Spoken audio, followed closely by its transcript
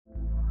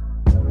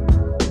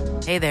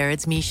Hey there,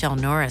 it's Michelle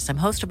Norris. I'm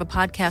host of a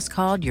podcast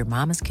called Your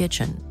Mama's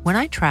Kitchen. When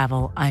I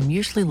travel, I'm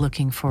usually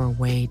looking for a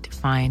way to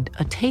find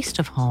a taste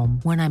of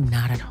home when I'm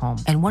not at home.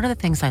 And one of the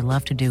things I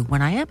love to do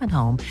when I am at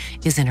home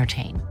is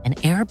entertain. And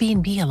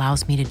Airbnb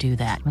allows me to do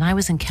that. When I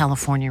was in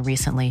California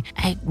recently,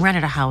 I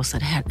rented a house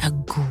that had a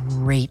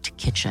great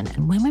kitchen.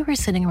 And when we were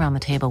sitting around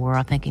the table, we were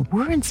all thinking,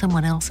 we're in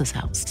someone else's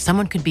house.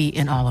 Someone could be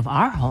in all of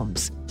our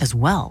homes as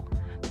well.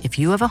 If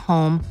you have a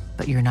home,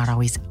 but you're not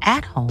always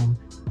at home,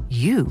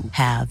 you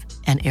have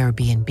an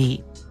Airbnb.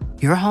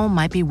 Your home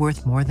might be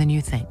worth more than you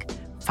think.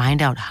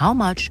 Find out how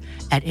much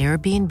at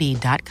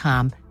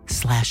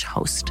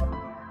airbnb.com/host.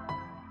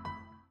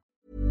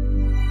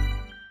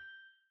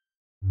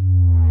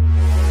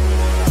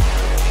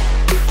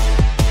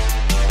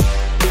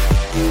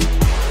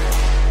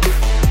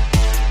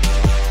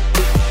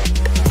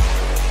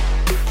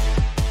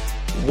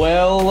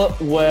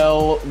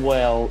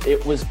 Well,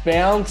 it was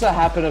bound to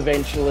happen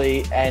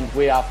eventually, and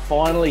we are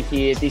finally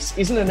here. This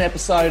isn't an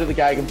episode of the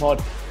Gagan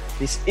Pod.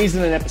 This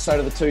isn't an episode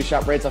of the Two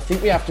Sharp Reds. I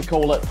think we have to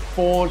call it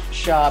Four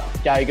Sharp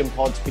Gagan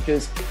Pods,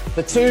 because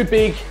the two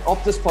big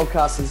Optus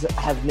podcasters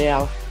have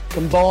now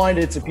combined.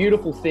 It's a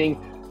beautiful thing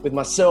with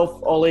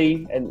myself,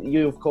 Ollie, and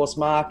you, of course,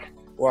 Mark,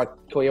 or I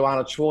call you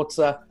Arnold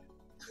Schwarzer,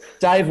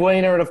 Dave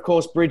Weiner, and of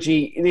course,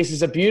 Bridgie. This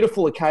is a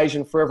beautiful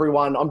occasion for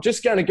everyone. I'm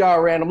just going to go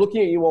around. I'm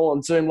looking at you all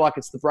on Zoom like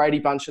it's the Brady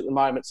Bunch at the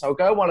moment. So I'll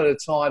go one at a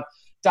time.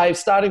 Dave,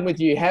 starting with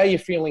you, how are you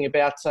feeling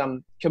about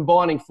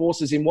combining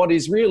forces in what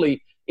is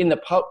really, in the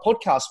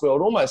podcast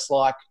world, almost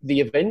like the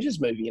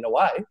Avengers movie in a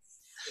way?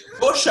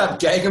 Four Sharp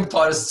Gagan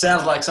Pod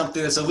sounds like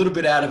something that's a little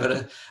bit out of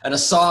an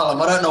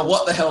asylum. I don't know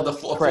what the hell the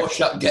Four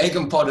Sharp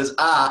Gagan Podders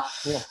are.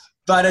 Yeah.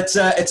 But it's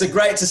a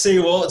great to see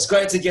you all. It's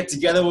great to get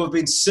together. We've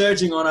been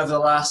surging on over the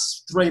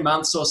last 3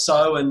 months or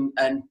so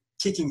and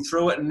kicking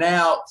through it. And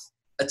now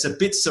it's a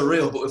bit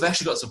surreal, but we've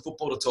actually got some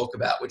football to talk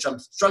about, which I'm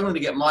struggling to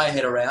get my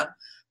head around,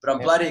 but I'm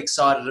bloody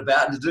excited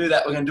about. And to do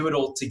that, we're going to do it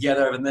all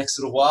together over the next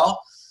little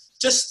while.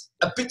 Just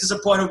a bit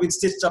disappointed we've been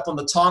stitched up on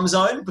the time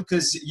zone,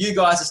 because you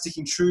guys are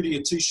sticking true to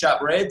your Two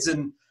Sharp Reds,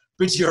 and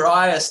Bridgie or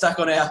I are stuck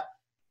on our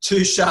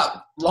Two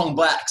Sharp Long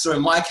Blacks, or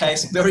in my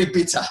case, very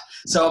bitter.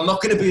 So I'm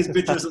not going to be as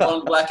bitter as the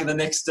Long Black in the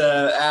next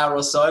hour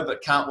or so,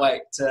 but can't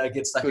wait to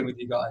get stuck in with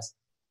you guys.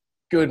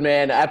 Good,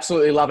 man.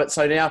 Absolutely love it.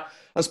 So now,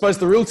 I suppose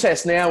the real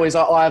test now is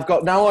I've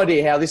got no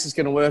idea how this is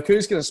going to work.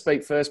 Who's going to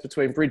speak first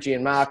between Bridgie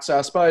and Mark? So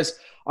I suppose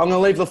I'm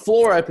going to leave the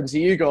floor open to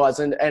you guys,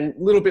 and a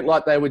little bit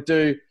like they would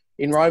do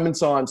in Roman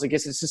times. I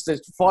guess it's just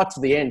a fight to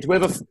the end.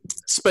 Whoever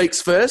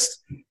speaks first,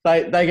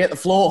 they get the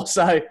floor.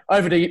 So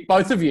over to you,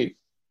 both of you.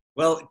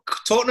 Well,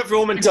 talking of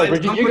Roman times,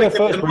 I'm going to give it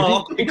to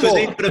Mark because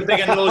he's got a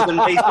bigger nose than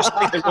me. Just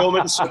like the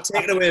Romans, so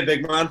take it away,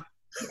 big man.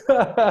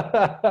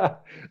 No,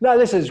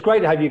 listen, it's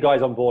great to have you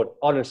guys on board.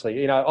 Honestly,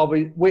 we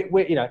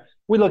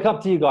look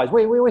up to you guys.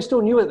 We're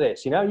still new at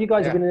this. You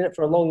guys have been in it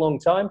for a long, long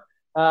time.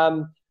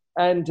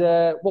 And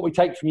what we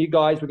take from you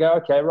guys, we go,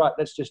 okay, right,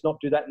 let's just not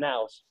do that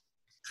now.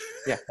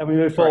 Yeah, and we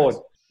move forward.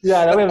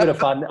 Yeah, we have a bit of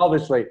fun,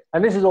 obviously.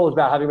 And this is all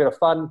about having a bit of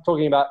fun,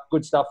 talking about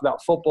good stuff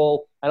about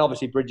football. And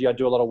obviously, Bridgie, I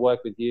do a lot of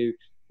work with you.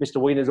 Mr.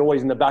 Wiener's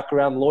always in the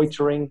background,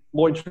 loitering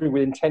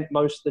with intent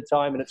most of the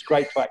time. And it's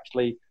great to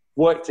actually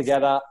work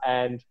together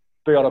and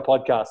be on a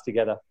podcast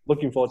together.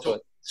 Looking forward to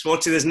it.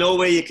 Schwarzer, there's no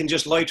way you can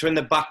just loiter in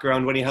the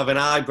background when you have an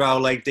eyebrow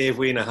like Dave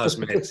Wiener has,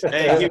 mate.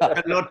 Hey, you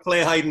cannot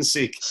play hide and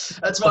seek.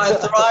 That's why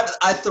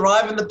I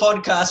thrive in the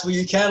podcast where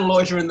you can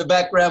loiter in the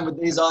background with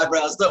these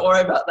eyebrows. Don't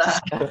worry about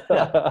that.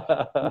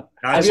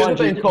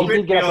 He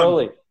did get up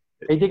early.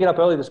 He did get up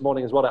early this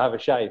morning as well to have a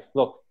shave.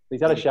 Look,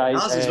 he's had a shave,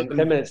 and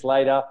 10 minutes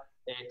later,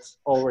 it's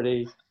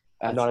already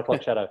a 9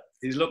 o'clock shadow.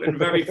 He's looking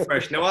very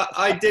fresh. Now,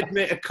 I did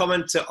make a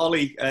comment to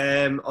Ollie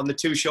on the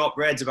Two Sharp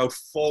Reds about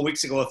 4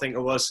 weeks ago, I think it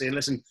was, saying,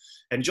 listen,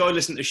 enjoy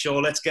listening to the show.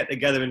 Let's get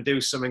together and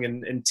do something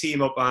and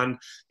team up. And,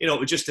 it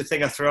was just a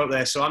thing I threw out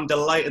there. So I'm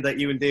delighted that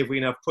you and Dave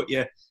Wiener have put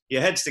your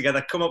heads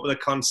together, come up with a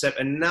concept.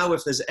 And now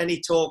if there's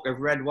any talk of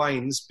red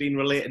wines being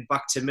related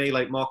back to me,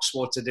 like Mark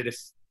Schwarzer did a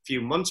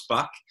few months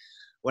back,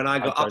 when I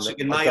got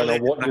absolutely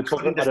annihilated. I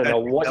don't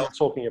know what you're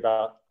talking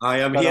about. I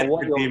am here to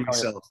redeem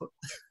myself.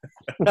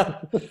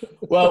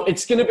 Well,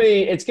 it's going to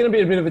be a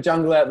bit of a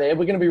jungle out there.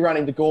 We're going to be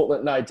running the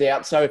gauntlet, no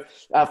doubt. So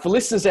for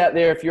listeners out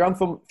there, if you're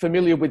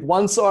unfamiliar with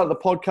one side of the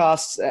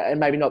podcast and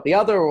maybe not the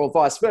other, or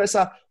vice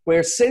versa, we're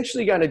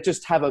essentially going to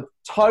just have a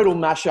total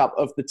mashup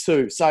of the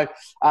two. So,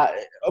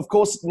 of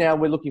course, now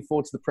we're looking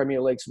forward to the Premier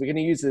League. So we're going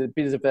to use a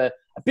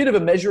bit of a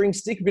measuring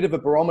stick, a bit of a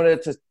barometer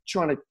to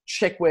trying to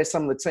check where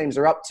some of the teams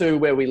are up to,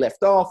 where we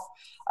left off.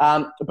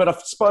 But I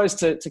suppose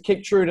to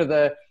keep true to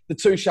the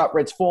Two Sharp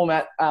Reds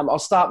format, I'll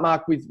start,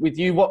 Mark, with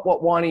you.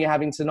 What wine are you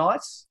having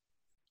tonight?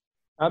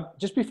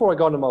 Just before I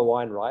go into my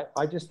wine, right,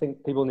 I just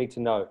think people need to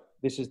know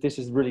this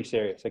is really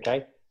serious,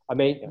 okay? I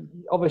mean,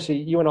 obviously,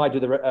 you and I do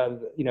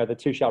the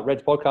Two Sharp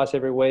Reds podcast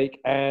every week,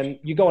 and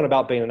you go on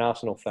about being an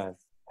Arsenal fan,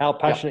 how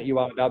passionate you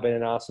are about being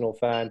an Arsenal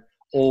fan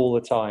all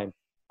the time.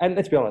 And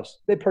let's be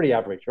honest, they're pretty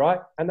average, right?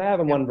 And they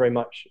haven't won very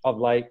much of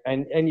late,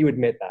 and you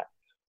admit that.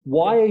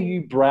 Why are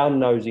you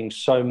brown-nosing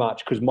so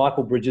much? Because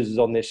Michael Bridges is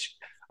on this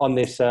on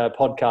this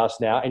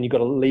podcast now, and you've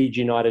got a Leeds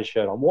United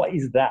shirt on. What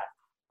is that?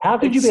 How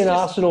could you be an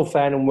Arsenal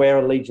fan and wear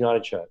a Leeds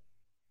United shirt?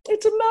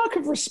 It's a mark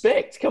of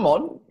respect. Come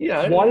on,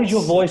 Why did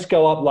your voice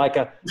go up like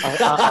a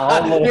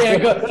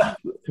yeah,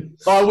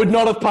 I would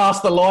not have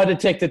passed the lie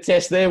detector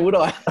test there, would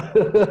I?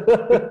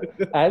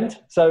 And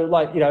so,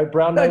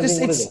 brown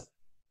nosing.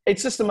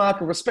 It's just a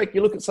mark of respect.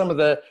 You look at some of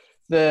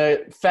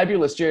the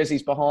fabulous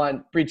jerseys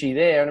behind Bridgie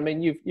there, and I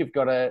mean, you've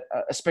got a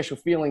special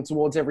feeling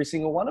towards every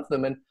single one of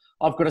them, and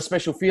I've got a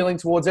special feeling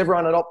towards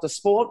everyone at Optus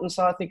Sport, and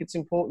so I think it's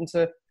important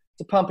to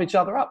pump each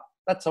other up.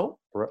 That's all.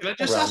 Can I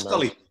just ask,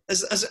 Ollie,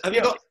 have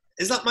you got?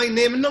 Is that my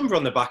name and number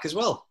on the back as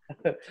well?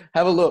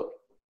 Have a look.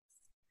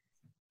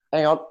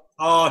 Hang on.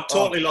 Oh,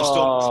 totally lost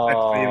all respect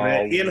for you,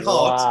 mate. Ian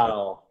Hart.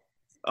 Wow.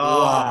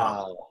 Oh,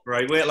 wow.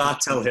 Right, wait till I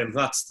tell him.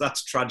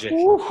 That's tragic.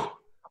 Oof.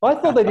 I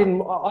thought they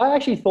didn't. I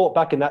actually thought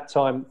back in that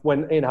time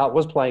when Ian Hart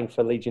was playing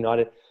for Leeds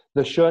United,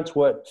 the shirts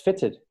weren't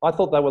fitted. I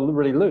thought they were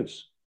really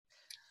loose.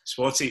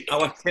 Swartzy,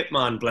 our kit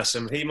man, bless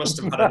him, he must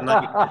have had a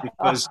night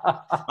because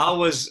I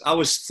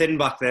was thin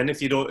back then,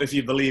 if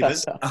you believe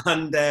us.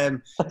 And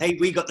hey,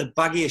 we got the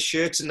baggiest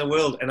shirts in the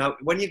world. And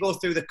when you go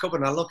through the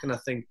cupboard, I look and I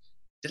think,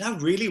 did I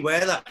really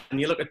wear that? And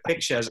you look at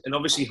pictures, and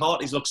obviously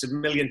Hartley's looks a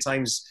million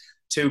times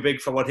too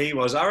big for what he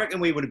was. I reckon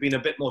we would have been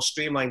a bit more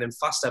streamlined and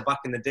faster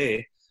back in the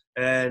day.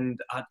 And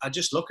I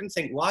just look and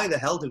think, why the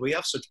hell did we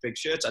have such big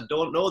shirts? I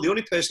don't know. The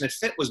only person that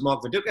fit was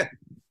Mark Viduka.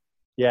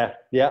 Yeah.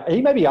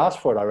 He maybe asked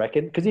for it, I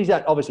reckon, because he's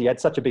obviously had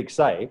such a big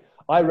say.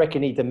 I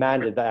reckon he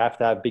demanded that I have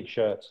to have big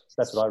shirts.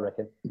 That's what I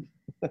reckon.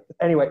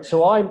 Anyway,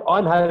 so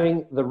I'm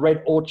having the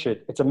Red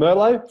Orchard. It's a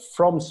Merlot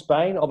from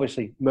Spain.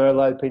 Obviously,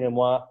 Merlot, Pinot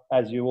Noir,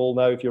 as you all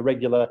know, if you're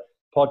regular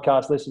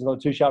podcast listeners on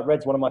Two Sharp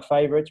Red's one of my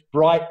favourites.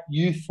 Bright,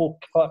 youthful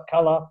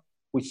colour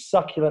with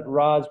succulent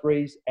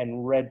raspberries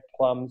and red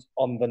plums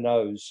on the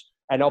nose.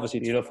 And obviously,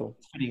 it's beautiful.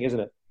 Fitting, isn't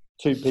it?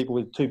 Two people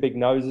with two big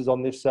noses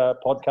on this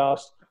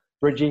podcast.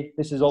 Bridgie,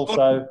 this is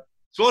also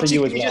for you as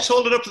well. Can you just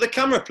hold it up to the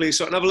camera, please,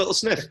 so I can have a little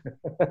sniff?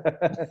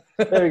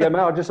 There we go, mate.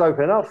 I'll just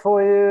open it up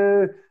for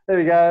you. There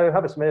we go.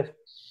 Have a sniff.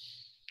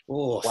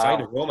 Oh, wow.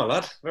 Fine aroma,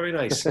 lad. Very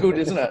nice. Good,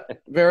 isn't it?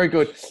 Very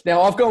good.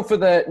 Now, I've gone for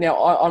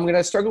I'm going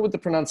to struggle with the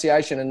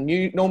pronunciation, and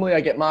normally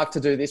I get Mark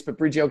to do this, but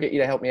Bridgie, I'll get you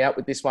to help me out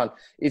with this one.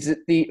 Is it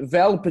the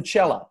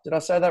Valpolicella? Did I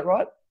say that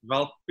right?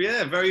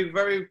 Yeah, very,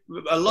 very,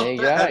 a lot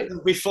better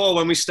than before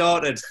when we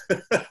started.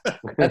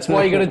 That's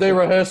why you got to do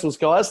rehearsals,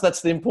 guys.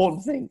 That's the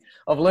important thing.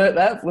 I've learnt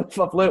that.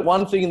 I've learnt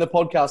one thing in the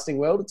podcasting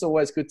world. It's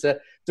always good to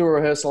do a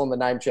rehearsal on the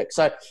name check.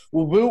 So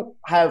we'll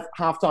have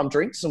halftime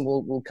drinks, and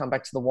we'll come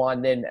back to the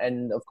wine then,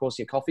 and of course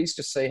your coffees,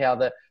 just see how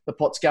the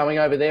pot's going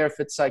over there, if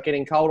it's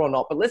getting cold or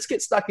not. But let's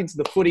get stuck into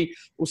the footy.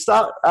 We'll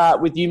start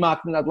with you, Mark,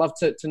 and I'd love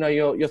to know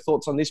your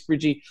thoughts on this,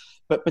 Bridgie.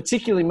 But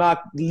particularly, Mark,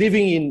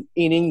 living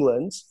in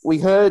England, we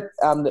heard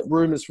that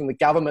rumours from the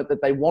government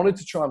that they wanted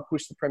to try and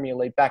push the Premier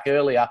League back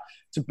earlier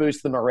to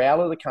boost the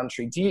morale of the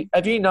country.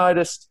 Have you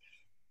noticed,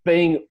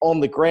 being on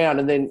the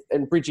ground,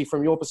 and Bridgie,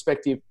 from your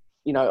perspective,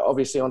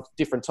 obviously on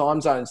different time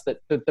zones, that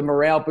the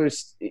morale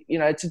boost,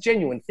 it's a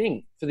genuine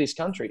thing for this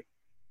country?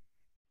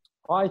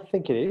 I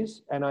think it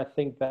is, and I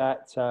think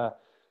that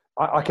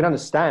I can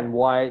understand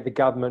why the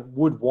government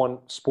would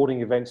want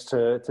sporting events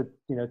to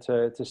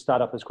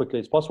start up as quickly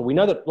as possible. We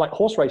know that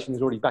horse racing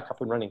is already back up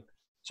and running,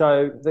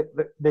 so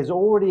there's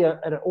already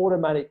an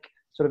automatic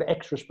sort of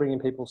extra spring in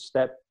people's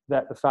step,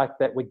 that the fact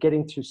that we're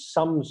getting to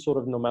some sort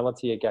of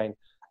normality again,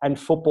 and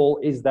football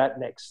is that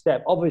next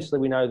step. Obviously,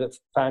 we know that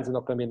fans are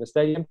not going to be in the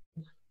stadium.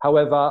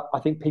 However, I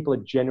think people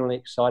are genuinely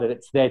excited.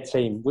 It's their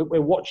team.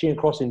 We're watching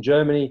across in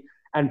Germany,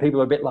 and people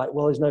are a bit like,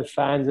 well, there's no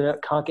fans in it.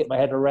 Can't get my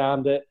head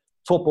around it.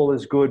 Football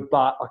is good,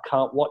 but I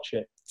can't watch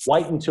it.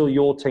 Wait until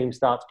your team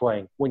starts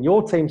playing. When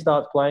your team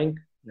starts playing,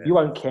 you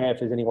won't care if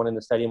there's anyone in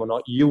the stadium or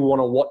not. You want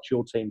to watch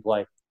your team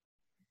play.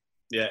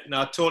 Yeah,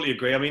 no, I totally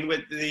agree. I mean,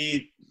 with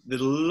the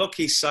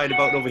lucky side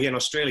about over here in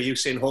Australia, you've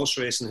seen horse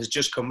racing has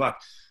just come back.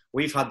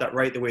 We've had that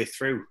right the way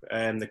through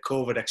the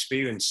COVID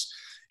experience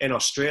in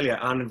Australia.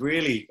 And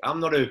really,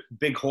 I'm not a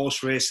big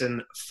horse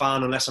racing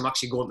fan unless I'm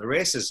actually going to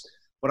races.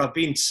 But I've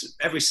been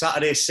every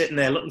Saturday sitting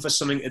there looking for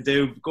something to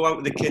do, go out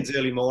with the kids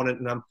early morning,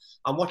 and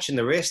I'm watching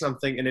the race, and I'm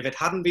thinking, if it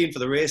hadn't been for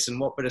the racing,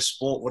 what bit of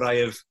sport would I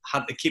have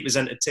had to keep us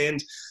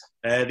entertained?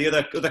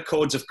 The other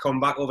codes have come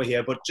back over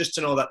here, but just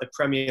to know that the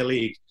Premier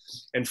League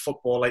in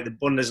football, like the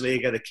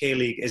Bundesliga, the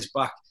K-League, is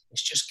back,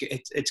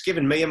 it's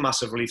given me a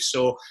massive relief.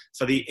 So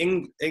for the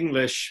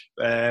English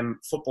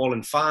football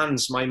and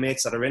fans, my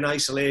mates that are in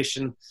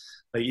isolation,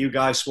 like you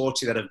guys,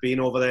 Swartzy, that have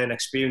been over there and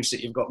experienced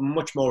it, you've got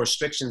much more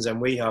restrictions than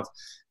we have.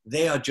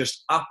 They are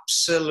just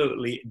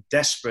absolutely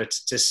desperate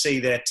to see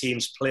their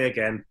teams play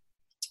again.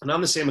 And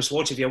I'm the same as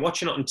Swartzy. If you're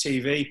watching it on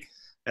TV,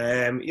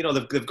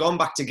 they've gone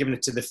back to giving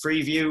it to the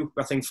Freeview,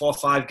 I think 4 or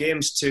 5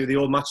 games, to the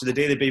old Match of the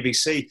Day, the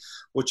BBC,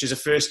 which is the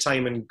first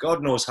time in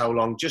God knows how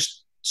long,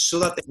 just so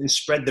that they can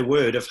spread the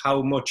word of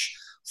how much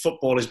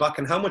football is back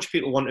and how much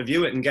people want to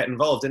view it and get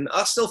involved. And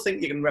I still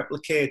think you can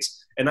replicate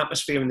an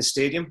atmosphere in the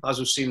stadium, as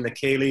we've seen in the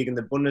K-League and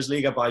the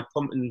Bundesliga, by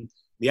pumping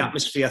the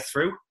atmosphere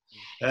through.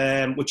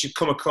 which would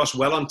come across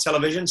well on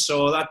television.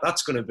 So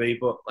that's going to be,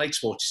 but like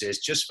Schwarzer says,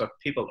 just for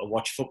people to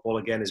watch football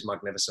again is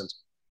magnificent.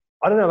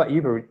 I don't know about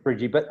you,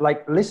 Bridgie, but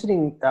like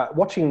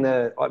watching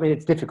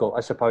it's difficult.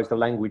 I suppose the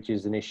language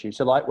is an issue.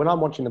 So like when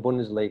I'm watching the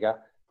Bundesliga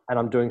and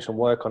I'm doing some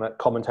work on it,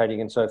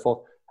 commentating and so forth,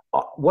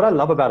 what I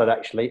love about it,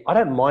 actually, I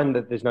don't mind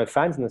that there's no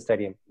fans in the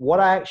stadium. What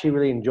I actually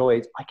really enjoy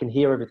is I can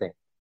hear everything.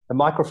 The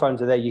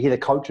microphones are there. You hear the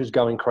coaches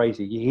going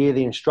crazy. You hear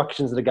the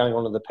instructions that are going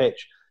on the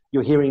pitch.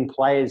 You're hearing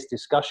players'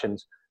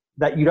 discussions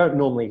that you don't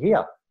normally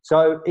hear.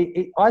 So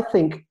I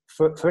think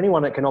for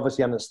anyone that can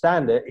obviously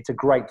understand it, it's a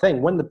great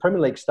thing. When the Premier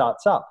League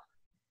starts up,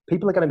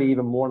 people are going to be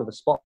even more under the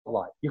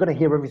spotlight. You're going to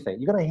hear everything.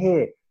 You're going to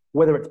hear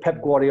whether it's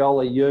Pep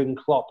Guardiola, Jurgen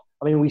Klopp.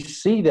 I mean, we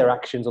see their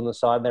actions on the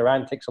side, their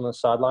antics on the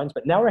sidelines,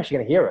 but now we're actually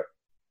going to hear it.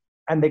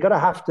 And they're going to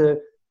have to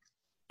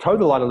toe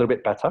the line a little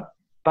bit better.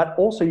 But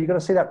also, you're going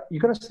to see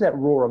that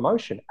raw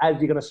emotion as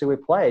you're going to see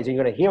with players, and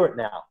you're going to hear it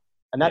now.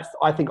 And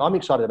I think I'm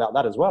excited about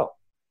that as well.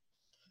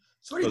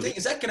 So what do you think?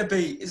 Is that going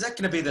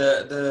to be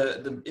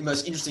the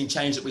most interesting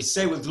change that we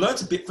see? We've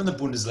learnt a bit from the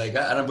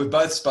Bundesliga, and we've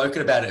both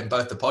spoken about it in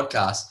both the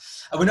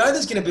podcasts. And we know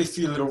there's going to be a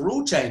few little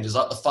rule changes,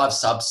 like the 5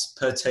 subs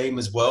per team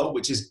as well,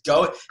 which is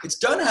it's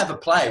going to have a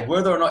play.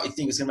 Whether or not you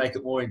think it's going to make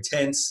it more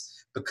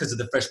intense because of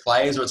the fresh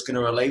players, or it's going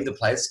to relieve the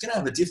players, it's going to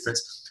have a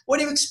difference. What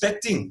are you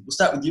expecting? We'll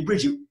start with you,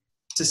 Bridgie,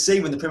 to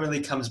see when the Premier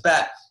League comes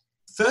back.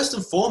 First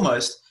and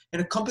foremost, in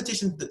a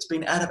competition that's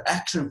been out of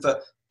action for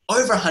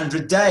over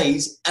 100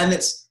 days, and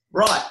it's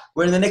right,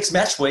 we're in the next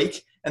match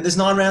week, and there's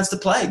 9 rounds to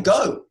play.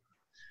 Go.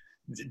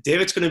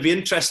 David, it's going to be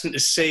interesting to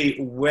see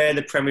where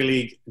the Premier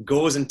League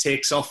goes and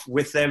takes off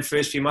with them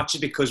first few matches,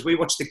 because we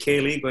watched the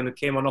K-League when it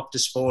came on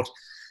Optus Sport.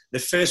 The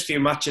first few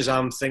matches,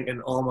 I'm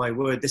thinking, oh my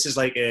word, this is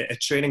like a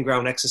training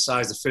ground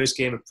exercise. The first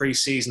game of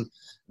pre-season,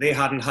 they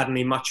hadn't had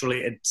any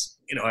match-related,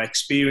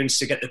 experience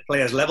to get the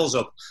players' levels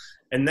up.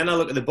 And then I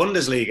look at the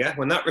Bundesliga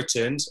when that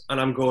returns, and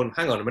I'm going,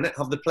 hang on a minute,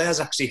 have the players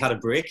actually had a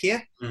break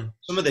here?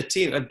 Some of the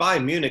team at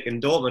Bayern Munich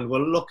and Dortmund were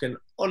looking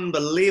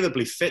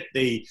unbelievably fit.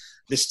 They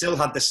still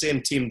had the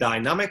same team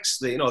dynamics.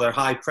 They're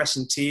high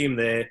pressing team.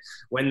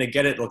 When they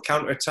get it, they'll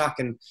counter attack,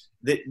 and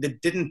they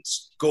didn't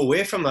go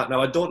away from that.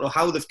 Now I don't know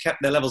how they've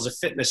kept their levels of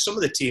fitness. Some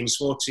of the teams,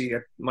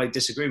 Schwarzer might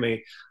disagree with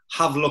me,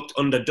 have looked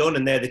underdone,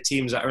 and they're the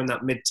teams that are in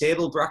that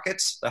mid-table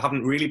bracket that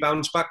haven't really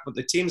bounced back. But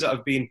the teams that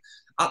have been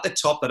at the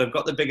top, that have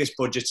got the biggest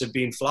budgets, have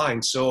been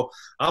flying. So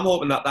I'm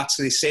hoping that that's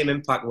the same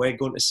impact we're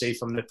going to see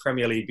from the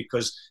Premier League,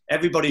 because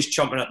everybody's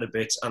chomping at the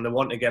bit and they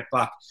want to get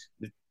back.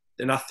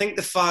 And I think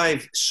the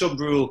 5 sub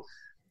rule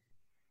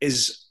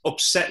is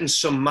upsetting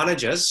some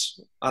managers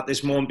at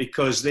this moment,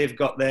 because they've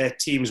got their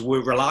teams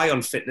will rely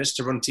on fitness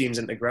to run teams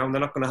into the ground.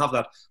 They're not going to have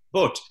that.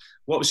 But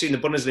what we see in the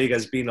Bundesliga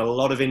has been a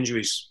lot of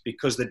injuries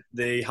because of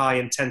the high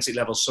intensity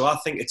levels. So I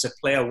think it's a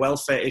player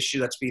welfare issue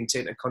that's being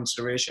taken into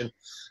consideration.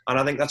 And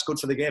I think that's good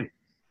for the game.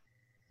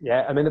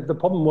 Yeah, I mean, the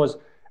problem was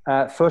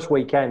first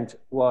weekend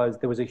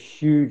there was a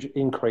huge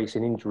increase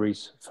in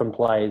injuries from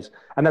players,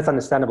 and that's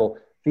understandable.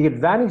 The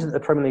advantage that the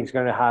Premier League is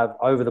going to have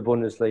over the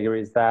Bundesliga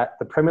is that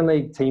the Premier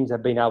League teams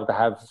have been able to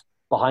have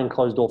behind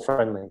closed door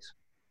friendlies.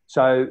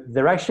 So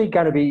they're actually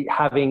going to be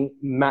having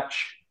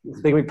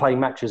they're going to be playing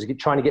matches,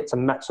 trying to get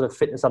some match sort of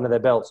fitness under their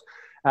belts.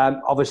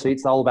 Obviously,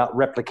 it's all about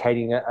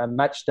replicating a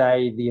match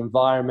day, the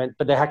environment,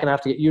 but they're going to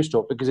have to get used to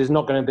it because there's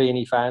not going to be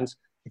any fans.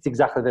 It's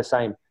exactly the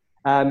same.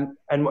 And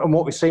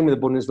what we've seen with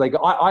the Bundesliga,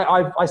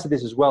 I said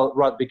this as well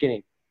right at the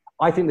beginning.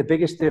 I think the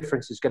biggest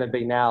difference is going to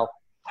be now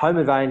home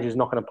advantage is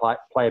not going to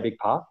play a big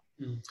part.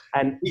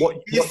 And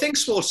you think,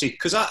 Schwarzer?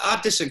 Because I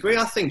disagree.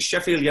 I think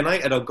Sheffield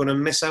United are going to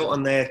miss out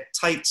on their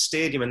tight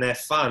stadium and their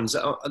fans.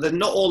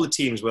 Not all the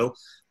teams will,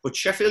 but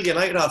Sheffield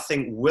United, I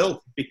think,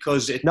 will,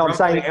 because what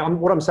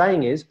I'm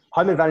saying is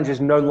home advantage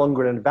is no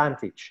longer an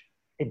advantage.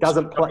 It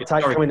doesn't come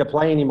into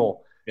play anymore.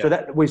 Yeah. So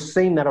that we've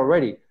seen that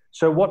already.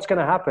 So what's going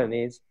to happen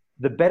is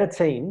the better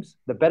teams,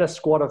 the better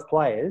squad of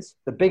players,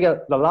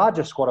 the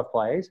larger squad of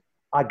players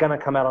are going to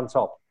come out on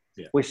top.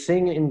 Yeah. We're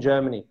seeing it in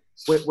Germany.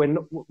 Where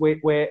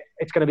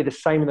it's going to be the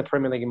same in the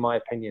Premier League, in my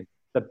opinion.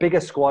 The bigger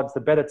squads, the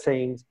better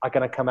teams are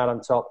going to come out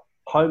on top.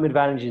 Home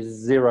advantage is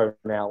 0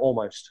 now,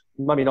 almost.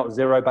 Maybe not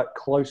 0, but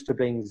close to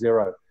being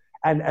 0.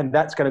 And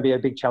that's going to be a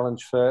big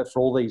challenge for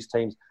all these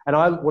teams.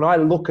 And when I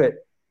look at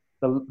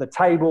the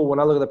table, when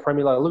I look at the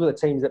Premier League, I look at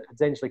the teams that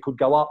potentially could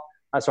go up,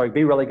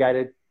 be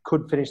relegated,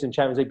 could finish in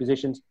Champions League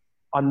positions.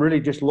 I'm really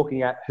just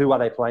looking at who are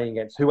they playing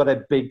against, who are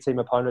their big team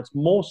opponents,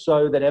 more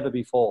so than ever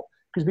before.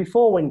 Because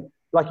before, when,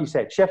 like you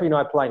said, Sheffield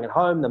United playing at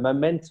home, the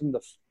momentum,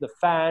 the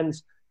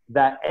fans,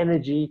 that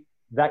energy,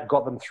 that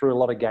got them through a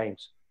lot of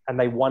games. And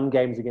they won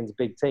games against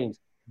big teams.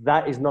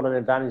 That is not an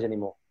advantage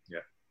anymore. Yeah.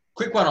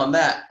 Quick one on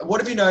that.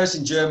 What have you noticed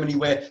in Germany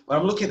where, when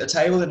I'm looking at the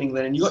table in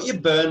England, and you got your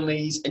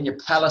Burnleys and your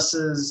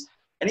Palaces,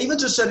 and even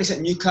to a certain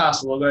extent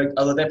Newcastle,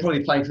 although they're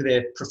probably playing for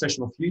their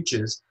professional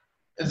futures,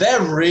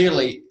 they're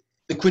really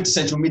the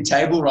quintessential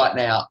mid-table right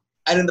now.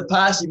 And in the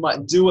past, you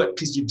might do it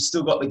because you've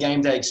still got the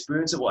game day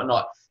experience and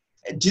whatnot.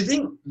 Do you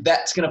think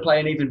that's going to play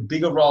an even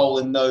bigger role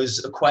in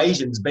those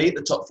equations, be it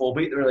the top 4,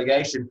 be it the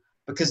relegation?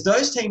 Because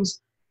those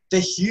teams,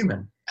 they're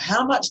human.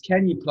 How much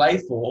can you play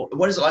for?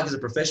 What is it like as a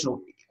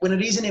professional when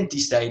it is an empty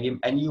stadium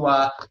and you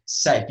are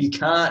safe? You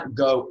can't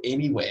go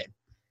anywhere.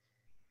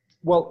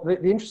 Well,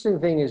 the interesting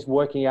thing is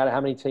working out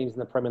how many teams in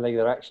the Premier League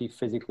are actually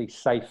physically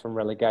safe from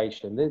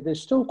relegation.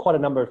 There's still quite a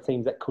number of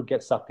teams that could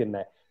get sucked in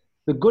there.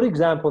 The good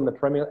example in the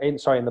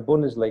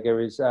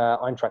Bundesliga is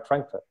Eintracht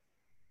Frankfurt.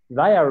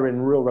 They are in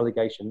a real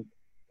relegation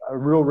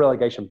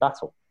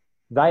battle.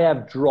 They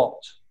have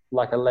dropped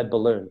like a lead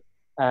balloon,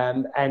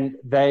 and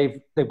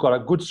they've got a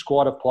good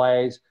squad of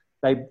players.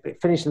 They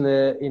finished in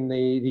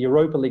the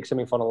Europa League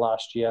semi-final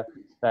last year.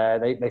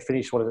 They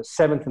finished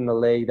seventh in the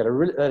league. They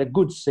had a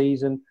good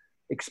season.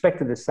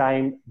 Expected the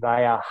same.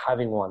 They are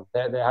having one.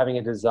 They're having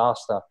a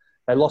disaster.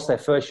 They lost their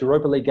first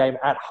Europa League game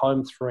at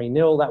home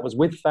 3-0. That was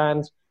with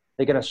fans.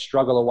 They're going to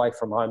struggle away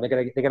from home. They're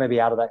going to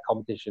be out of that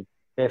competition.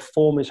 Their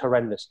form is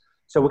horrendous.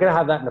 So we're going to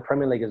have that in the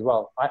Premier League as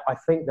well. I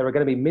think there are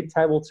going to be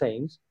mid-table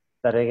teams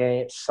that are going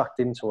to get sucked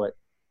into it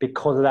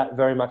because of that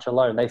very much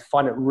alone. They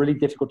find it really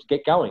difficult to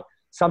get going.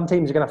 Some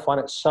teams are going to find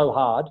it so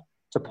hard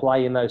to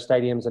play in those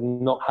stadiums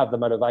and not have the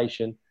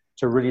motivation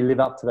to really live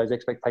up to those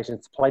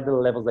expectations, to play to the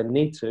levels they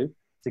need to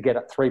get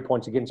at 3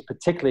 points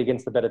particularly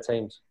against the better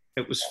teams.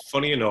 It was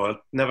funny, I'll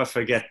never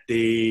forget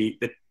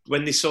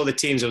when they saw the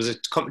teams, there was a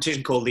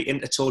competition called the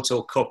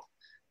Intertoto Cup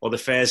or the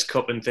Fairs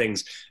Cup and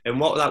things. And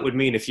what that would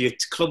mean, if your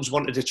clubs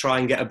wanted to try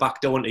and get a back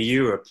door into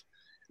Europe,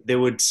 they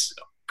would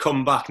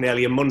come back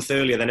nearly a month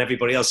earlier than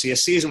everybody else. So your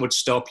season would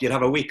stop, you'd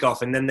have a week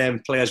off, and then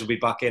them players would be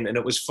back in. And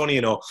it was funny,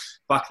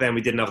 back then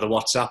we didn't have the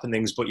WhatsApp and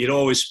things, but you'd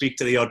always speak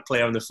to the odd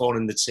player on the phone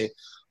and they'd say,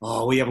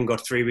 oh, we haven't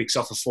got 3 weeks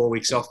off or 4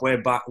 weeks off.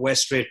 We're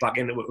straight back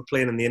into it. We're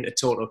playing in the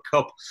Intertoto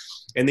Cup.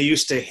 And they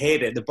used to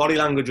hate it. The body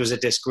language was a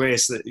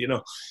disgrace.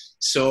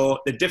 So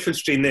the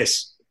difference between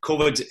this,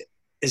 COVID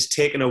has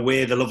taken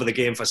away the love of the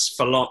game for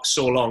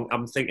so long.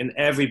 I'm thinking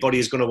everybody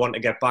is going to want to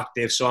get back,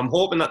 Dave. So I'm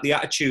hoping that the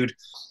attitude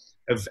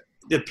of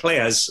the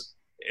players,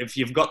 if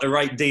you've got the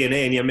right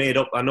DNA and you're made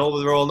up, I know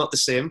they're all not the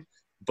same,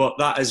 but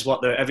that is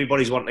what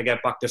everybody's wanting to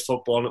get back to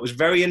football. And it was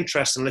very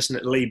interesting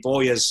listening to Lee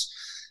Boyers,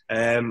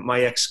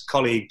 my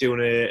ex-colleague,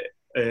 doing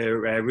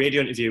a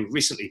radio interview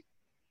recently,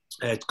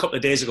 a couple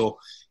of days ago,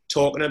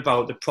 talking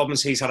about the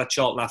problems he's had at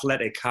Charlton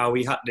Athletic, how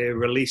he had to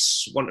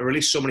release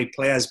so many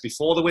players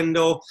before the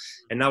window,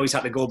 and now he's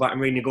had to go back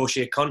and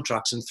renegotiate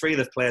contracts. And 3 of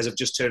the players have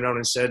just turned around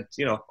and said,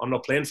 I'm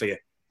not playing for you.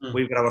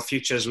 We've got our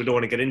futures. We don't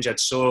want to get injured.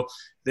 So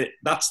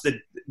that's the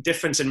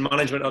difference in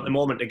management at the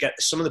moment. To get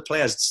some of the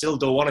players still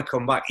don't want to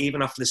come back,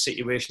 even after the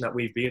situation that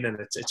we've been in.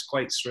 It's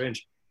quite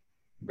strange.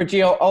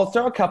 Richie, I'll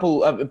throw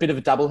a bit of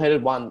a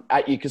double-headed one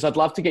at you because I'd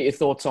love to get your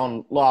thoughts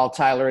on Lyle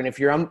Taylor. And if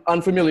you're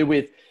unfamiliar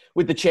with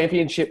the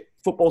championship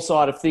football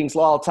side of things,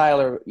 Lyle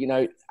Taylor,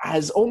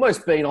 has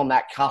almost been on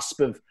that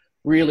cusp of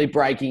really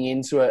breaking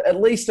into at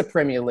least a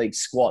Premier League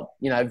squad,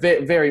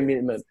 very, very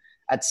minimum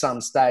at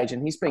some stage.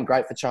 And he's been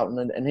great for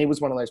Charlton. And he was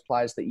one of those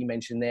players that you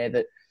mentioned there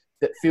that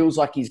feels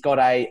like he's got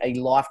a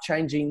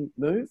life-changing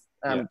move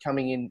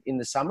coming in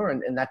the summer.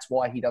 And that's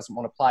why he doesn't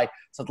want to play.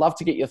 So I'd love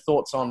to get your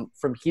thoughts on,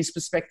 from his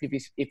perspective,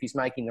 if he's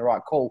making the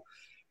right call.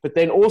 But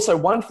then also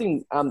one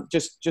thing,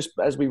 just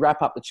as we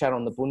wrap up the chat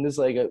on the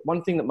Bundesliga,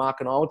 one thing that Mark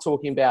and I were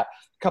talking about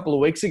a couple of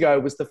weeks ago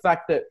was the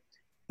fact that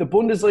the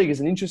Bundesliga is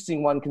an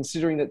interesting one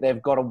considering that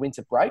they've got a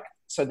winter break.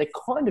 So they're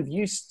kind of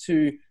used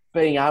to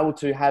being able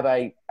to have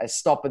a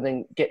stop and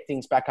then get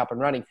things back up and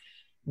running.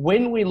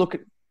 When we look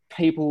at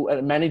people,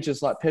 at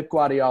managers like Pep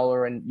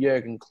Guardiola and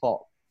Jurgen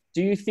Klopp,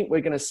 do you think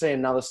we're going to see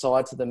another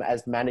side to them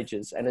as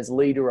managers and as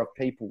leader of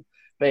people,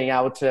 being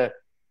able to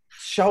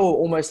show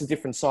almost a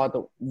different side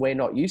that we're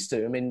not used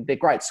to? I mean, they're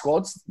great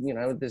squads,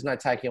 there's no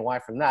taking away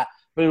from that,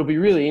 but it'll be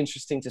really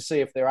interesting to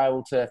see if they're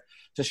able to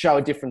show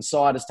a different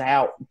side as to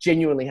how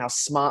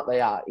smart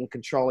they are in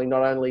controlling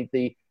not only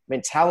the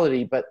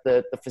mentality, but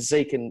the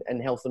physique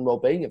and health and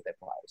well-being of their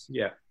players.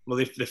 Yeah. Well,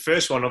 the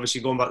first one,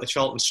 obviously going back to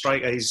Charlton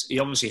striker, he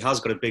obviously has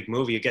got a big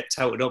move. You get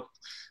touted up.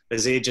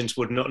 His agents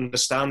would not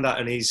understand that,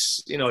 and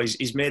he's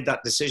made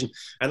that decision,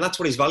 and that's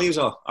what his values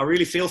are. I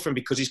really feel for him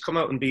because he's come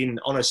out and been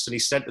honest, and he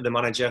said to the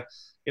manager,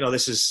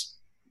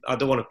 I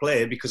don't want to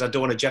play because I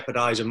don't want to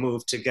jeopardise a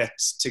move to get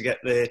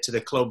to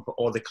the club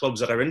or the clubs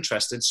that are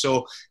interested.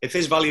 So if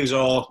his values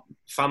are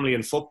family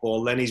and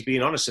football, then he's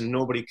being honest, and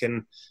nobody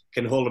can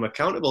hold him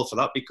accountable for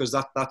that because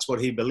that's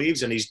what he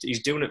believes, and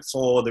he's doing it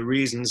for the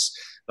reasons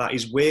that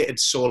he's waited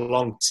so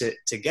long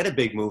to get a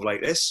big move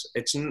like this.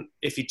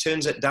 If he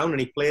turns it down and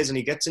he plays and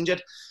he gets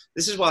injured,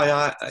 this is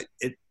why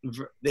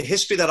the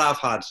history that I've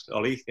had,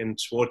 Ollie and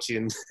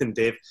Schwarzer and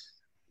Dave,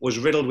 was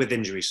riddled with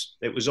injuries.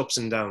 It was ups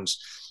and downs,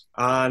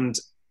 and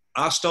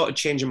I started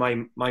changing my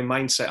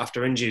mindset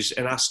after injuries,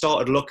 and I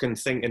started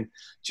thinking, do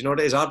you know what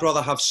it is? I'd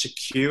rather have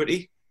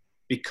security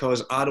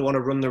because I don't want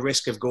to run the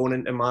risk of going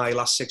into my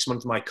last 6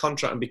 months of my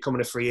contract and becoming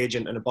a free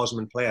agent and a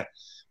Bosman player,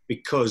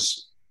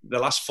 because the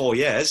last 4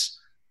 years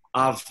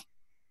I've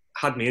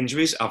had my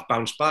injuries, I've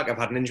bounced back, I've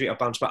had an injury, I've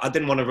bounced back. I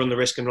didn't want to run the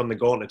risk and run the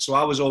gauntlet. So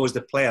I was always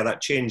the player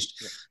that changed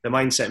the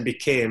mindset and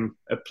became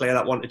a player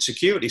that wanted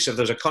security. So if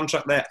there's a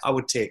contract there, I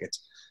would take it.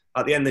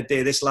 At the end of the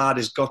day, this lad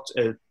has got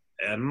a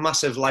a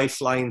massive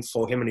lifeline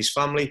for him and his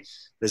family.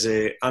 There's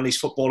and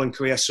his footballing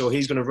career, so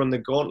he's going to run the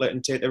gauntlet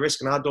and take the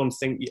risk. And I don't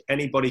think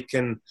anybody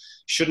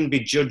shouldn't be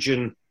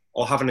judging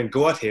or having a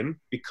go at him,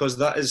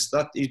 because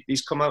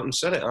he's come out and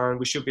said it, and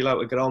we should be allowed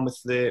to get on with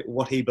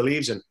what he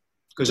believes in,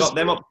 because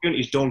them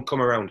opportunities don't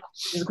come around.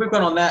 There's a quick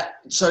one on that.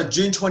 So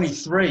June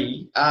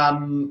 23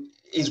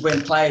 is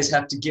when players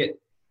have to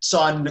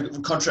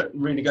sign contract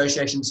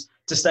renegotiations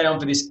to stay on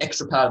for this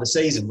extra part of the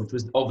season, which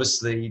was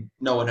obviously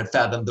no one had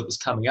fathomed that was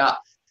coming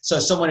up. So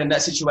someone in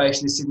that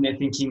situation is sitting there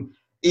thinking,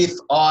 if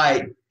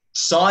I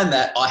sign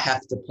that, I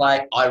have to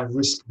play. I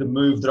risk the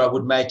move that I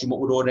would make in what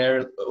would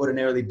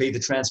ordinarily be the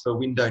transfer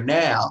window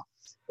now.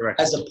 Correct.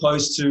 As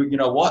opposed to, you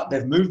know what,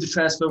 they've moved the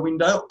transfer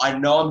window. I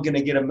know I'm going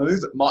to get a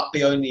move. It might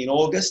be only in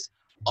August.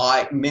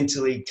 I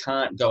mentally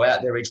can't go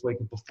out there each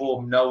week and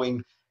perform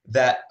knowing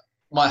that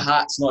my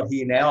heart's not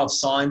here now. I've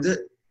signed it,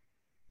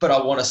 but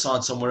I want to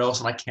sign somewhere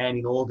else and I can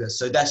in August.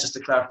 So that's just to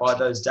clarify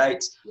those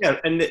dates. Yeah,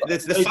 and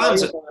the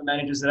fans are the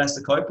managers that has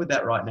to cope with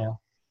that right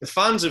now. The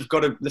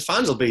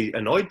fans will be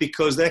annoyed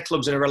because their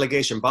club's in a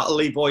relegation battle.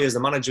 Lee Boy, as the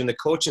manager and the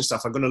coaching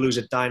staff, are going to lose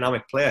a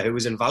dynamic player who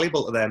was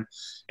invaluable to them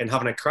in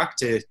having a crack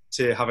to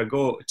have a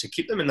go to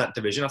keep them in that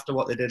division after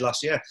what they did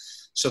last year.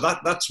 So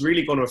that's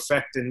really going to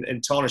affect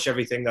and tarnish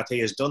everything that he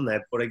has done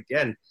there. But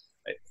again,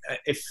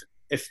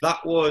 if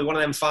that were one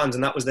of them fans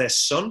and that was their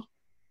son,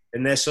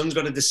 and their son's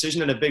got a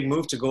decision and a big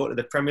move to go to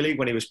the Premier League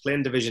when he was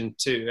playing Division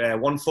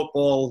 1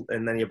 football,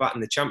 and then you're back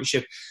in the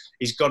Championship,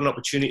 he's got an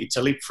opportunity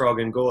to leapfrog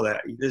and go there.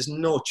 There's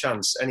no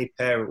chance any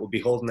parent will be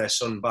holding their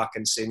son back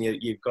and saying,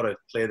 you've got to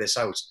play this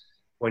out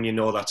when you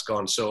know that's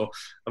gone. So,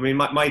 I mean,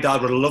 my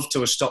dad would have loved to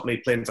have stopped me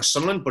playing for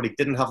Sunderland, but he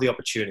didn't have the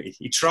opportunity.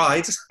 He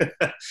tried,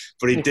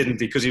 but he didn't,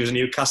 because he was a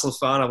Newcastle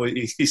fan.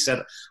 He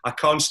said, I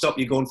can't stop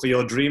you going for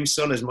your dream,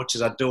 son, as much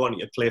as I don't want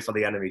you to play for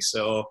the enemy.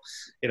 So,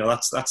 you know,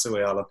 that's the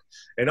way I look.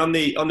 And on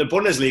the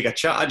Bundesliga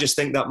chat, I just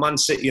think that Man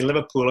City and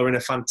Liverpool are in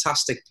a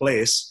fantastic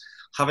place,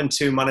 having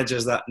two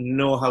managers that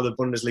know how the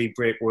Bundesliga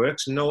break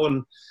works,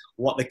 knowing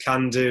what they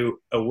can do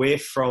away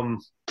from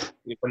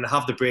when they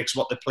have the breaks,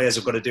 what the players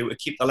have got to do to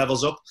keep the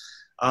levels up.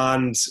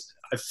 And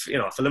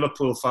if a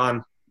Liverpool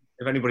fan,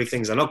 if anybody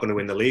thinks they're not going to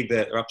win the league,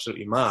 they're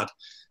absolutely mad.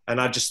 And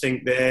I just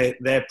think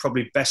they're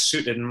probably best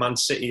suited, in Man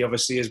City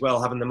obviously as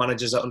well, having the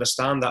managers that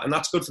understand that, and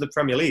that's good for the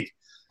Premier League.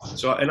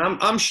 So, and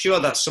I'm sure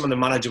that some of the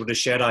managers would have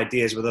shared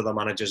ideas with other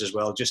managers as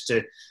well, just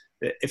to,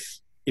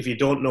 if you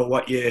don't know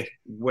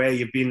where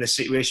you've been in the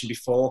situation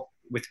before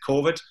with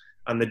COVID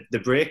and the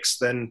breaks,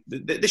 then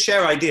they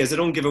share ideas. They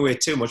don't give away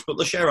too much, but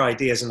they'll share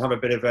ideas and have a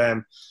bit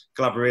of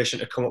collaboration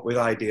to come up with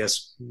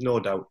ideas, no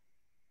doubt.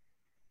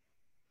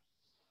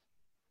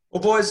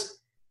 Well, boys,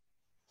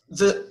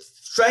 the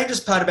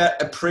strangest part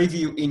about a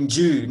preview in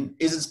June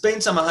is it's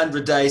been some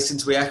 100 days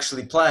since we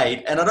actually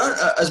played, and I don't,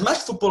 as much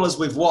football as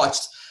we've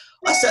watched,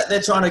 I sat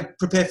there trying to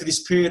prepare for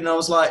this period, and I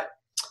was like,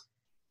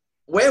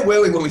 where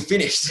were we when we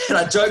finished? And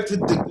I joked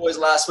with the boys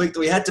last week that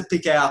we had to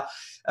pick our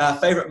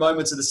favourite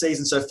moments of the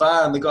season so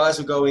far, and the guys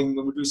were going,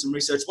 when we do some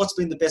research, what's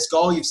been the best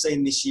goal you've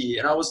seen this year?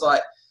 And I was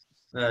like,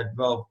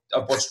 well,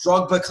 I've watched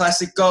Drogba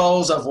classic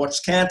goals, I've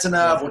watched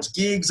Cantona, I've watched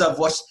Giggs,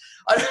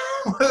 I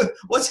don't know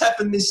what's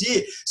happened this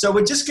year. So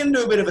we're just going to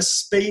do a bit of a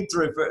speed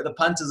through for the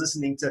punters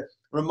listening to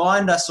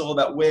remind us all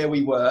about where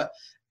we were.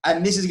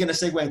 And this is going to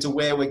segue into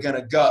where we're going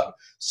to go.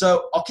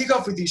 So I'll kick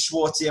off with you,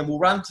 Schwarzer, and we'll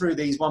run through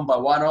these one by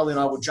one. Ollie and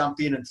I will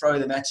jump in and throw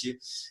them at you.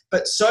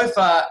 But so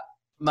far,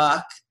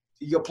 Mark,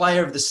 your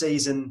player of the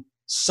season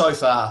so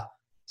far,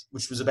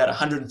 which was about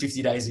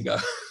 150 days ago.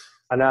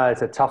 I know,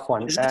 it's a tough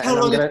one. Is that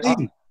how long it's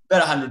been?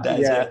 About 100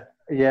 days,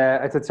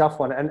 yeah, it's a tough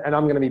one. And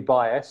I'm going to be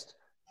biased,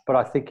 but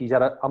I think he's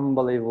had an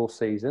unbelievable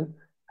season,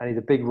 and he's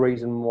a big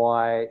reason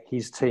why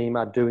his team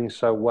are doing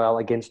so well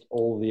against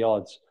all the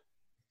odds.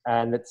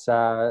 And it's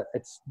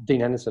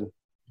Dean Henderson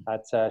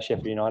at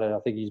Sheffield United. I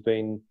think he's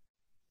been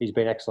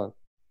excellent.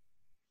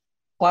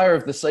 Player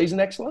of the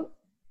season, excellent?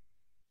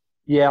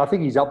 Yeah, I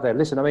think he's up there.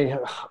 Listen, I mean,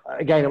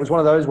 again, it was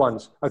one of those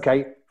ones.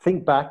 Okay,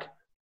 think back,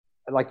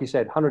 like you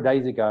said, 100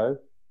 days ago,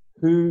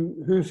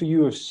 who for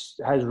you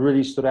has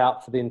really stood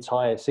out for the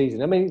entire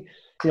season? I mean,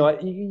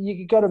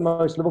 you go to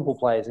most Liverpool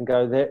players and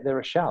go, they're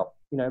a shout.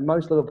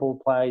 Most Liverpool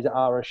players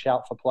are a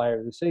shout for player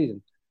of the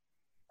season.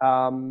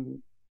 I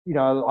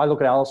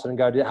look at Alisson and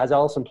go, has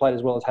Alisson played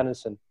as well as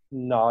Henderson?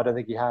 No, I don't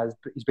think he has.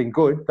 But he's been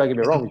good. Don't get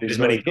me wrong. He's been as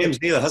many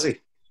games neither, has he?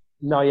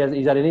 No,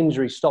 he's had an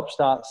injury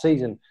stop-start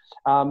season.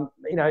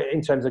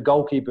 In terms of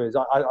goalkeepers,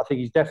 I think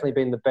he's definitely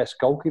been the best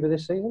goalkeeper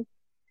this season.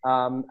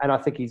 And I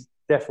think he's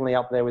definitely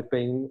up there with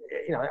being,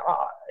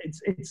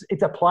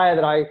 it's a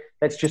player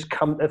that's just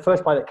come. The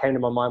first player that came to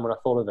my mind when I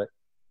thought of it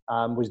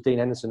was Dean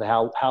Henderson,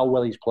 how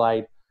well he's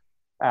played,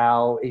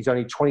 how he's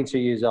only 22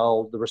 years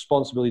old, the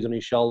responsibilities on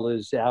his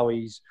shoulders, how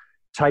he's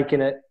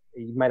taken it.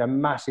 He made a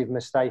massive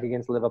mistake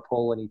against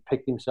Liverpool and he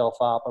picked himself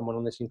up and went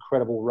on this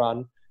incredible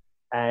run.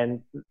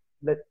 And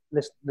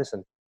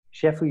listen,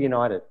 Sheffield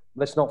United,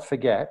 let's not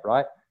forget,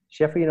 right?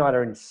 Sheffield United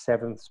are in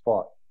 7th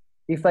spot.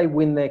 If they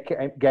win their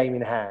game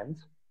in hand,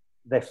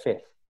 they're 5th.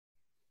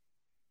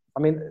 I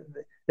mean,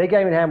 Their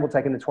game in hand will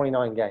take them to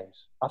 29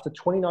 games. After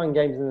 29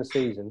 games in the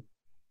season,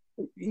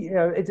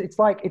 it's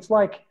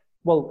like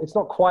well, it's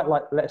not quite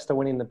like Leicester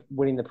winning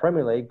the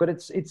Premier League, but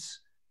it's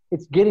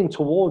getting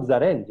towards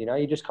that end.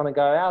 You just kind of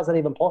go, how's that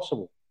even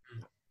possible?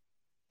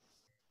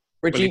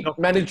 Richie,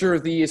 manager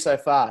of the year so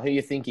far, who are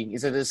you thinking?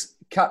 Is it as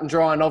cut and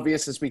dry and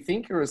obvious as we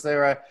think, or is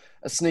there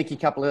a sneaky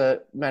couple of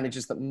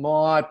managers that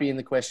might be in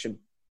the question?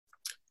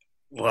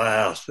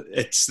 Well,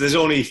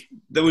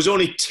 there was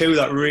only two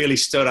that really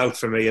stood out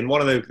for me, and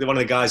one of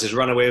the guys has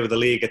run away with the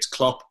league. It's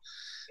Klopp.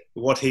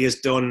 What he has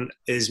done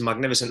is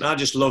magnificent. I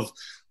just love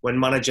when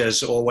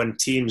managers or when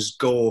teams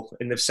go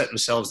and they've set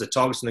themselves the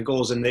targets and the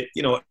goals, and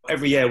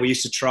every year we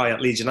used to try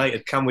at Leeds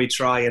United, can we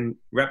try and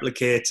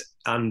replicate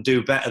and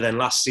do better than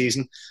last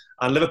season?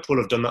 And Liverpool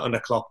have done that under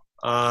Klopp.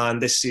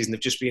 And this season they've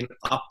just been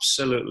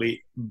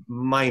absolutely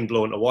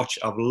mind-blowing to watch.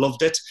 I've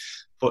loved it.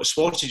 But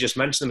Schwarzer just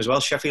mentioned them as well,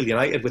 Sheffield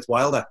United with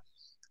Wilder.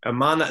 A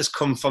man that has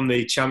come from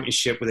the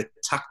Championship with a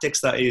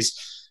tactics that is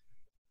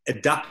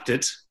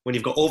adapted. When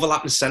you've got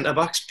overlapping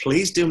centre-backs,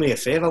 please do me a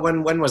favour.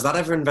 When was that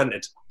ever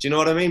invented? Do you know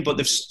what I mean? But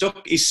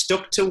he's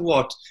stuck to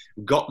what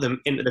got them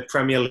into the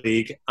Premier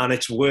League, and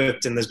it's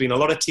worked. And there's been a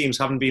lot of teams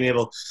haven't been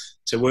able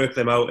to work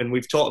them out. And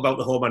we've talked about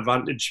the home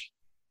advantage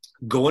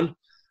going.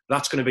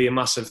 That's going to be a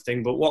massive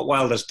thing. But what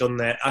Wilder's done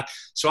there,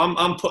 so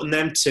I'm putting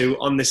them two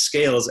on the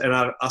scales, and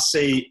I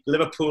see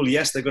Liverpool.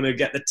 Yes, they're going to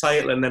get the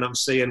title, and then I'm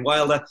seeing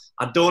Wilder.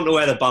 I don't know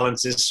where the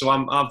balance is, so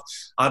I'm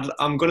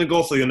going to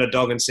go for the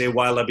underdog and say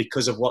Wilder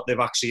because of what they've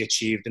actually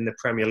achieved in the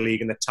Premier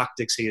League and the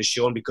tactics he has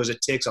shown. Because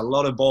it takes a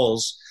lot of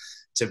balls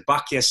to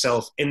back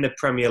yourself in the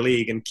Premier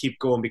League and keep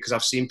going. Because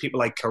I've seen people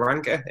like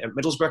Karanka at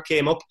Middlesbrough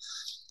came up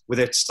with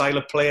a style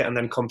of play and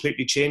then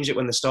completely changed it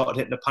when they started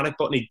hitting the panic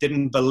button. He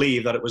didn't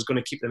believe that it was going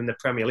to keep them in the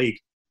Premier League.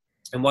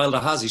 And Wilder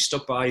has. He's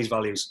stuck by his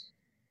values.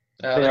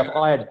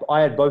 I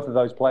had both of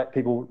those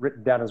people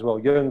written down as well.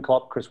 Jurgen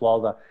Klopp, Chris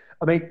Wilder.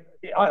 I mean,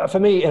 for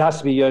me, it has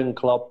to be Jurgen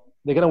Klopp.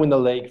 They're going to win the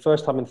league.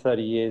 First time in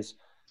 30 years.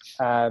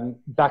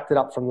 Backed it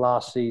up from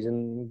last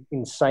season.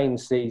 Insane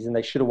season.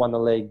 They should have won the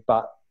league,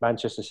 but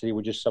Manchester City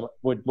were just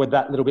were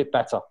that little bit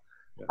better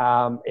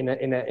in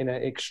an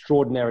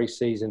extraordinary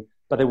season.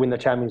 But they win the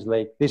Champions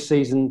League. This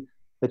season,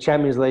 the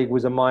Champions League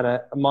was a minor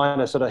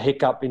sort of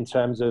hiccup in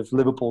terms of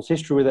Liverpool's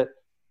history with it.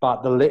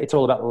 But it's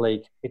all about the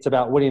league. It's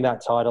about winning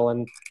that title.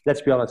 And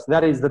let's be honest,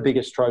 that is the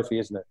biggest trophy,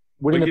 isn't it?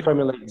 Winning the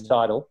Premier League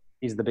title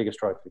is the biggest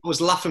trophy. I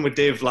was laughing with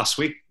Dave last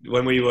week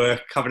when we were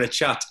having a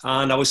chat.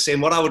 And I was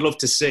saying what I would love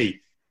to see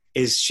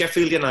is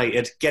Sheffield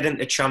United get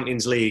into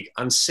Champions League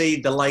and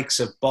see the likes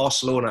of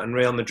Barcelona and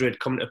Real Madrid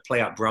coming to play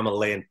at Bramall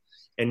Lane.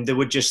 And they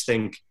would just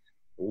think,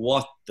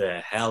 what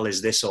the hell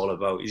is this all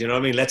about? You know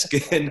what I mean? Let's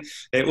get in.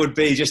 It would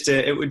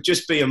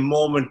just be a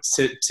moment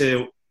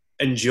to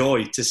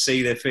enjoy, to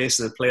see the face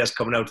of the players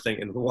coming out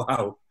thinking,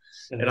 wow.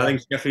 And I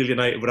think Sheffield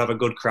United would have a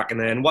good crack in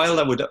there. And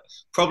Wilder would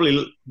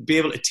probably be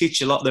able to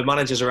teach a lot of the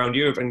managers around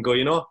Europe and go,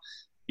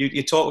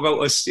 you talk about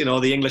us,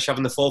 the English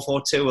having the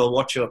 4-4-2. Well,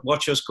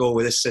 watch us go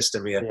with this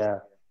system here.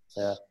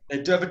 Yeah.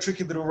 They do have a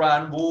tricky little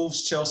run.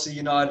 Wolves, Chelsea,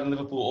 United and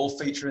Liverpool all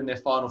feature in their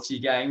final few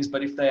games.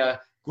 But if they are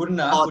good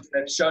enough, which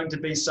they've shown to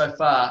be so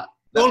far.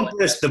 Don't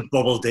burst the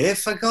bubble, Dave,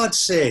 for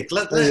God's sake.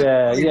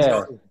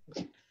 Yeah.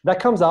 That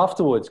comes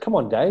afterwards. Come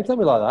on, Dave. Don't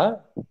be like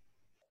that.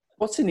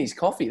 What's in his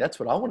coffee? That's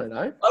what I want to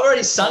know. I've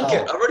already sunk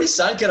it. I'm ready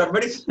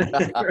for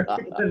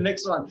the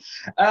next one.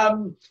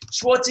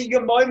 Schwarzer,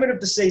 your moment of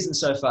the season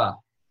so far?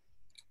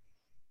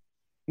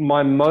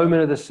 My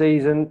moment of the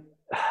season,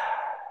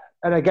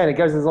 and again, it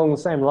goes along the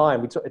same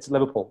line. It's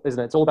Liverpool, isn't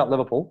it? It's all about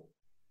Liverpool.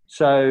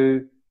 So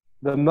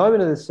the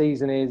moment of the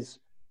season is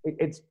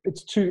it's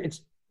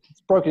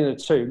broken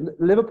into two.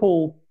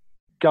 Liverpool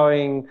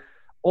going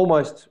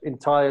almost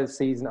entire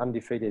season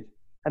undefeated.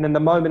 And then the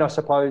moment, I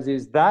suppose,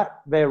 is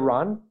that their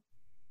run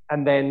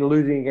and then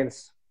losing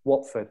against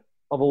Watford,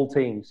 of all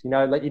teams.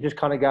 You just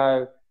kind of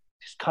go,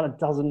 just kind of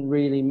doesn't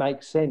really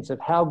make sense of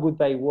how good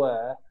they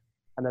were.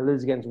 And they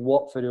lose against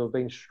Watford, who have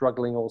been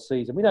struggling all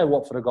season. We know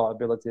Watford have got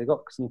ability. They've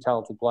got some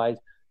talented players.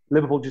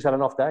 Liverpool just had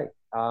an off day.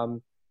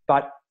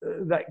 But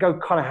they go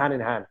kind of hand in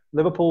hand.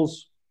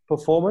 Liverpool's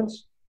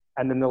performance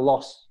and then the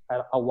loss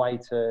away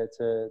to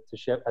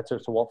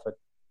Watford.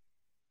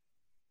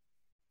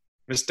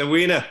 Mr.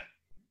 Wiener,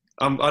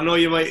 I know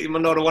you might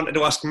not have wanted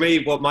to ask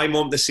me what my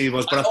moment this season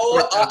was, but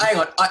hang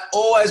on. I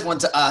always want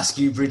to ask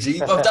you,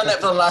 Bridgie. I've done that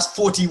for the last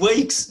 40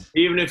 weeks.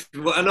 Even if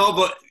I know,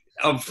 but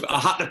I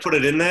had to put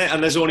it in there,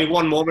 and there's only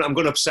one moment. I'm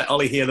going to upset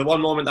Ollie here. The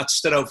one moment that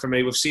stood out for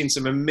me, we've seen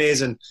some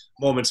amazing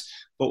moments,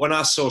 but when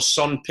I saw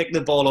Son pick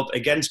the ball up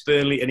against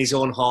Burnley in his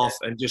own half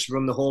and just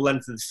run the whole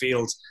length of the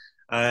field,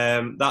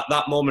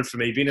 that moment for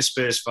me, being a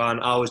Spurs fan,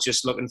 I was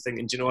just looking,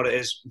 thinking, do you know what it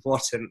is?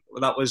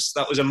 That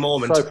was a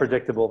moment. So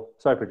predictable.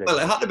 Well,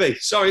 it had to be.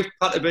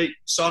 Had to be.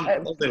 Son,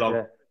 all day long.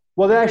 Yeah.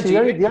 Well, actually,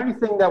 the only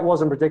thing that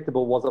wasn't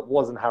predictable was it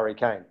wasn't Harry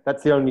Kane.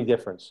 That's the only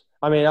difference.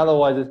 I mean,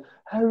 otherwise it's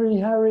Harry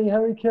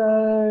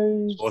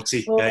Kane.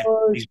 He's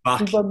back.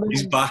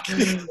 He's back.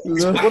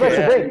 Well, that's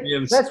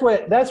the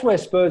thing. That's where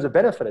Spurs have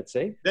benefited.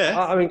 See, yeah.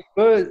 I mean,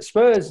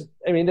 Spurs.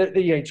 I mean,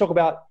 you talk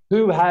about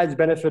who has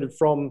benefited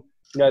from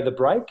the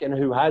break and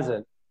who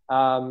hasn't.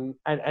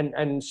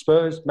 And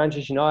Spurs,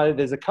 Manchester United,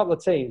 there's a couple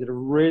of teams that have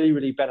really,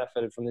 really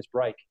benefited from this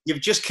break.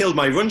 You've just killed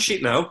my run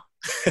sheet now.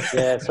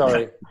 Yeah,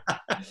 sorry.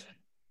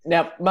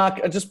 Now,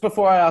 Mark, just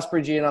before I ask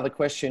Bridgie another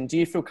question, do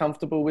you feel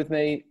comfortable with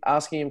me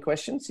asking him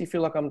questions? Do you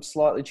feel like I'm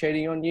slightly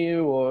cheating on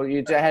you, or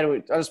I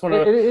just want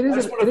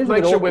to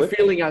make sure we're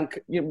feeling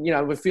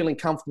we're feeling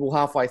comfortable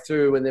halfway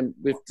through, and then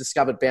we've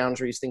discovered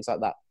boundaries, things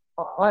like that.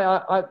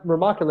 I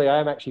remarkably, I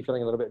am actually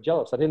feeling a little bit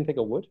jealous. I didn't think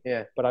I would,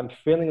 but I'm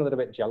feeling a little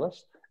bit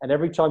jealous. And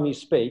every time you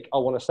speak, I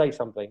want to say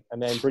something, and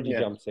then Bridgie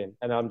jumps in,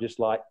 and I'm just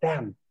like,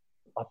 damn,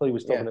 I thought he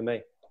was talking to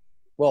me.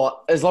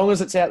 Well, as long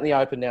as it's out in the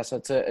open now, so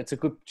it's a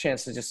good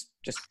chance to just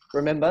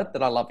remember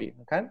that I love you.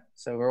 Okay,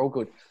 so we're all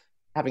good.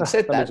 Having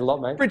said that, means a lot,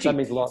 mate. Bridgie, that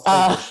means a lot.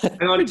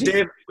 Hang on,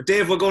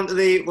 Dave. We're going to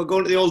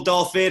the old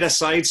Darth Vader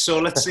side, so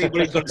let's see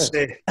what he's got to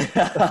say.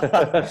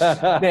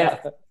 Now,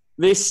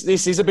 this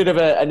is a bit of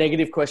a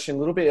negative question, a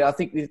little bit. I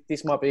think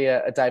this might be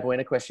a Dave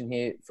Werner question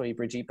here for you,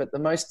 Bridgie. But the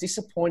most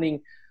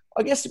disappointing,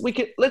 I guess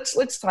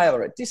let's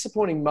tailor it.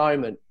 Disappointing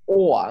moment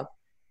or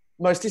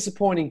most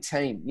disappointing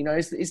team.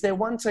 Is there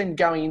one team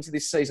going into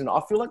this season?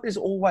 I feel like there's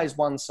always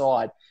one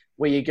side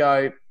where you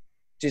go,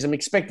 geez, I'm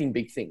expecting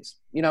big things.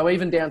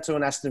 Even down to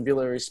an Aston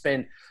Villa who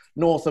spent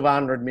north of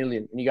 100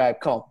 million, and you go,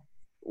 come,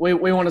 we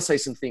want to see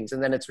some things,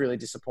 and then it's really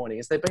disappointing.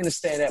 Has there been a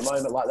standout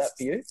moment like that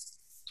for you?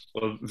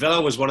 Well,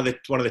 Villa was one of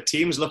the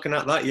teams looking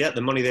at that,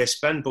 the money they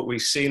spent, but we've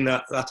seen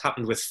that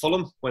happened with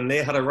Fulham when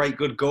they had a right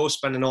good go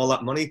spending all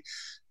that money.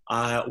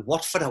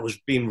 Watford, I was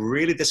being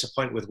really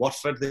disappointed with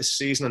Watford this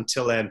season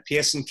until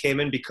Pearson came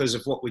in because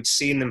of what we'd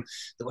seen them.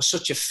 They were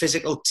such a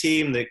physical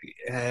team. They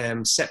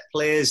set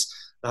plays.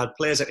 They had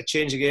players that could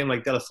change the game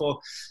like Delafour.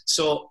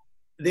 So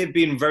they've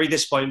been very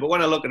disappointing. But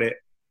when I look at it,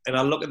 and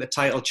I look at the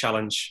title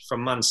challenge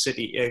from Man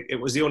City,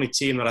 it was the only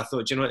team that I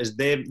thought,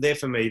 they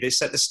for me. They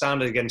set the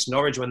standard against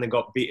Norwich when they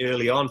got beat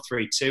early on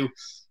 3-2.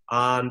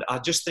 And I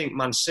just think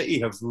Man City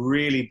have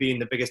really been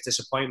the biggest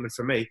disappointment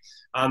for me.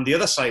 And the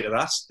other side of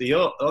that, the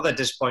other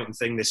disappointing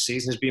thing this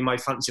season has been my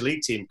fantasy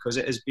league team, because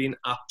it has been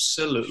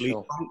absolutely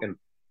plonking.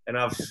 And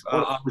I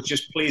was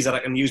just pleased that I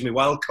can use my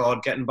wild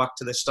card getting back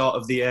to the start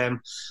of the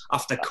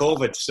after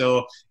COVID.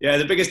 So,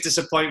 the biggest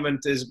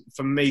disappointment is,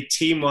 for me,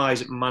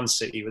 team-wise, Man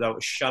City, without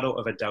a shadow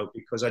of a doubt,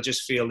 because I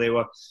just feel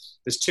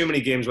there's too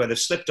many games where they've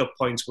slipped up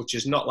points, which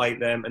is not like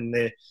them, and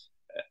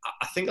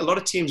I think a lot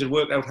of teams have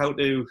worked out how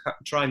to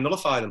try and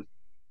nullify them.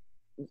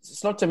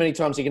 It's not too many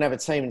times you can have a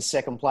team in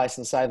second place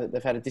and say that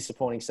they've had a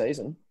disappointing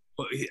season.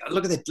 But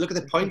look at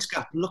the points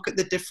gap. Look at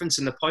the difference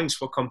in the points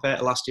compared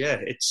to last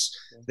year.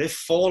 They've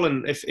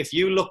fallen. If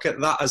you look at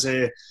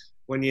that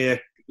when you're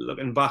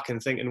looking back and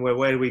thinking, well,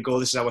 where do we go?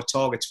 This is our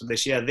targets for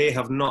this year. They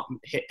have not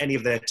hit any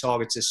of their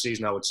targets this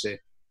season, I would say.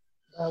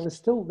 They're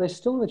still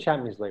in the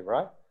Champions League,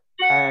 right?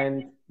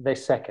 And they're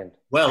second.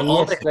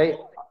 Well, they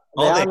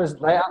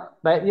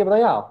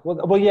are.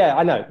 Well, yeah,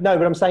 I know. No,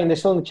 but I'm saying they're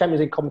still in the Champions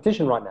League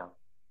competition right now.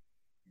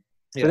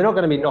 So they're not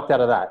going to be knocked out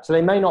of that. So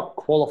they may not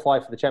qualify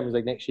for the Champions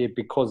League next year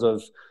because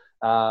of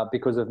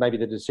maybe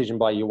the decision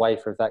by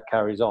UEFA if that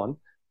carries on.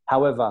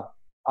 However,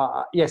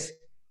 yes,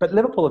 but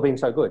Liverpool have been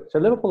so good. So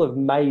Liverpool have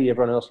made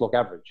everyone else look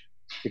average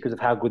because of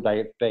how good they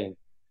have been.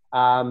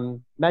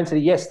 Man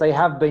City, yes, they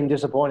have been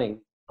disappointing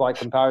by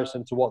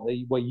comparison to what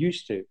they were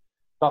used to.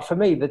 But for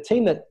me, the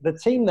team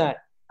that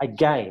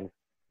again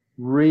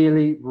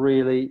really,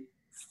 really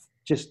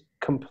just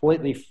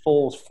completely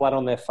falls flat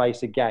on their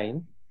face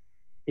again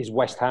is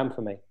West Ham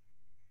for me.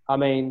 I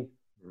mean,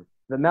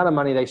 the amount of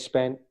money they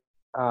spent,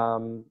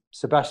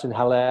 Sebastian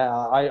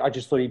Haller, I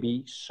just thought he'd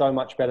be so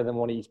much better than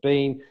what he's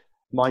been.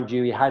 Mind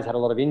you, he has had a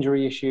lot of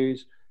injury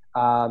issues.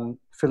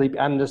 Philippe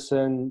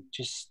Anderson,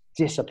 just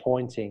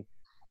disappointing.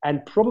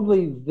 And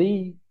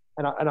probably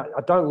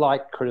I don't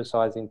like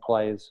criticising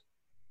players,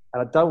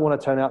 and I don't want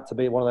to turn out to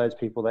be one of those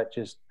people that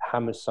just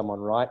hammers someone,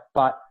 right?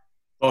 But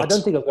I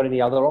don't think I've got any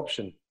other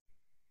option.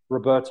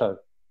 Roberto.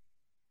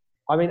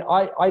 I mean,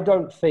 I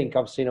don't think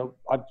I've seen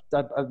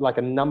like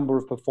a number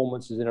of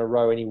performances in a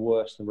row any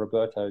worse than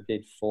Roberto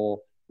did for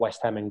West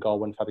Ham in goal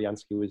when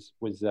Fabianski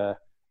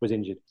was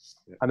injured.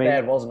 I mean,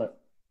 bad, wasn't it?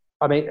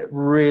 I mean,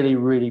 really,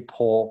 really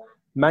poor.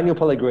 Manuel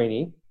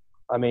Pellegrini,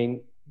 I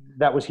mean,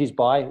 that was his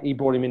buy. He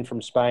brought him in from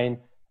Spain.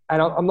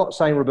 And I'm not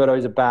saying Roberto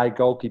is a bad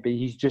goalkeeper.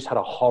 He's just had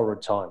a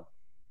horrid time.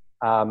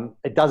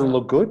 It doesn't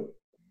look good.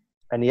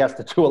 And he has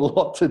to do a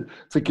lot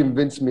to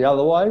convince me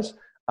otherwise.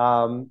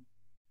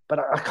 But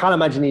I can't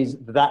imagine he's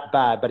that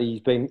bad, but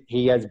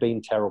he has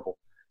been terrible.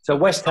 So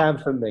West Ham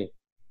for me.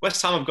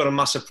 West Ham have got a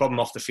massive problem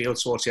off the field,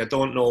 Schwarzer. I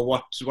don't know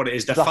what it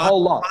is. The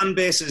whole lot. Fan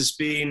base has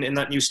been in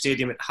that new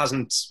stadium. They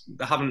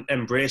haven't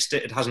embraced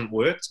it. It hasn't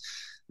worked.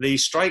 The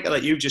striker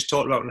that you just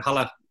talked about in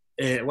Haller,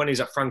 when he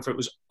was at Frankfurt,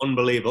 was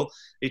unbelievable.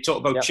 He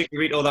talked about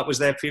Chicharito, that was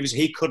there previously.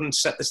 He couldn't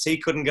he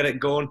couldn't get it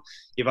going.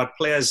 You've had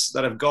players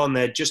that have gone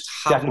there Jack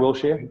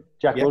Wilshere.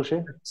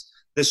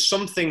 There's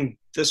something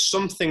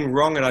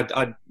wrong,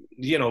 and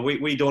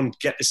we don't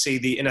get to see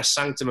the inner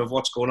sanctum of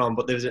what's going on.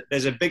 But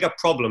there's a bigger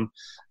problem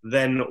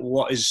than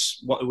what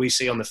we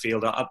see on the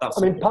field.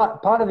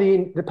 Part of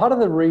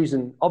the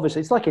reason,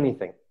 obviously, it's like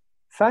anything.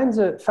 Fans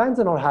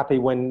are not happy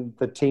when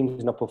the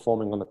team's not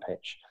performing on the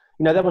pitch.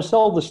 They were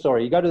sold the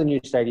story. You go to the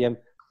new stadium,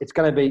 it's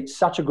going to be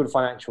such a good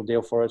financial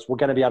deal for us. We're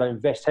going to be able to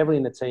invest heavily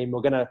in the team.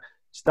 We're going to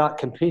start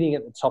competing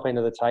at the top end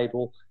of the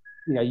table,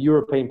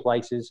 European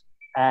places.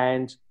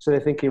 And so they're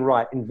thinking,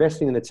 right,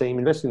 investing in the team.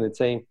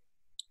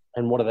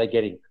 And what are they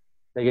getting?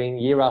 They're getting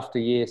year after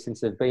year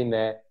since they've been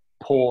there,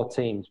 poor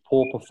teams,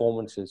 poor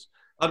performances.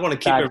 I'd want to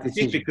keep it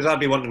repeat because I'd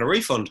be wanting a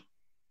refund.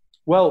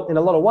 Well, in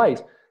a lot of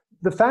ways.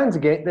 The fans are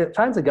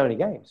going to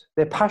games.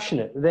 They're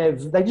passionate.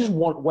 They just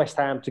want West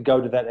Ham to go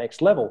to that next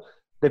level.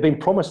 They've been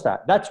promised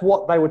that. That's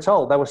what they were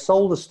told. They were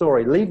sold the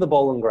story, leave the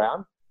bowling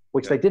ground,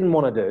 which they didn't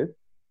want to do,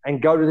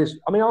 and go to this.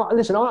 I mean,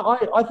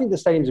 I think the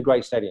stadium's a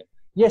great stadium.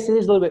 Yes, it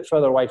is a little bit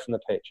further away from the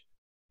pitch.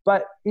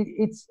 But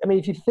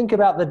if you think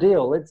about the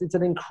deal, it's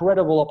an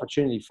incredible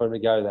opportunity for them to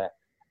go there.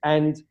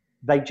 And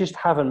they just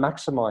haven't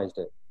maximised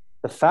it.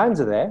 The fans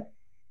are there.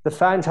 The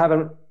fans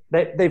haven't.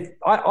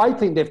 I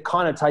think they've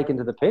kind of taken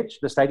to the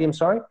stadium.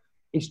 Sorry,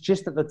 it's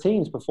just that the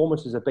team's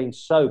performances have been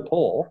so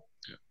poor.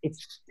 Yeah.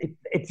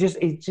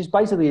 It's just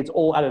basically it's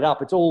all added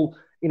up. It's all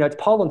it's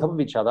piled on top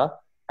of each other,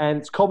 and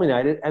it's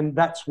culminated, and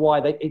that's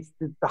why the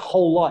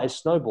whole lot is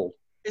snowballed.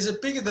 Is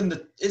it bigger than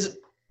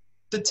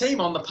the team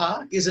on the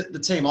park? Is it the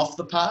team off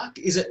the park?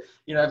 Is it,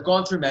 I've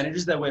gone through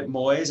managers that went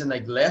Moyes and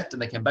they left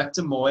and they came back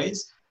to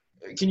Moyes.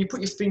 Can you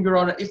put your finger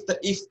on it?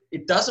 If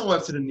it doesn't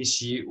work for them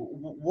this year,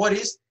 what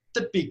is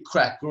the big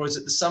crack? Or is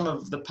it the sum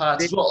of the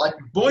parts as well? Like,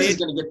 Moyes is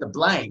going to get the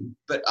blame,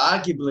 but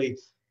arguably,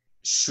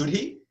 should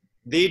he?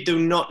 They do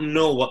not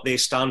know what they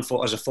stand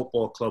for as a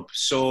football club.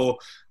 So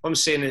I'm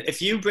saying,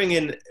 if you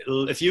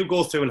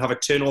go through and have a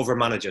turnover of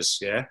managers,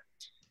 yeah,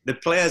 the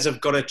players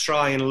have got to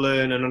try and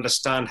learn and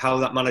understand how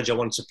that manager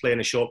wants to play in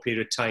a short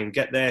period of time.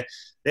 They're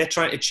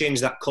trying to change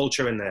that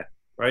culture in there,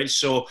 right?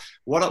 So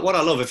what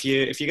I love, if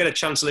you get a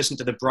chance to listen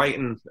to the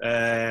Brighton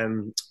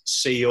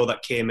CEO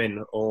that came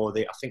in, or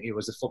I think he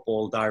was the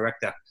football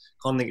director. I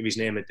can't think of his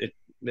name.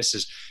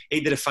 He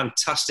did a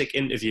fantastic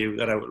interview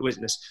that I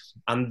witnessed,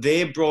 and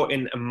they brought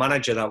in a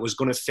manager that was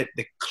going to fit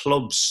the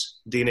club's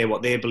DNA,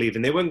 what they believe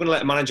in. They weren't going to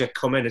let a manager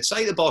come in. It's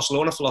like the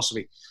Barcelona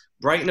philosophy.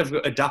 Brighton have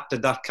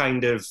adapted that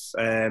kind of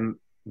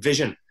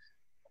vision.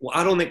 Well,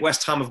 I don't think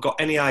West Ham have got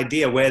any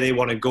idea where they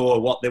want to go or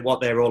what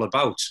they're all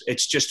about.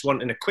 It's just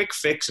wanting a quick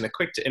fix and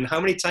how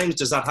many times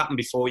does that happen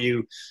before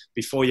you're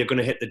going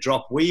to hit the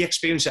drop? We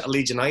experienced it at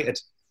Leeds United.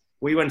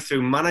 We went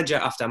through manager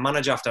after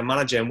manager after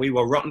manager, and we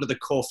were rotten to the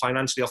core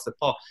financially off the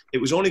pot. It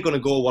was only going to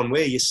go one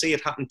way. You see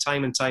it happen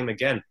time and time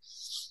again.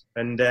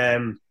 And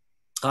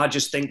I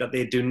just think that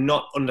they do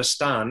not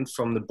understand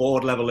from the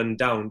board level and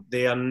down.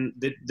 They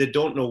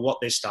don't know what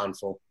they stand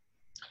for.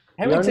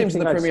 How many teams in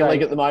the Premier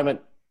League at the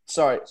moment?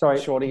 Sorry,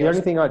 Shorty. The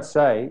only thing I'd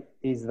say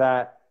is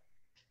that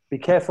be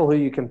careful who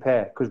you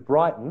compare, because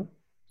Brighton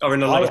are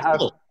in a lot of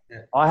trouble.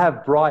 I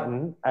have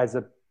Brighton as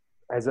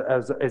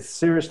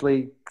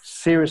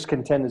serious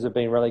contenders of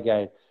being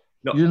relegated.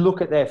 No. You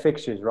look at their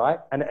fixtures, right?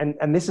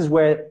 And this is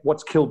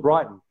what's killed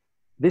Brighton.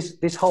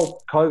 This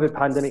whole COVID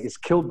pandemic has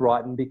killed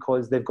Brighton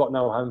because they've got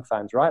no home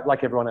fans, right?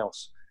 Like everyone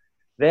else.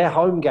 Their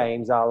home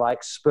games are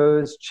like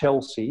Spurs,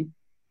 Chelsea,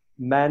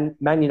 Man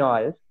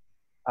United,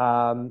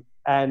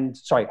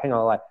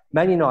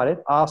 Man United,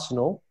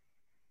 Arsenal,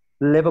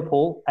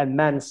 Liverpool, and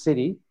Man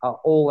City are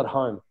all at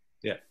home.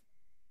 Yeah.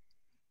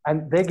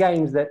 And they're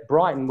games that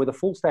Brighton, with a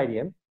full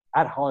stadium,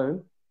 at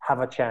home, have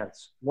a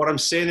chance. What I'm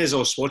saying is,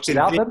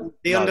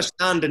 they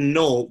understand and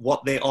know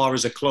what they are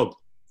as a club.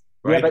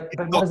 Right? Yeah,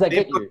 but what does that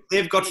get you?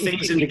 They've got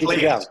things in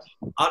place.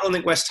 I don't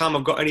think West Ham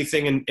have got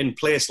anything in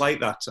place like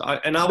that.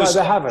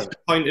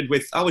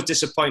 I was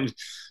disappointed.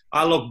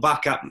 I look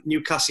back at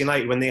Newcastle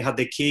United when they had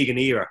the Keegan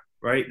era,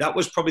 right? That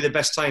was probably the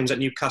best times that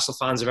Newcastle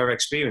fans have ever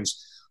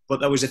experienced. But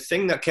there was a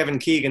thing that Kevin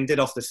Keegan did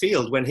off the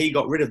field when he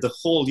got rid of the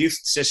whole youth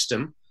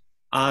system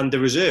and the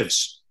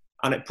reserves.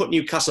 And it put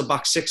Newcastle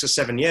back 6 or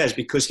 7 years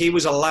because he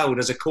was allowed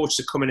as a coach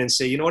to come in and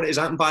say, you know what it is,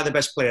 I can buy the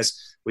best players.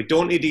 We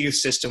don't need a youth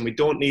system. We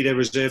don't need a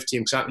reserve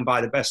team because I can buy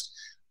the best.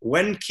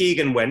 When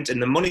Keegan went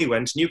and the money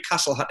went,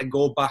 Newcastle had to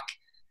go back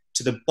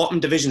to the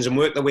bottom divisions and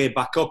work their way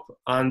back up.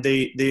 And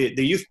the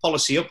youth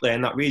policy up there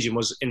in that region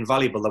was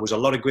invaluable. There was a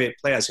lot of great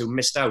players who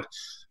missed out.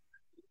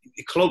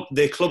 The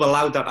club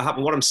allowed that to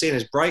happen. What I'm saying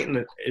is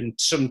Brighton and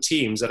some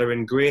teams that are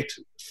in great,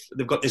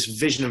 they've got this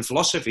vision and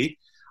philosophy.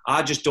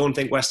 I just don't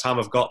think West Ham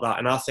have got that,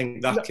 and I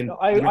think that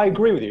I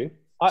agree with you.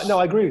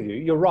 I agree with you.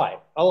 You're right.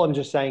 All I'm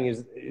just saying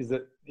is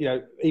that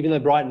even though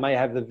Brighton may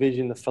have the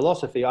vision, the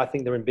philosophy, I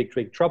think they're in big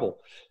trouble.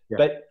 Yeah.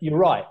 But you're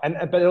right,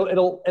 but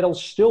it'll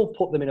still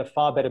put them in a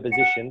far better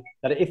position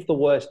that if the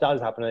worst does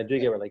happen and they do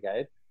get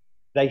relegated,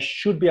 they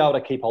should be able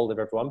to keep hold of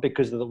everyone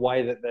because of the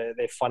way that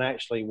they've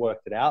financially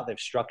worked it out, they've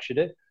structured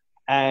it,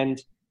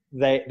 and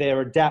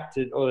they're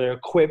adapted or they're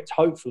equipped,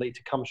 hopefully, to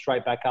come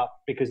straight back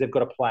up because they've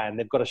got a plan,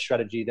 they've got a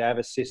strategy, they have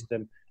a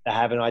system, they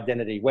have an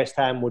identity. West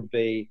Ham would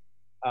be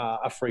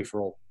a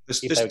free-for-all.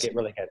 if they get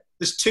relegated.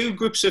 There's two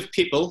groups of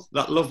people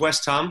that love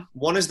West Ham.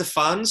 One is the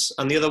fans,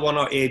 and the other one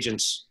are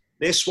agents.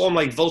 They swarm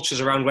like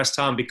vultures around West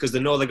Ham because they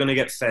know they're going to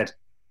get fed.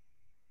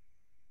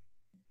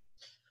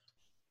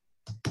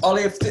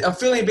 Ollie, I'm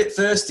feeling a bit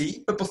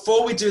thirsty, but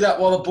before we do that,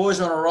 while the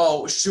boys are on a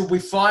roll, should we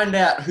find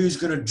out who's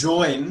going to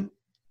join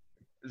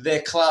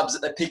their clubs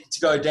that they pick to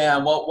go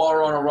down while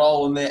we're on a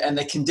roll and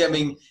they're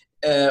condemning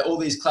all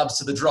these clubs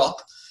to the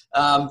drop?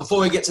 Before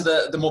we get to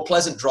the more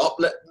pleasant drop,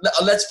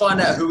 let's find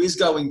out who is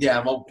going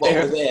down while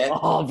we're there.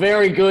 Oh,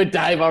 very good,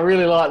 Dave. I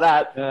really like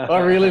that. I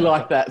really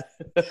like that.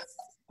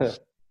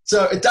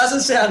 So it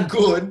doesn't sound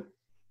good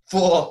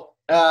for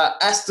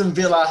Aston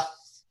Villa,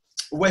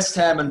 West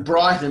Ham and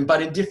Brighton,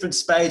 but in different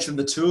spades from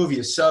the two of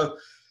you. So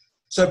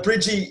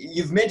Bridgie,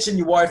 you've mentioned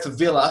you worry for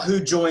Villa. Who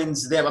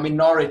joins them? I mean,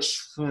 Norwich,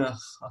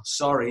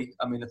 sorry.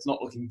 I mean, it's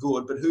not looking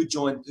good, but who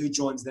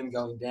joins them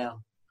going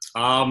down?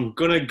 I'm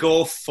going to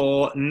go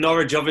for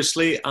Norwich,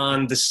 obviously,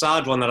 and the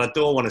sad one that I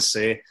don't want to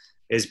say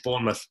is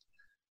Bournemouth.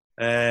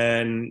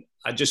 And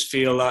I just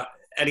feel that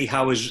Eddie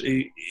Howe's,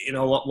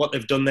 what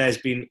they've done there has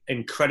been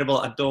incredible.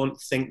 I don't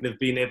think they've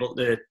been able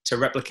to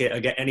replicate or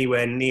get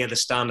anywhere near the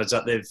standards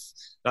that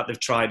they've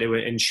tried to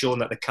and shown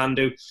that they can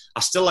do.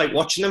 I still like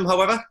watching them,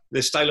 however,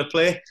 their style of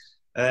play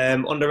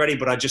under Eddie,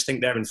 but I just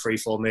think they're in free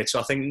fall, mate. So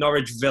I think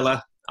Norwich,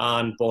 Villa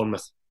and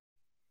Bournemouth.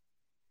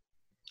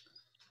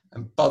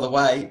 And by the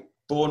way,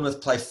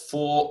 Bournemouth play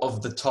 4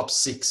 of the top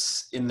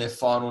 6 in their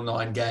final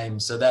 9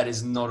 games, so that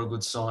is not a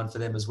good sign for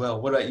them as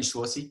well. What about you,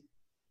 Schwarzer?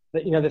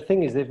 The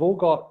thing is, they've all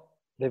got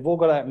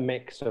that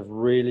mix of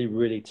really,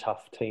 really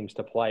tough teams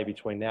to play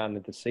between now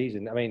and the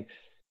season. I mean,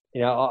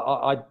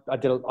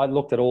 I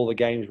looked at all the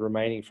games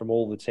remaining from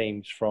all the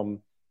teams.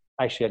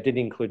 Actually, I did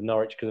include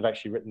Norwich because I've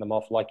actually written them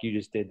off like you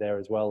just did there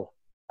as well,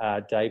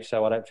 Dave.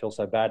 So I don't feel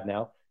so bad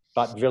now.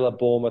 But Villa,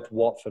 Bournemouth,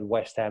 Watford,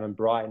 West Ham, and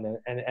Brighton,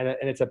 and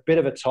it's a bit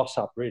of a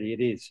toss-up, really.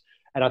 It is.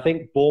 And I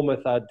think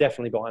Bournemouth are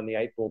definitely behind the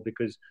 8 ball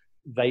because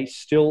they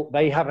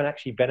haven't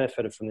actually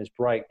benefited from this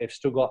break. They've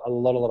still got a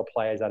lot of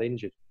players that are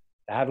injured.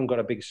 They haven't got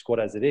a big squad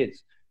as it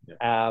is.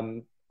 Yeah.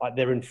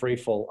 They're in free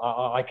fall.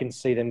 I can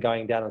see them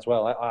going down as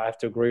well. I have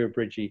to agree with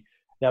Bridgie.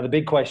 Now, the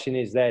big question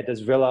is there, does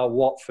Villa,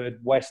 Watford,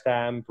 West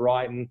Ham,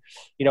 Brighton,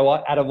 you know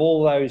what, out of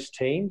all those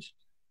teams,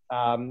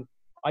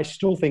 I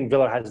still think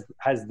Villa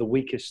has the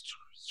weakest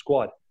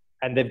squad.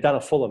 And they've done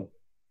a Fulham.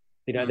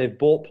 They've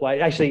bought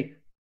players. Actually,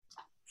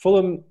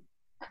 Fulham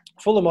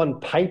on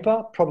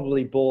paper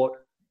probably bought,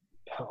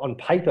 on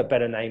paper,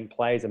 better named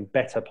players and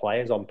better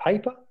players on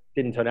paper.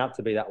 Didn't turn out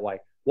to be that way.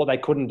 What they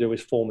couldn't do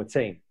is form a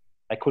team.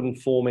 They couldn't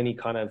form any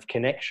kind of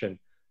connection.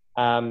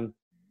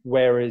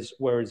 Whereas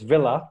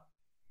Villa,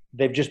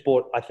 they've just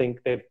bought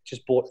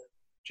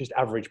just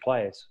average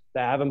players.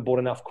 They haven't bought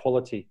enough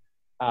quality.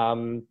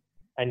 And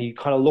you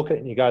kind of look at it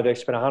and you go, they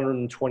spent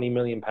 £120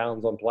 million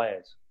on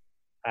players.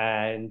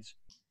 And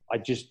I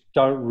just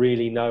don't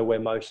really know where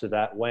most of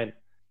that went.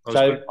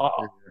 Sorry?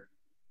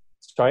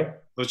 I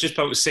was just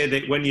about to say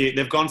that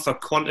they've gone for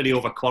quantity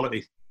over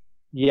quality.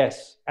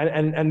 Yes,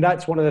 and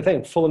that's one of the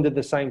things. Fulham did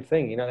the same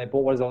thing. They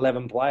bought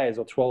 11 players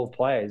or 12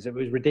 players. It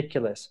was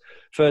ridiculous.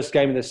 First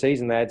game of the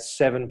season, they had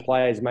 7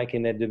 players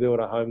making their debut in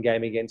a home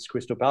game against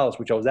Crystal Palace,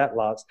 which I was at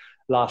last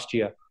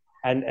year,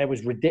 and it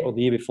was ridiculous.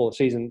 The year before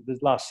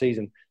last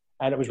season,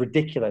 and it was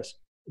ridiculous.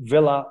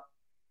 Villa,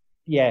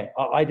 yeah,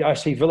 I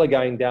see Villa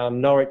going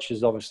down. Norwich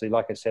is obviously,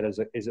 like I said,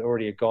 is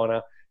already a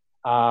goner,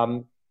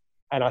 and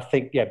I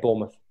think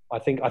Bournemouth. I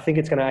think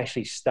it's going to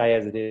actually stay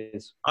as it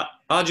is.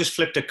 I just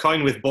flipped a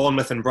coin with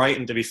Bournemouth and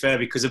Brighton, to be fair,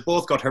 because they've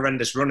both got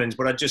horrendous run-ins.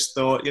 But I just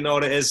thought, you know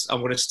what it is? I'm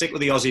going to stick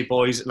with the Aussie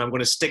boys, and I'm going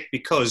to stick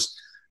because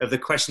of the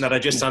question that I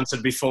just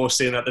answered before,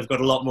 saying that they've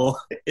got a lot more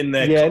in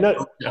there. Yeah,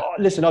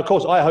 listen, of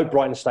course, I hope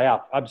Brighton stay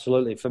up.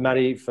 Absolutely. For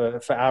Matty, for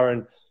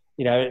Aaron,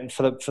 and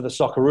for the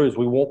Socceroos,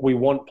 we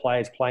want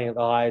players playing at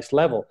the highest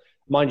level.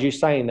 Mind you,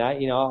 saying that,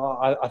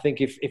 I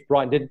think if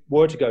Brighton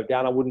were to go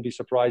down, I wouldn't be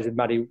surprised if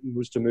Matty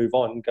was to move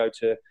on and go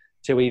to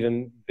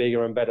even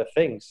bigger and better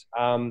things.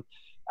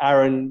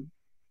 Aaron,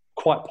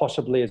 quite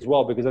possibly as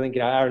well, because I think,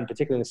 Aaron,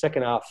 particularly in the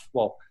second half,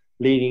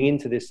 leading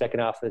into this second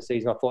half of the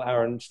season, I thought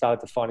Aaron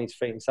started to find his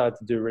feet and started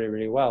to do really,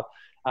 really well.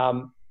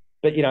 But,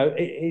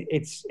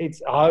 it's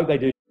I hope they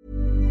do.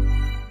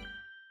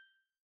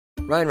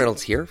 Ryan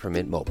Reynolds here from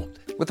Mint Mobile.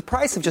 With the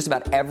price of just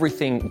about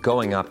everything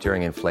going up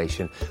during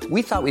inflation,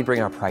 we thought we'd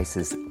bring our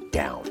prices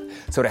down.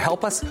 So to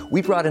help us,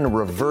 we brought in a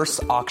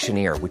reverse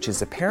auctioneer, which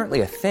is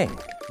apparently a thing.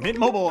 Mint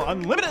Mobile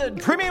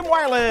Unlimited Premium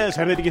Wireless.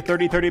 How to get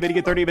 30, 30, bit to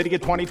get 30, bit to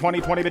get 20,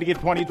 20, 20, bit to get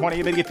 20,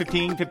 20, bit to get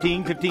 15,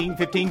 15, 15,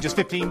 15, just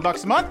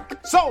 $15 a month?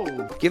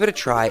 Sold! Give it a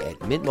try at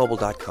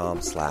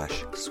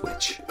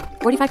mintmobile.com/switch.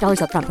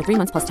 $45 up front for 3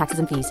 months plus taxes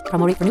and fees.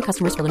 Promo rate for new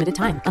customers for limited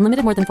time.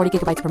 Unlimited more than 40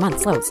 gigabytes per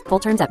month. Slows full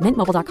terms at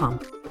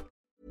mintmobile.com.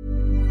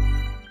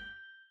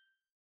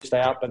 Stay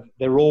out, but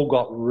they've all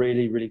got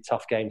really, really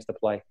tough games to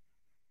play.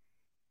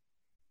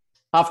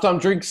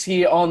 Halftime drinks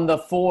here on the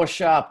 4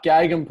 Sharp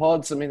Gagan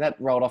Pods. I mean, that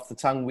rolled off the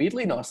tongue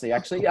weirdly nicely,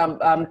 actually.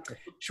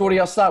 Shorty,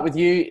 I'll start with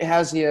you.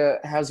 How's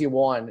your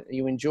wine? Are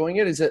you enjoying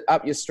it? Is it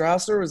up your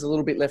Schwarzer or is it a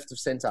little bit left of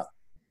centre?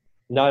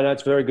 No,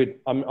 it's very good.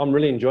 I'm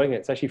really enjoying it.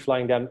 It's actually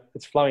flowing down.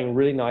 It's flowing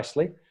really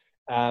nicely.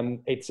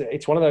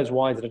 It's one of those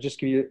wines that I'll just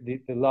give you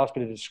the last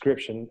bit of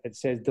description. It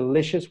says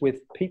delicious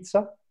with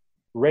pizza,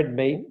 red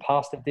meat,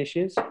 pasta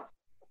dishes,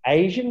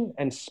 Asian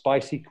and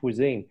spicy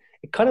cuisine.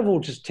 It kind of all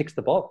just ticks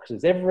the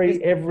boxes.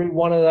 Every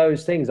one of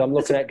those things I'm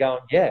looking at going,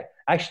 yeah,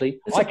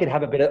 actually, I could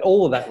have a bit of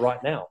all of that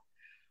right now.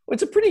 Well,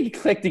 it's a pretty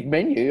eclectic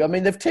menu. I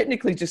mean, they've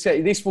technically just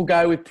said this will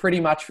go with pretty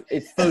much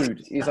its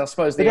food, is I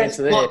suppose the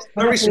answer there.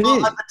 Very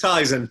smart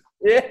advertising.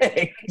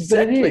 Yeah,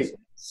 exactly.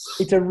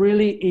 It's a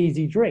really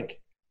easy drink.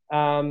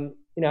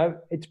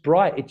 It's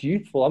bright, it's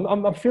youthful.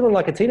 I'm feeling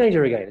like a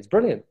teenager again. It's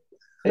brilliant.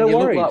 No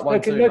worries,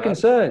 like no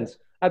concerns.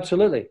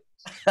 Absolutely.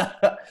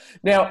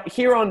 Now,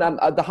 here on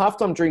the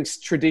halftime drinks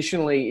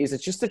traditionally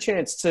it's just a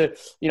chance to,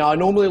 I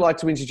normally like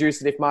to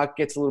introduce it if Mark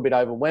gets a little bit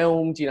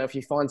overwhelmed, if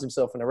he finds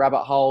himself in a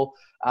rabbit hole,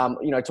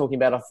 talking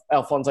about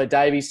Alphonso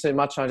Davies too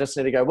much. And I just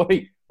need to go,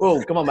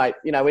 whoa, come on, mate.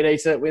 We need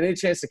a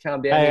chance to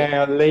calm down.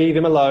 Hey, leave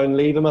him alone.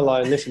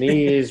 Listen,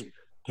 he is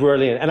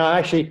brilliant. And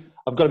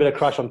I've got a bit of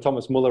crush on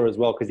Thomas Muller as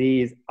well because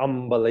he is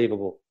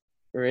unbelievable.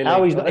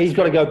 Really? He's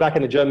got to go back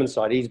in the German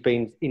side. He's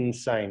been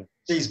insane.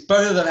 Jeez,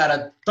 both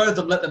of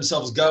them let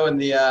themselves go in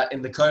the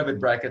COVID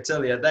break. I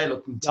tell you, they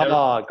look terrible.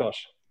 Oh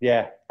gosh,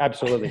 yeah,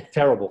 absolutely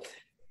terrible.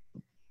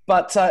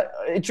 But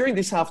during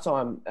this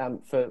halftime,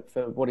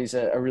 for what is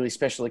a really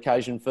special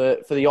occasion for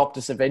the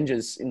Optus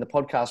Avengers in the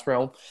podcast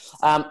realm,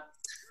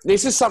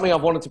 this is something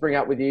I've wanted to bring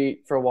up with you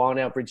for a while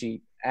now,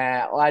 Bridgie.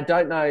 I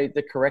don't know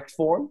the correct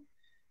forum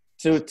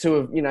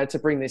to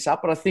bring this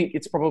up, but I think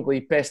it's probably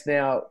best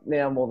now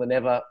more than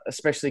ever,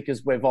 especially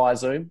because we're via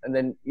Zoom. And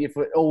then if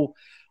it all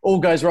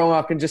goes wrong,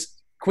 I can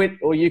just quit,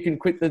 or you can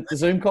quit the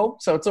Zoom call.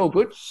 So it's all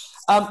good.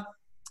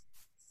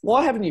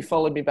 Why haven't you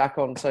followed me back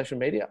on social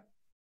media?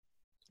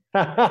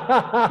 Ouch!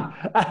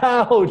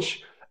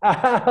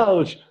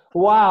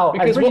 Wow.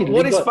 Because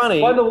what is funny...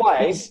 By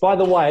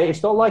the way,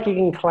 it's not like he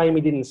can claim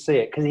he didn't see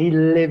it because he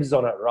lives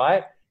on it,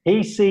 right?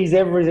 He sees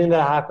everything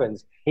that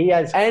happens. He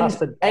has and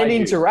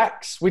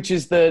interacts, which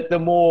is the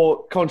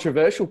more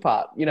controversial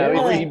part.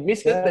 If you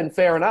missed it, then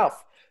fair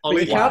enough. But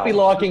you can't be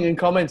liking and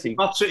commenting.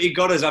 Absolutely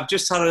got us. I've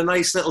just had a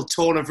nice little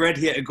tone of red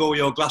here to go with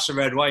your glass of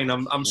red wine.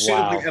 I'm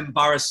suitably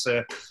embarrassed,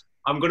 sir.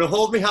 I'm going to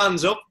hold my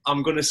hands up.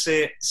 I'm going to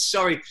say,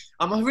 sorry,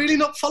 am I really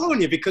not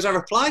following you because I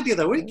replied the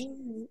other week?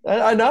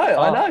 I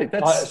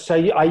know. So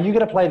are you going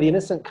to play the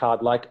innocent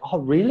card? Like, oh,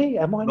 really?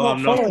 Am I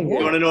not following you?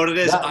 You want to know what it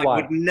is? I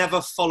would never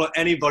follow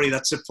anybody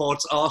that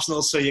supports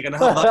Arsenal, so you're going to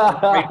have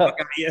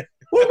that.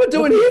 What am I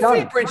doing here for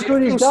you, Bridget?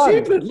 You're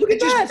stupid. Look at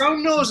that. You're just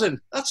brown-nosing.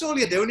 That's all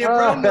you're doing. You're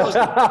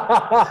brown-nosing.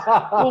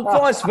 Well,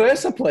 vice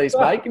versa, please,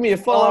 mate. Give me a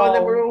follow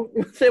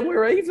and then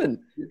we're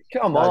even.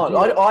 Come on.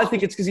 I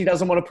think it's because he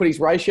doesn't want to put his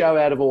ratio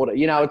out of order.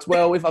 It's,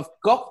 if I've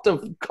copped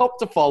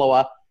a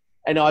follower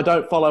and I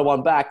don't follow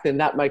one back, then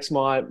that makes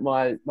my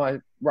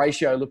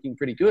ratio looking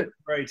pretty good.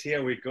 Right,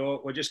 here we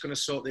go. We're just going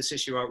to sort this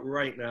issue out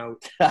right now.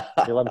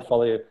 He'll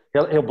unfollow you.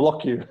 He'll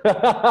block you.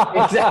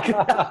 Exactly.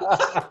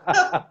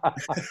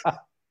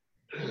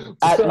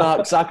 At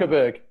Mark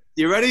Zuckerberg.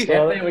 You ready?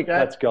 Yeah, there we go.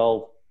 That's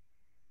gold.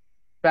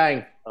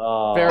 Bang.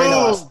 Oh. Very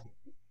nice.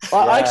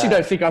 I actually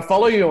don't think I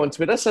follow you on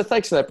Twitter, so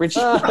thanks for that,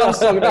 Bridget. I was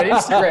talking about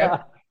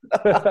Instagram.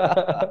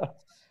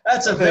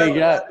 That's a very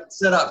good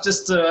setup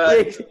just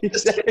to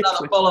get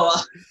another follower.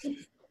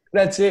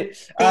 That's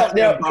it.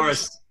 Now,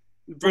 Boris.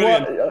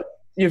 Brilliant.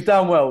 You've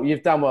done well.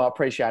 I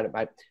appreciate it,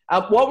 mate.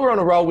 While we're on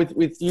a roll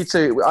with you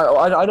two,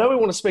 I know we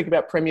want to speak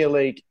about Premier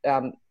League,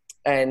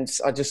 and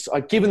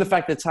given the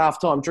fact that it's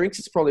halftime drinks,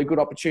 it's probably a good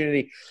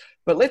opportunity.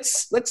 But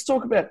let's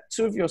talk about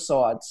two of your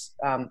sides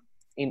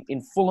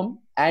in Fulham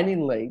and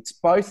in Leeds,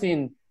 both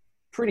in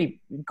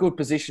pretty good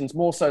positions.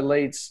 More so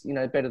Leeds,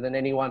 better than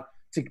anyone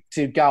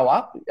to go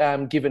up,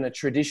 given a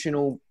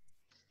traditional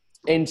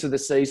end to the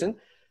season.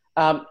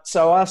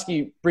 So I'll ask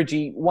you,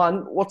 Bridgie,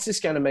 one, what's this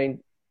going to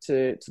mean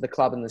to the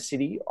club and the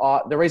city?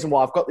 The reason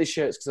why I've got this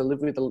shirt is because I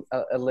live with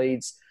a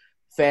Leeds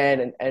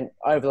fan, and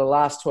over the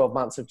last 12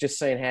 months, I've just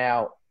seen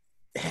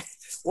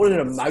what an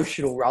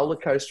emotional roller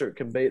coaster it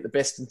can be at the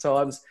best of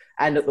times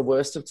and at the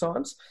worst of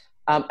times.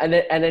 And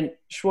then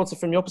Schwarzer,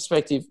 from your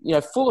perspective,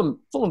 Fulham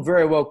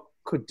very well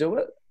could do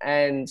it.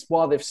 And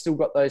while they've still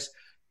got those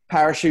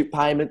parachute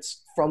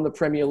payments from the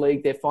Premier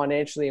League, they're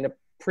financially in a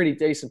pretty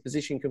decent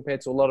position compared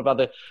to a lot of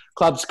other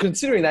clubs,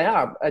 considering they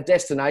are a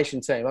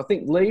destination team. I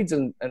think Leeds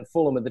and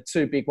Fulham are the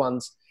two big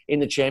ones in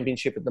the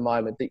Championship at the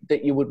moment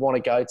that you would want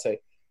to go to.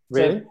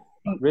 Really?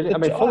 So, really? I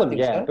mean, Fulham,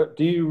 yeah. So. But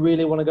do you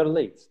really want to go to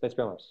Leeds? Let's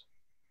be honest.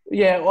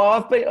 Yeah, well,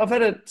 I've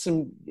had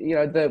some,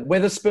 the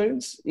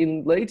Weatherspoons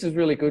in Leeds is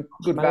really good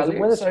value.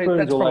 Weatherspoons so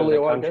that's all probably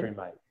over the country,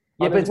 mate.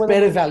 Yeah, but it's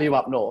better value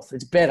up north.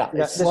 It's better.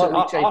 Yeah, it's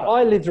slightly cheaper.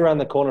 I lived around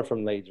the corner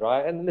from Leeds,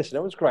 right? And listen,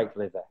 it was great to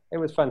live there. It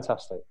was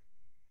fantastic.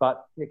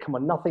 But come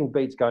on, nothing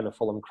beats going to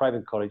Fulham,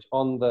 Craven Cottage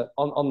on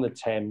the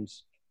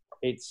Thames.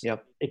 It's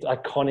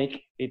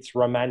iconic. It's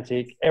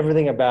romantic.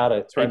 Everything about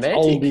it. It's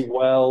oldie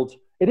world.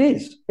 It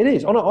is.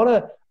 On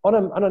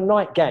a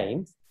night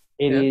game,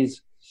 it is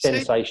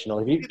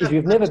sensational. If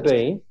you've never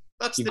been,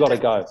 You've got to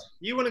go.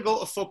 You want to go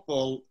to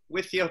football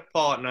with your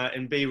partner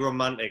and be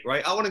romantic,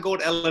 right? I want to go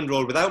to Elland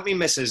Road without me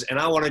missus, and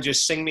I want to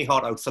just sing me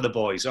heart out for the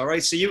boys, all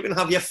right? So you can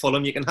have your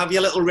Fulham, you can have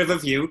your little river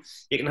view,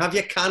 you can have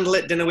your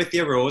candlelit dinner with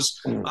your rose.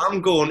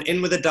 I'm going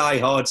in with the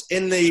diehards,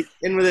 in the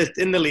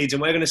Leeds,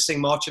 and we're going to sing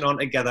Marching On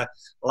together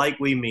like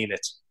we mean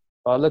it.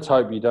 Let's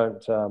hope you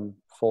don't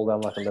fall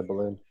down like a lead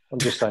balloon. I'm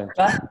just saying.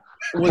 That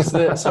was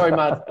sorry,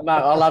 Matt,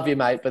 I love you,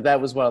 mate, but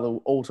that was one of the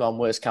all-time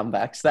worst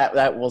comebacks.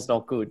 That was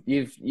not good.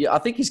 I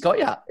think he's got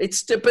you.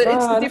 It's the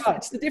difference,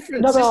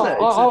 isn't it?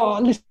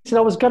 Listen,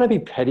 I was going to be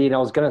petty, and I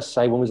was going to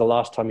say, when was the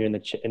last time you're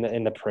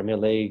in the Premier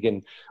League,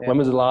 and when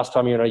was the last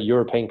time you're in a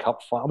European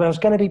Cup final? I mean, I was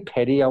going to be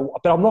petty,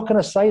 but I'm not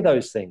going to say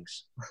those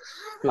things.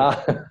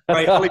 Right,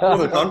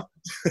 moving on.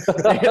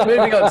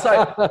 Moving on.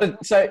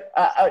 So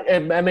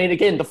I mean,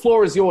 again, the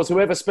floor is yours.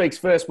 Whoever speaks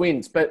first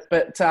wins. But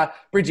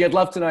Bridgie, I'd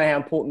love to know how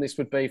important this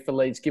would be for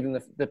Leeds, given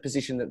the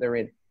position that they're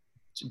in.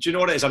 Do you know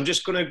what it is? I'm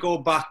just going to go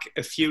back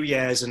a few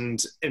years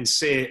and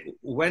say,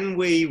 when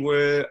we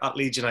were at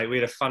Leeds United, we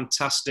had a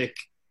fantastic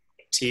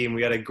team.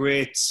 We had a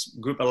great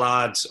group of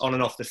lads on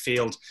and off the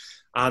field.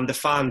 And the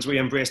fans, we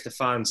embraced the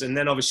fans. And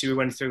then obviously we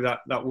went through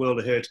that world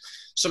of hurt.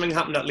 Something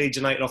happened at Leeds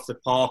United off the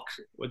park.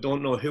 We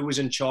don't know who was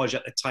in charge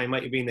at the time.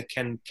 Might have been the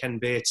Ken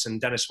Bates, and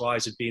Dennis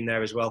Wise had been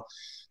there as well.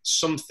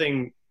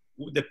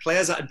 The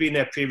players that had been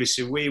there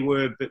previously, we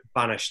were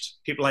banished.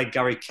 People like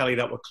Gary Kelly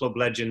that were club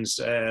legends,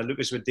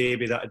 Lucas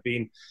Wadaby that had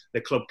been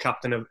the club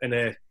captain and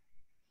a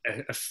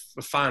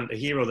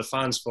hero of the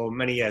fans for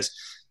many years.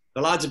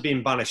 The lads have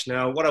been banished.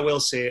 Now, what I will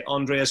say,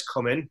 Andrea's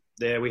come in.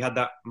 There, we had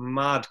that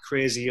mad,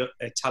 crazy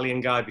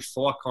Italian guy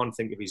before. I can't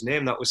think of his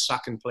name. That was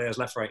sacking players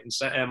left, right, and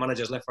centre.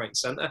 Managers left, right, and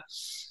centre.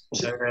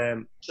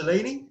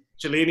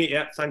 Cellini,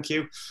 yeah, thank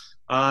you.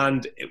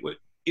 And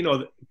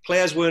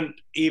players weren't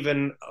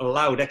even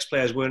allowed.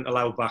 Ex-players weren't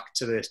allowed back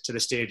to the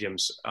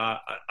stadiums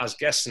as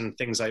guests and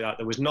things like that.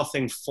 There was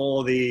nothing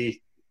for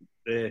the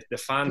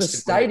fans. The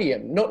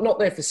stadium, not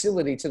their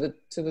facility to the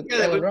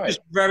it was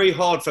very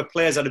hard for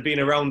players that had been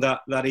around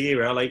that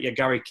era, like your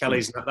Gary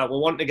Kellys that were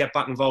wanting to get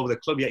back involved with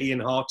the club, your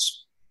Ian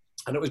Harts.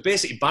 And it was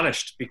basically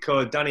banished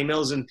because Danny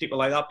Mills and people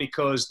like that,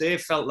 because they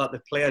felt that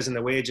the players and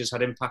the wages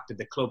had impacted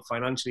the club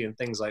financially and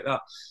things like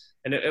that.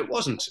 And it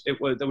wasn't.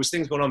 There was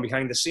things going on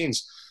behind the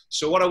scenes.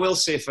 So what I will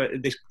say, for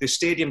the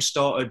stadium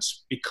started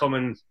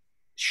becoming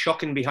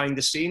shocking behind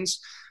the scenes.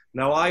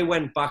 Now, I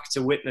went back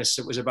to witness,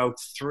 it was about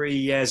 3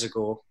 years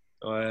ago.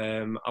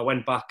 I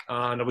went back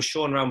and I was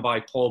shown around by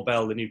Paul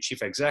Bell, the new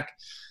chief exec.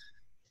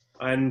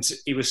 And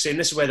he was saying,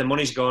 this is where the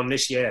money's gone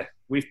this year.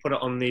 We've put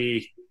it on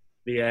the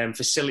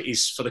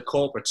facilities for the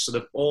corporates, so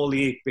that all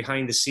the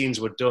behind the scenes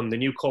were done. The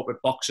new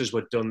corporate boxes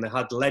were done. They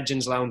had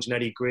Legends Lounge and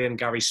Eddie Gray and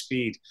Gary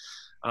Speed.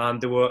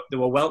 And they were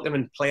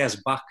welcoming players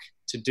back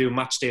to do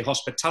match day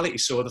hospitality,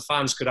 so the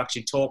fans could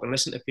actually talk and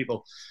listen to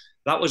people.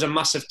 That was a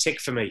massive tick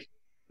for me.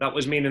 That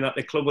was meaning that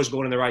the club was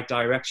going in the right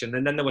direction.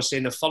 And then they were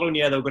saying the following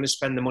year they were going to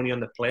spend the money on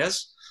the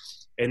players.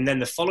 And then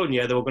the following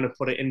year they were going to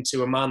put it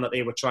into a man that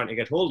they were trying to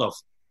get hold of.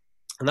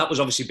 And that was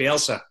obviously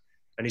Bielsa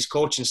and his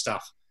coaching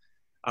staff.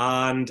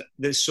 And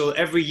so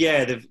every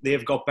year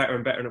they've got better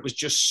and better. And it was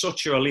just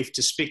such a relief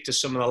to speak to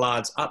some of the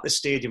lads at the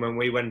stadium when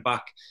we went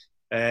back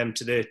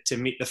to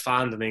meet the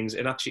fans and things,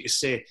 and actually to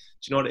say, do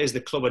you know what it is? The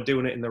club are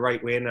doing it in the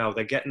right way now.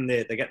 They're getting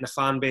the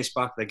fan base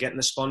back. They're getting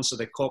the sponsor,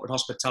 the corporate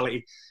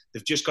hospitality.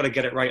 They've just got to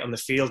get it right on the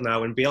field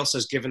now. And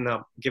Bielsa's given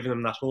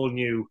them that whole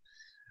new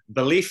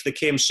belief. They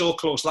came so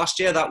close last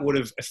year. That would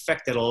have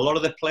affected a lot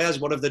of the players.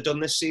 What have they done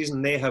this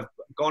season? They have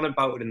gone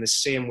about it in the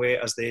same way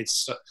as they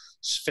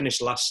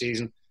finished last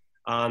season,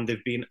 and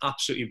they've been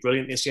absolutely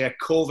brilliant this year.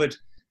 COVID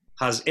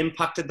has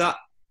impacted that.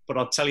 But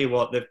I'll tell you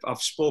what, I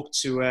was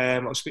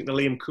speaking to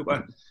Liam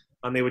Cooper,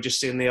 and they were just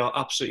saying they are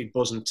absolutely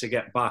buzzing to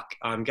get back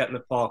and get in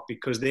the park,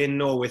 because they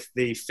know with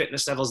the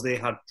fitness levels they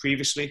had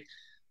previously,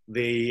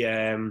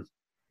 the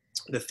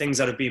things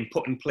that have been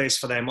put in place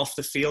for them off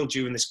the field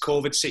during this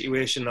COVID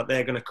situation, that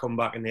they're going to come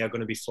back and they are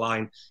going to be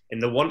flying.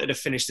 And they wanted to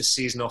finish the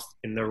season off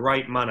in the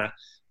right manner,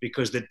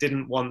 because they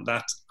didn't want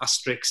that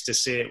asterisk to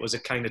say it was a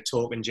kind of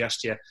token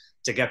gesture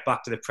to get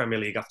back to the Premier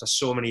League after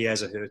so many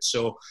years of hurt.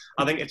 So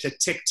I think it's a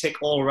tick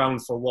all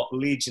round for what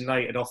Leeds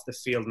United off the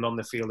field and on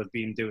the field have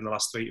been doing the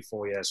last 3 to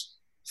 4 years.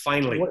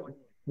 Finally.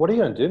 What are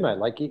you going to do, mate?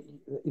 Like,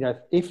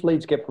 if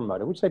Leeds get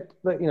promoted, which they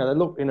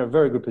look in a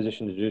very good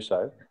position to do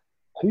so,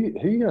 who are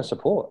you going to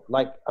support?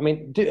 Like, I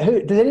mean, does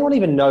anyone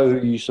even know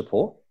who you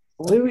support?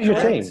 Who is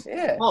your team?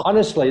 Yeah.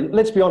 Honestly,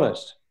 let's be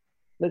honest.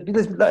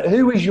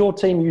 Who is your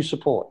team you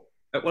support?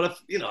 Well,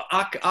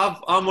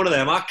 I'm one of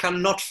them. I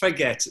cannot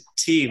forget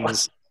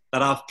teams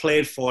that I've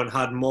played for and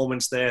had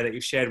moments there that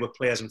you've shared with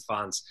players and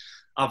fans.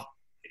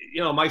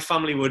 My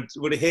family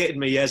would have hated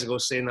me years ago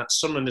saying that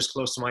Sunderland is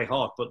close to my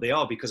heart, but they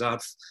are, because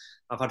I've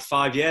had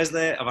 5 years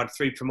there. I've had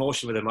 3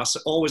 promotions with them. I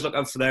always look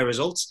out for their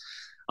results.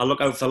 I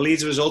look out for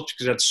Leeds' results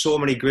because I had so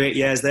many great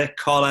years there.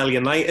 Carlisle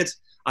United.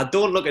 I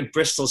don't look at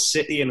Bristol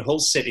City and Hull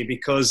City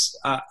because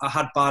I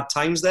had bad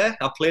times there.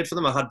 I played for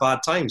them. I had bad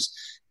times.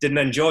 Didn't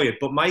enjoy it.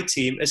 But my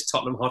team is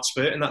Tottenham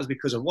Hotspur, and that is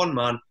because of one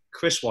man,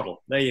 Chris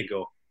Waddle. There you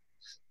go.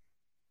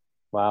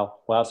 Wow.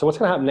 So what's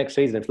going to happen next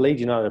season if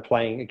Leeds United are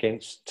playing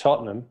against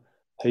Tottenham?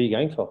 Who are you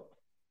going for?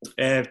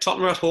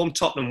 Tottenham are at home,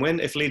 Tottenham win.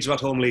 If Leeds are at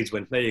home, Leeds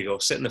win. There you go.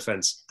 Sit in the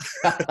fence.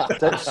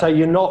 So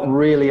you're not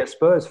really a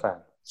Spurs fan?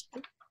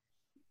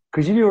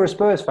 Because if you were a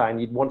Spurs fan,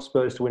 you'd want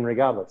Spurs to win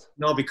regardless.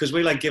 No, because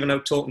we like giving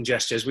out token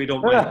gestures. We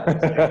don't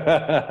mind.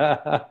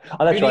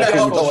 That's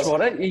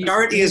right.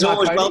 Charity is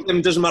always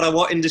welcome. Doesn't matter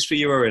what industry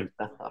you are in.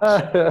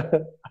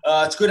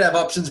 It's good to have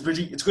options,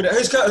 Bridgie. It's good.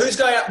 Who's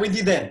going up with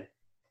you then?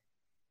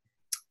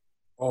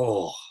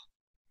 Oh,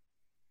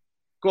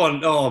 go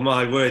on! Oh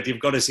my word, you've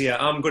got us here.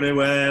 I'm going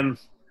to.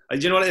 Do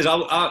you know what it is?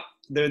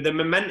 The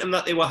momentum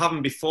that they were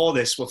having before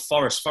this were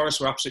Forest. Forest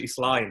were absolutely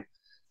flying.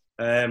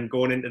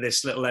 Going into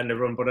this little end of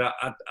run, but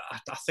I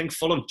think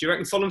Fulham. Do you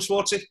reckon Fulham,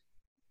 Schwarzer?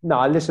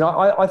 No, listen.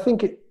 I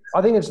think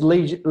it's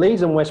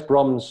Leeds and West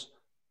Brom's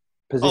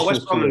position. Oh,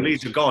 West Brom and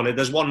Leeds are gone.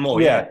 There's one more.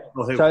 Yeah.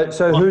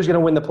 So who's going to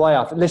win the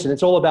playoff? Listen,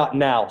 it's all about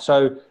now.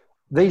 So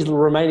these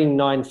remaining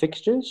 9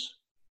 fixtures,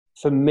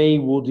 for me,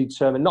 will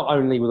determine. Not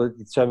only will it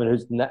determine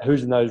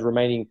who's in those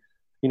remaining,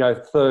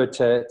 3rd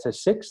to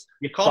 6th,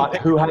 but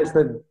who has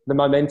the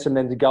momentum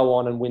then to go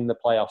on and win the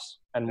playoffs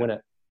and win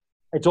it.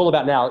 It's all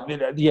about now.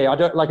 Yeah, I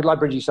don't like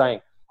Bridgie's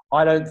saying.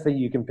 I don't think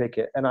you can pick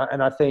it, and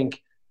I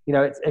think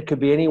it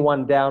could be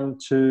anyone down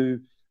to.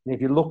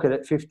 If you look at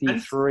it,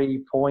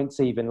 53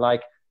 points, even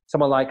like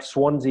someone like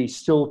Swansea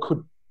still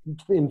could,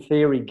 in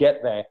theory,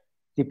 get there.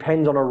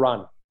 Depends on a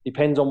run.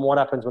 Depends on what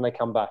happens when they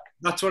come back.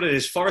 That's what it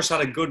is. Forest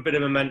had a good bit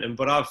of momentum,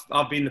 but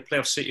I've been in the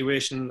playoff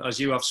situation as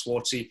you have,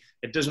 Swartzy.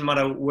 It doesn't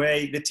matter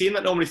where the team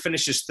that normally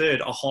finishes 3rd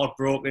are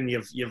heartbroken.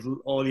 You've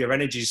all your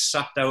energies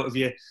sapped out of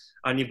you.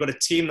 And you've got a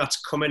team that's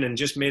come in and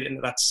just made it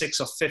into that 6th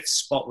or 5th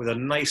spot with a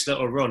nice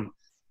little run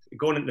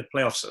going into the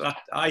playoffs.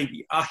 I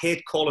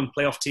hate calling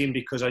playoff team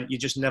because you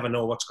just never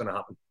know what's going to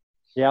happen.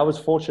 Yeah, I was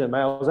fortunate,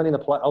 mate. I was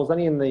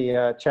only in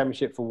the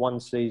championship for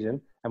 1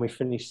 season, and we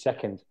finished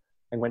 2nd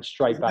and went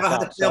straight back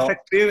up. Had the playoff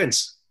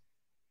experience.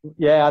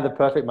 Yeah, I had the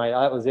perfect, mate.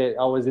 That was it.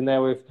 I was in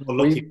there with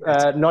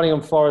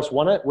Nottingham Forest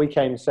won it. We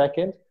came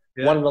 2nd.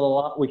 Yeah.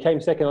 We came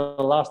 2nd on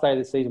the last day of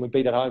the season. We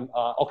beat at home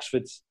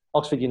Oxford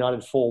United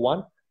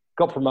 4-1.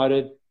 Got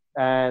promoted,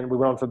 and we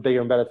went on for bigger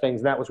and better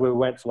things. And that was where we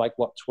went for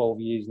 12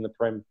 years in the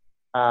Prem,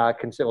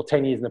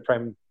 10 years in the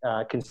Prem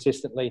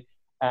consistently,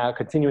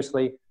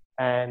 continuously.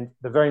 And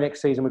the very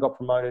next season we got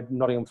promoted.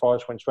 Nottingham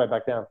Forest went straight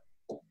back down.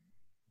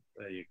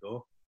 There you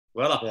go.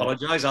 Well, I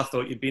apologise. I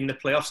thought you'd been in the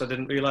playoffs. I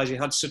didn't realise you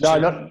had such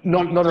not a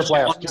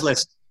playoffs.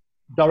 List.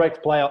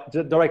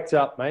 Direct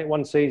up, mate.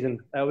 1 season.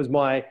 That was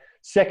my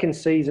 2nd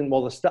season.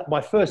 Well,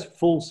 my first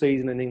full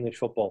season in English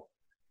football.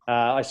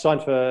 I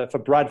signed for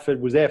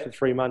Bradford, was there for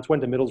 3 months,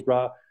 went to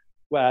Middlesbrough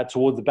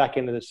towards the back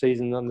end of the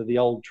season under the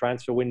old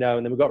transfer window,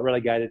 and then we got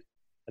relegated.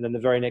 And then the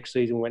very next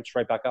season, we went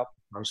straight back up.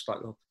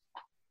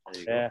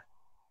 Yeah.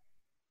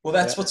 Well,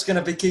 that's what's going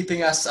to be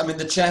keeping us. I mean,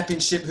 the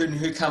championship,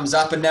 who comes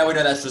up, and now we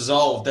know that's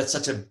resolved. That's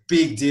such a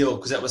big deal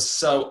because that was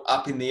so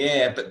up in the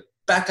air. But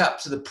back up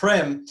to the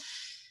Prem,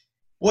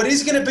 what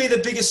is going to be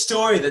the biggest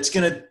story that's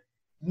going to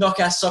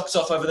knock our socks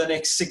off over the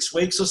next 6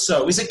 weeks or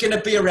so? Is it going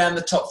to be around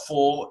the top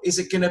 4? Is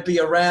it going to be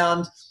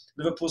around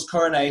Liverpool's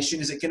coronation?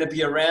 Is it going to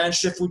be around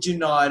Sheffield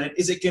United?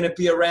 Is it going to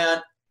be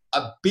around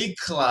a big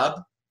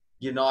club,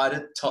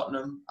 United,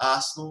 Tottenham,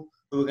 Arsenal,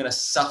 who are going to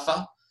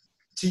suffer?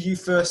 To you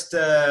first,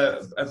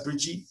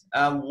 Bridgie,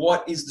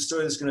 what is the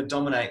story that's going to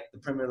dominate the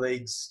Premier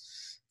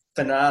League's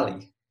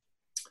finale?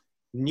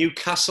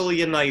 Newcastle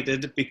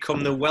United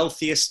become the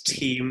wealthiest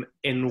team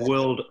in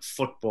world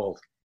football.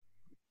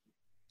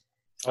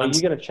 Are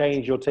you going to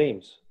change your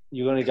teams?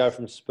 You're going to go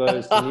from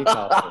Spurs to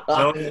Newcastle?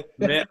 No,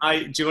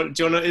 mate, do you want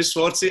to know this,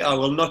 Swartzy? I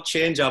will not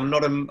change. I'm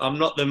not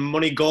the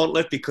money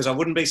gauntlet because I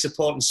wouldn't be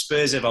supporting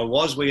Spurs if I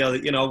was. We are,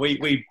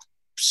 we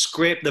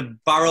scrape the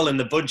barrel in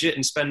the budget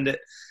and spend it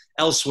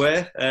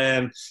elsewhere.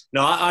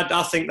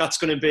 I think that's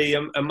going to be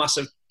a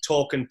massive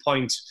talking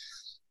point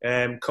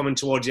coming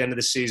towards the end of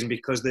the season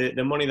because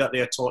the money that they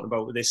are talking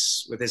about with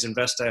this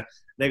investor,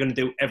 they're going to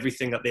do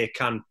everything that they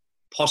can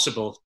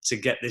possible to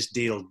get this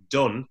deal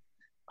done.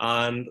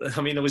 And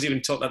I mean, there was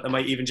even talk that they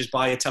might even just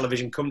buy a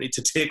television company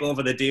to take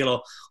over the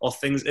deal or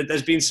things.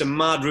 There's been some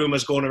mad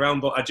rumours going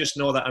around, but I just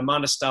know that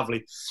Amanda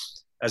Stavley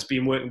has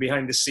been working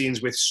behind the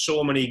scenes with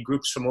so many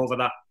groups from over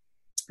that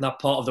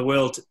part of the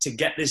world to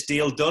get this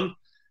deal done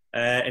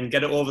and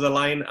get it over the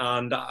line.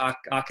 And I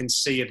can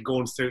see it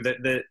going through.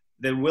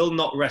 They will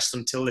not rest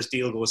until this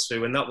deal goes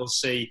through, and that will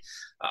see.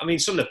 I mean,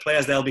 some of the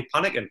players, they'll be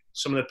panicking.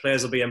 Some of the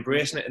players will be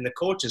embracing it, and the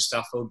coaching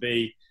staff will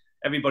be.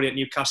 Everybody at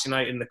Newcastle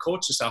United and the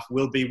coaching staff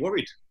will be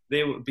worried.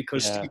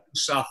 Because Steve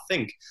Bruce, I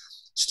think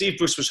Steve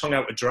Bruce was hung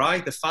out to dry.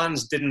 The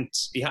fans didn't.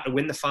 He had to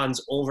win the fans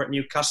over at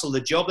Newcastle.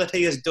 The job that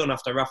he has done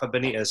after Rafa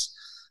Benitez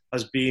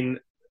has been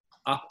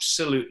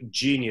absolute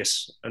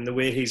genius, and the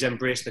way he's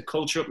embraced the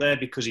culture up there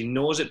because he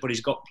knows it. But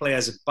he's got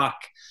players back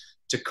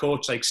to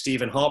coach like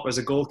Stephen Harper as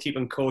a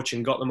goalkeeping coach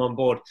and got them on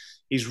board.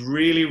 He's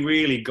really,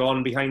 really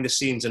gone behind the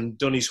scenes and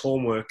done his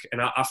homework.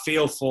 And I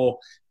feel for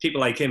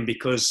people like him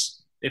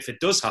because if it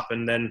does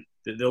happen, then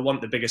they'll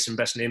want the biggest and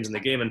best names in the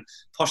game. And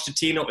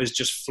Pochettino is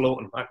just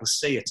floating. I can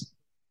see it.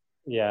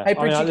 Yeah. Hey,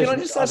 Bridget, can I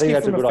just ask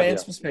you from a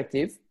fan's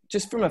perspective?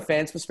 Just from a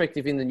fan's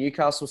perspective in the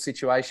Newcastle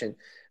situation,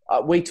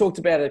 we talked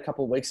about it a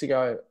couple of weeks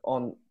ago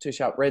on Two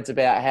Sharp Reds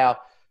about how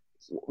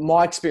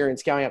my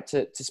experience going up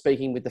to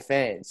speaking with the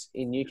fans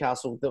in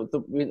Newcastle,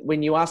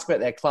 when you ask about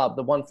their club,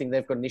 the one thing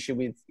they've got an issue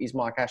with is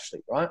Mike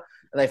Ashley, right?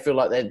 And they feel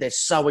like they're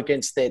so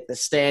against the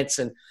stance,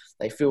 and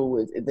they feel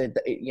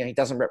that he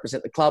doesn't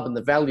represent the club and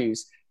the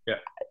values. Yeah.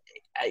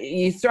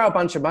 You throw a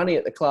bunch of money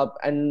at the club,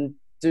 and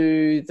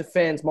do the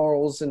fans'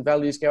 morals and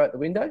values go out the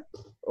window?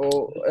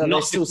 Or are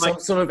there still some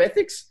sort of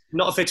ethics?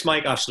 Not if it's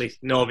Mike Ashley,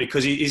 no,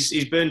 because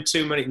he's burned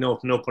too many, no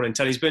pun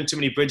intended, he's burned too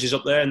many bridges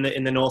up there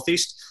in the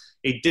northeast.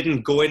 He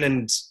didn't go in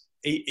and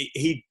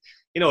he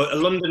a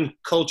London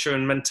culture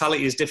and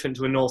mentality is different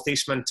to a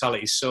northeast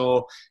mentality.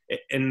 So,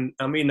 and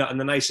I mean that in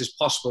the nicest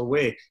possible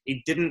way.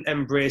 He didn't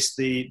embrace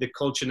the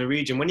culture in the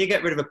region. When you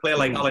get rid of a player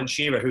like Alan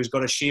Shearer, who's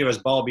got a Shearer's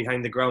bar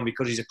behind the ground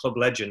because he's a club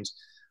legend,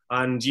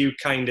 and you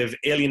kind of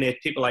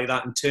alienate people like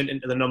that and turn it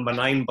into the number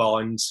 9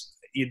 bar, and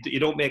you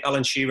don't make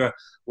Alan Shearer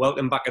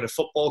welcome back at a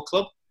football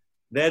club.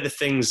 They're the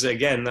things,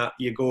 again, that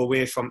you go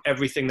away from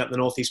everything that the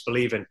North East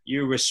believe in.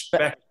 You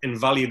respect and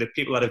value the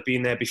people that have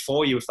been there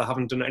before you if they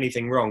haven't done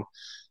anything wrong.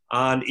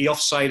 And he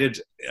offsided,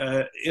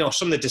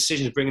 some of the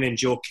decisions bringing in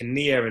Joe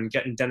Kinnear and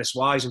getting Dennis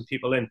Wise and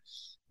people in.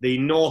 The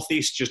North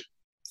East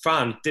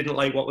fan didn't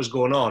like what was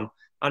going on.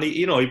 And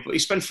he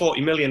spent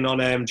 40 million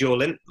on Joe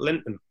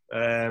Linton,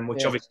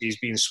 which obviously he's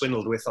been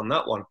swindled with on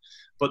that one.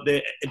 But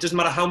it doesn't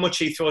matter how much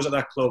he throws at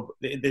that club.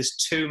 There's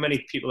too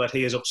many people that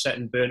he has upset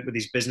and burnt with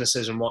his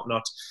businesses and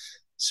whatnot.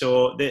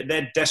 So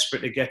they're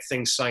desperate to get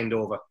things signed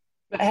over.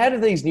 But how do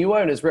these new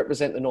owners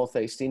represent the North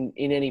East in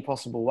any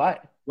possible way?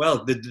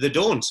 Well, they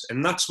don't.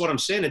 And that's what I'm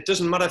saying. It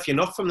doesn't matter if you're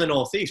not from the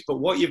North East, but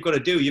what you've got to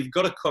do, you've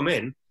got to come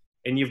in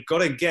and you've got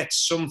to get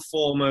some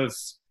form of...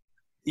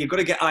 You've got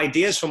to get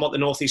ideas from what the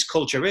North East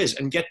culture is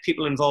and get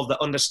people involved that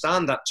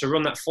understand that to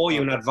run that for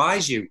you and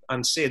advise you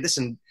and say,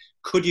 listen,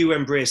 could you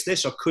embrace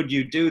this or could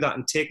you do that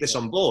and take this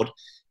on board?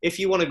 If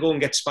you want to go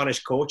and get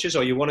Spanish coaches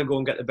or you want to go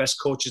and get the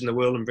best coaches in the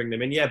world and bring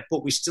them in,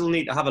 but we still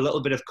need to have a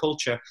little bit of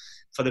culture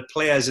for the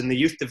players in the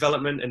youth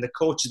development and the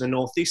coaches in the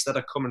North East that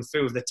are coming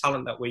through with the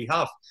talent that we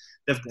have.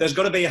 There's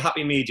got to be a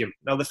happy medium.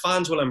 Now, the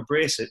fans will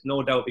embrace it,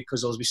 no doubt,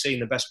 because they'll be seeing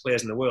the best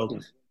players in the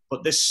world.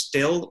 But they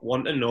still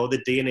want to know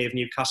the DNA of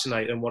Newcastle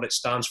United and what it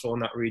stands for in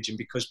that region,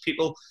 because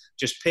people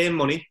just pay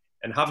money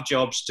and have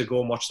jobs to go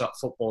and watch that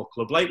football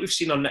club, like we've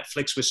seen on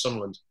Netflix with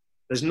Sunderland.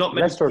 There's not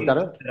many teams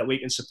that we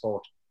can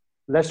support.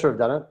 Leicester have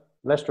done it.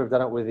 Leicester have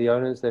done it with the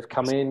owners. They've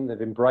come in,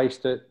 they've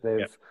embraced it,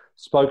 they've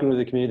spoken with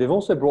the community. They've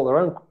also brought their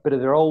own bit of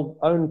their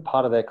own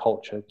part of their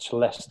culture to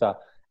Leicester,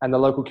 and the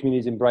local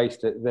community's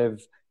embraced it.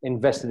 They've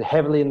invested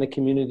heavily in the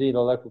community, the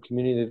local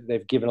community.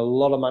 They've given a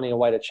lot of money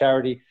away to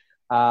charity.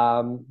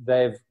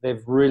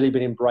 They've really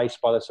been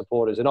embraced by the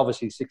supporters, and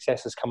obviously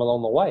success has come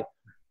along the way.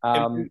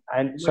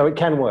 So it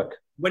can work.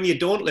 When you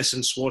don't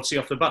listen, Schwarzer,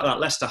 off the bat of that,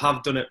 Leicester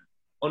have done it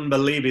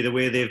unbelievably the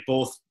way they've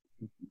both,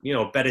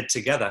 bedded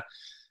together.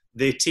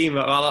 The team,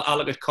 I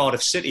look at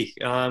Cardiff City,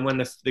 when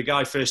the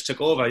guy first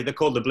took over, they're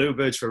called the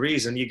Bluebirds for a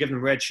reason. You give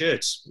them red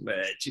shirts.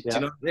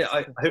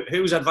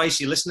 Whose advice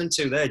are you listening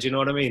to there? Do you know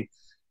what I mean?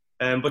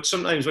 But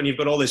sometimes when you've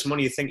got all this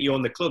money, you think you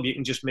own the club, you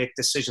can just make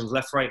decisions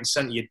left, right and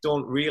centre. You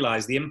don't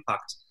realise the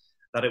impact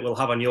that it will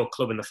have on your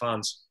club and the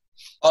fans.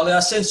 Ollie,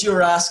 I sense you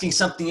were asking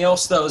something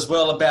else, though, as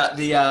well, about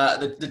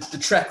the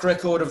track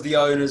record of the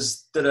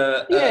owners that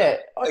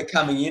are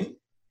coming in.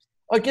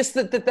 I guess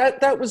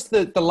that was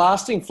the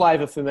lasting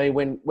flavour for me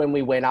when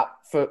we went up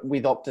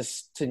with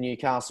Optus to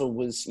Newcastle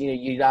was,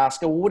 you'd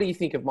ask, what do you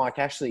think of Mike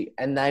Ashley?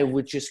 And they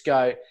would just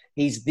go,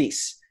 he's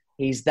this,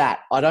 he's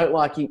that. I don't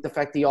like the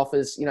fact he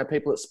offers,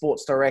 people at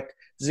Sports Direct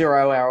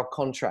 0-hour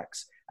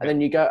contracts. And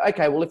then you go,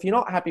 okay, well, if you're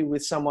not happy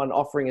with someone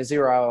offering a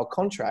 0-hour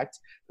contract,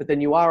 but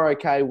then you are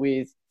okay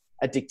with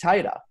a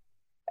dictator,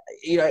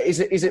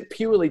 is it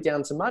purely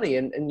down to money?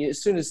 And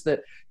as soon as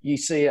that you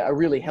see a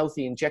really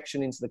healthy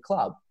injection into the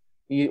club,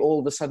 you all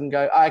of a sudden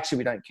go, actually,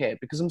 we don't care.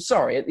 Because I'm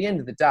sorry, at the end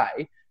of the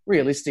day,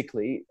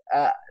 realistically,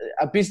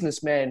 a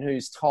businessman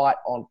who's tight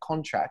on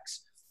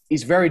contracts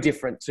is very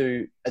different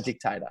to a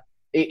dictator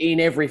in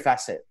every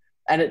facet.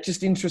 And it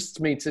just interests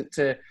me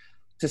to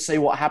see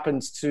what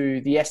happens to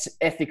the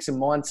ethics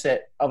and mindset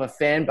of a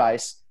fan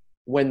base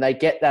when they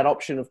get that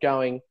option of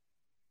going,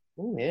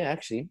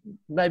 actually,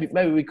 maybe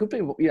we could be,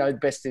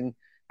 best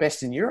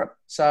in Europe.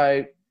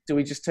 So do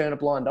we just turn a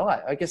blind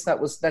eye? I guess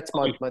that's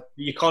my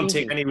You can't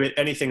take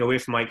anything away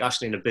from Mike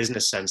Ashley in a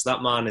business sense.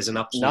 That man is an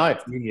absolute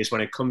genius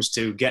when it comes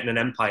to getting an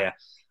empire.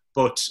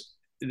 But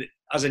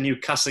as a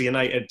Newcastle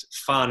United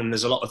fan, and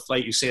there's a lot of,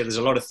 like you say, there's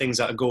a lot of things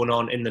that are going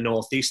on in the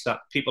North East that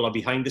people are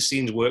behind the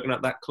scenes working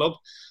at that club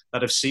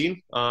that have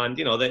seen. And,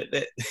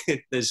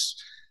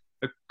 there's,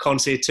 I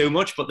can't say too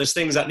much, but there's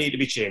things that need to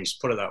be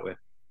changed, put it that way.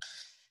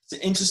 It's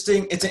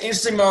an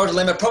interesting moral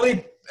dilemma.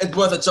 Probably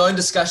worth its own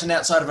discussion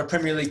outside of a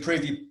Premier League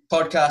preview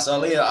podcast,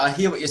 Ollie. I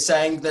hear what you're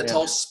saying. That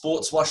whole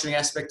sports washing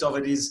aspect of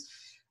it is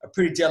a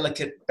pretty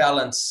delicate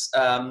balance.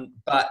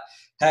 But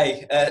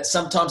hey,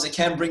 sometimes it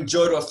can bring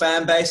joy to a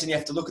fan base, and you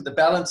have to look at the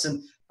balance.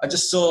 And I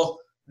just saw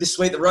this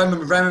week that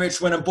Roman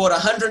Abramovich went and bought a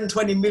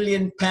 £120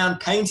 million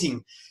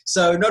painting.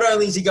 So not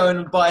only is he going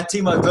to buy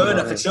Timo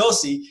Werner for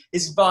Chelsea,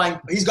 he's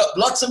got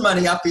lots of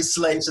money up his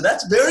sleeve. So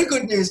that's very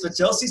good news for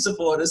Chelsea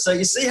supporters. So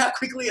you see how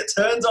quickly it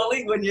turns,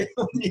 Ollie, when you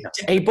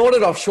He bought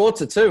it off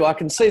Schwarzer too. I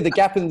can see the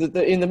gap in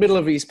the middle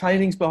of his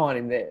paintings behind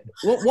him there.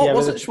 What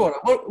was it, Schwarzer?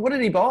 What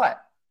did he buy?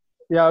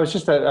 Yeah, it was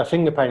just a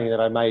finger painting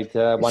that I made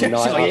one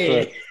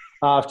night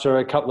after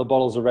a couple of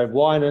bottles of red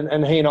wine.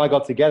 And he and I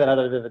got together and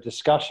had a bit of a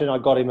discussion. I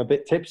got him a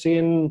bit tipsy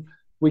and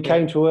we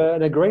came to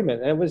an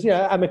agreement. And it was,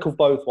 amicable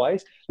both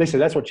ways. Listen,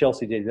 that's what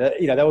Chelsea did.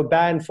 They were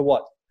banned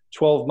for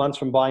 12 months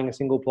from buying a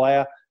single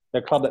player.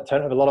 They're a club that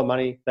don't have a lot of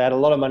money. They had a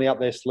lot of money up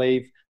their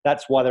sleeve.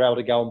 That's why they're able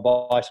to go and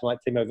buy someone like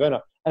Timo Werner.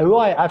 And who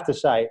I have to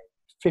say,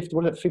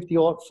 54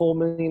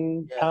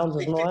 million pounds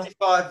or something like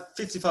that?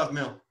 55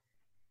 mil.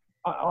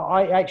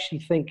 I actually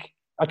think,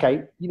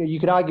 okay, you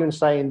could argue and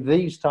say in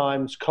these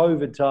times,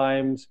 COVID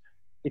times,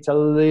 it's a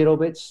little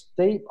bit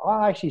steep.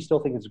 I actually still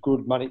think it's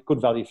good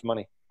value for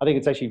money. I think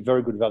it's actually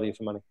very good value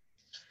for money.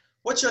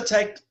 What's your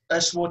take,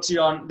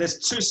 Schwartzy, on there's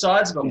two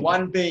sides of it.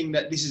 One being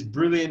that this is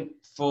brilliant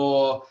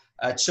for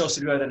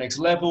Chelsea to go to the next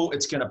level.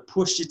 It's going to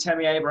push your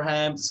Tammy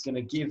Abrahams. It's going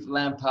to give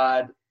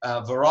Lampard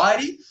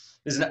variety.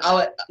 There's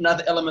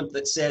another element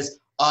that says,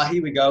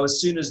 here we go.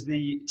 As soon as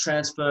the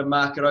transfer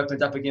market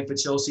opened up again for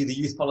Chelsea, the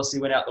youth policy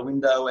went out the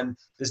window and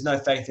there's no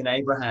faith in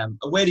Abraham.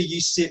 Where do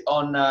you sit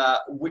on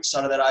which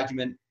side of that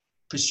argument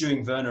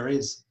pursuing Werner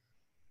is?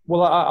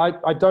 Well,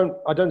 I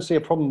don't see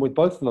a problem with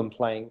both of them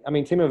playing. I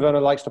mean, Timo Werner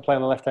likes to play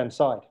on the left-hand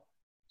side.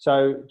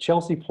 So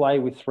Chelsea play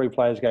with three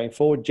players going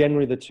forward.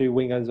 Generally, the two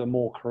wingers are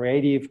more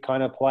creative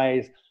kind of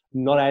players,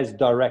 not as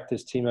direct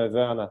as Timo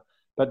Werner.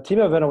 But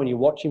Timo Werner, when you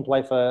watch him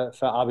play for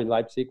RB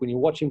Leipzig, when you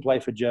watch him play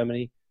for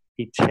Germany,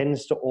 he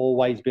tends to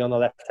always be on the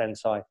left-hand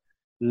side.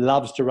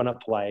 Loves to run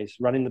up plays,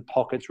 run in the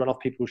pockets, run off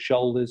people's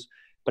shoulders.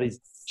 But he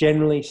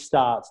generally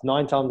starts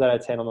 9 times out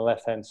of 10 on the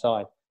left-hand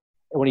side.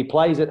 When he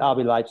plays at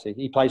RB Leipzig,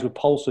 he plays with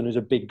Poulsen, who's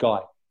a big guy,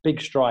 big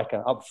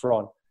striker up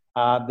front.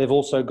 They've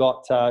also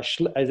got,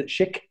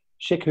 Schick,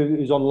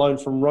 who's on loan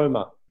from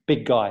Roma,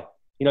 big guy.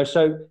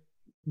 So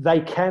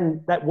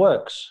that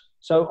works.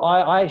 So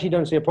I actually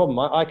don't see a problem.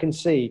 I can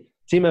see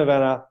Timo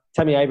Werner,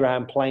 Tammy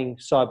Abraham playing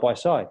side by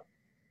side.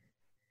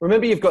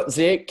 Remember, you've got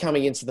Ziyech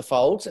coming into the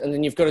fold, and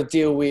then you've got to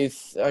deal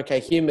with,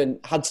 him and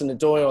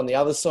Hudson-Odoi on the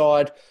other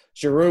side,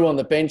 Giroud on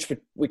the bench,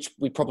 which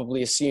we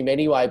probably assume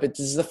anyway. But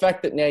does the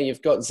fact that now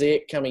you've got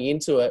Ziyech coming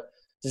into it,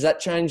 does that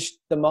change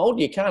the mould?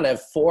 You can't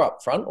have 4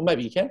 up front, or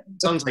maybe you can.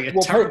 Sounds like a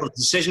terrible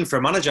decision for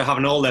a manager,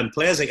 having all them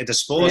players at your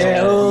disposal.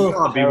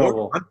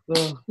 Terrible.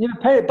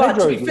 But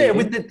to be fair,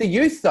 with the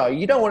youth, though,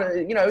 you don't want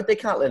to, they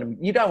can't let them.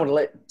 You don't want to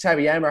let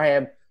Tammy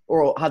Abraham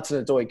or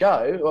Hudson-Odoi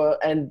go,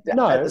 at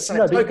the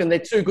same token, they're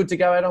too good to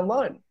go out on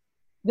loan.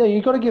 Yeah,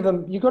 you've got to give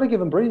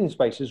them breathing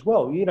space as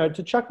well.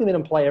 To chuck them in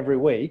and play every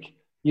week.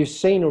 You've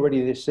seen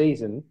already this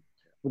season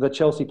with the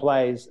Chelsea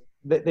players,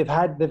 they've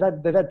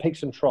had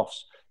peaks and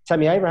troughs.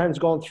 Tammy Abraham's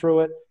gone through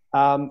it.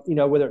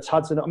 Whether it's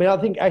Hudson. I mean, I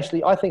think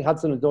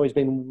Hudson-Odoi has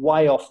been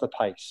way off the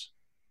pace.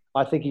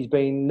 I think he's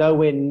been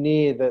nowhere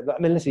near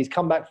listen, he's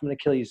come back from an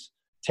Achilles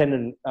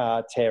tendon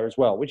tear as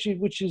well, which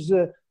is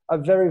a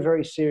very,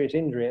 very serious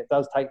injury. It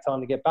does take time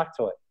to get back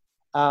to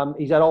it.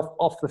 He's had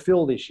off the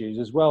field issues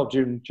as well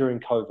during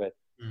COVID.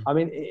 I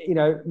mean,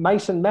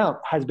 Mason Mount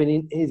has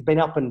been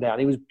up and down.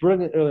 He was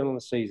brilliant early on in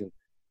the season.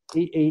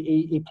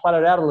 He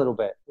plotted out a little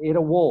bit. He hit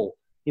a wall.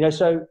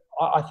 So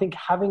I think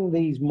having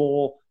these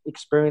more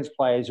experienced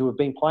players who have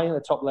been playing at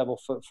the top level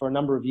for a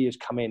number of years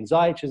come in.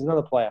 Ziyech is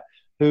another player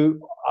who,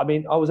 I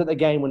was at the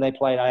game when they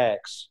played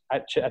Ajax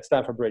at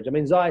Stamford Bridge.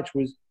 Ziyech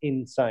was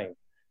insane.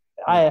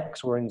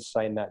 Ajax were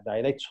insane that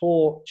day. They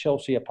tore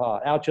Chelsea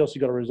apart. Our Chelsea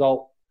got a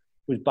result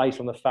was based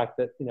on the fact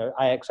that,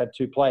 Ajax had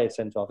 2 players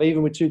sent off.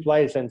 Even with 2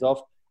 players sent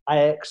off,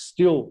 Ajax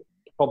still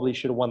probably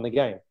should have won the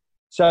game.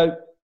 So,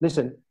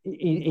 listen,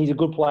 he's a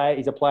good player.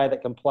 He's a player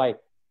that can play.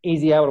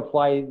 Is he able to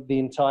play the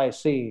entire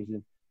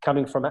season?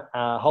 Coming from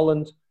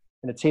Holland,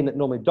 and a team that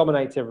normally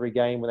dominates every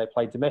game when they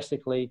play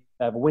domestically,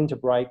 they have a winter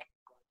break.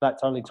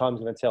 That's only time's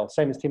going to tell.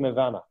 Same as Timo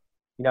Werner.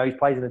 He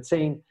plays in a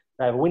team.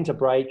 They have a winter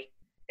break.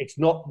 It's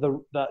not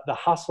the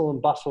hustle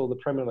and bustle of the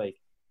Premier League.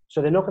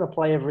 So they're not going to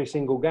play every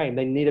single game.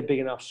 They need a big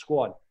enough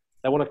squad.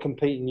 They want to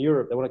compete in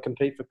Europe. They want to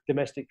compete for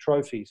domestic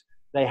trophies.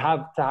 They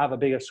have to have a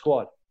bigger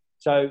squad.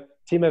 So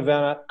Timo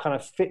Werner kind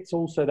of fits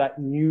also that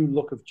new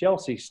look of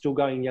Chelsea, still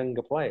going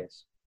younger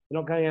players. They're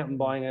not going out and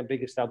buying a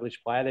big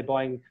established player. They're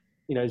buying,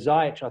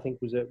 Ziyech, I think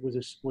was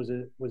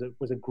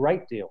a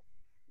great deal.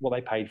 What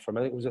they paid for him,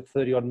 I think it was a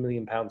 30-odd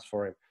million pounds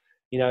for him.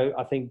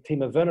 I think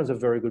Timo Werner's a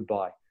very good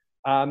buy.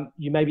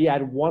 You maybe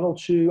add 1 or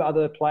 2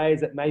 other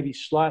players that may be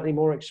slightly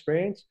more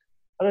experienced.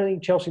 I don't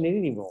think Chelsea need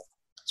any more.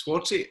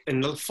 Schwarzer,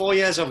 in the 4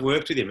 years I've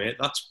worked with you, mate,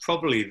 that's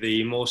probably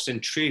the most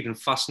intriguing,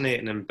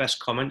 fascinating and best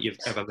comment you've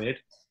ever made.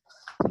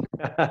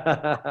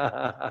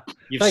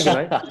 You've Thank you,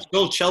 mate.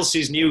 sold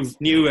Chelsea's new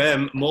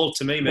mould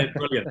to me, mate.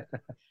 Brilliant.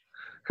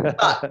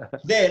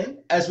 But then,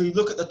 as we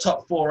look at the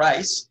top 4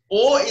 race,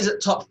 or is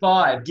it top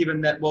 5,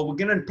 given that, well, we're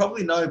going to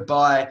probably know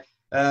by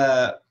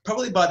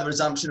the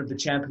resumption of the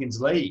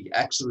Champions League,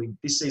 actually,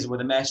 this season, where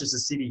the Manchester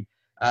City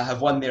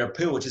have won their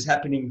appeal, which is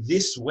happening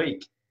this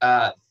week.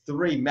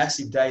 3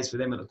 massive days for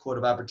them at the Court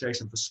of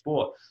Arbitration for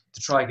Sport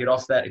to try and get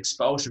off that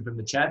expulsion from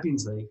the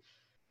Champions League.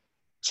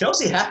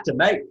 Chelsea have to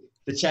make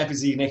the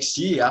Champions League next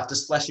year after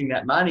splashing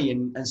that money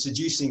and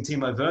seducing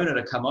Timo Werner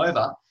to come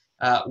over.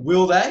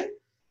 Will they?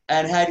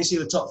 And how do you see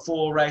the top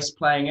 4 race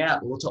playing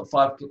out, or the top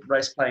 5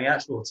 race playing out,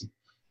 Schwarzer?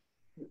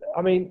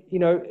 I mean,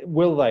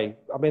 will they?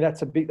 I mean,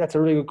 that's a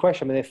really good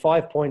question. I mean, they're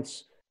 5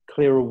 points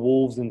clear of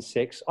Wolves and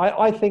 6.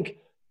 I think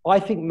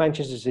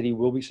Manchester City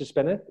will be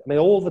suspended. I mean,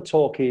 all the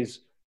talk is,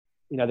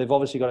 they've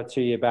obviously got a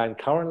 2-year ban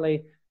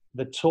currently.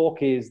 The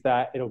talk is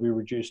that it'll be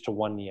reduced to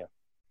 1 year.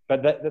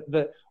 But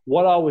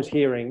what I was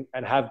hearing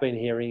and have been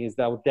hearing is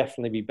they'll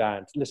definitely be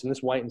banned. Listen,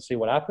 let's wait and see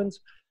what happens.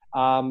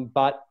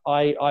 But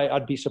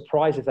I'd be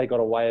surprised if they got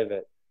away with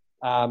it.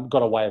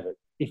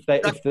 If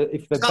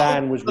the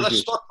ban was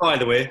reduced. Spot, by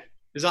the way,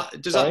 does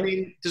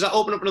that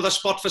open up another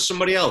spot for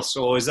somebody else,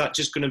 or is that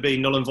just going to be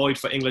null and void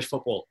for English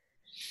football?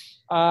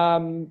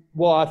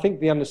 Well, I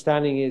think the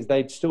understanding is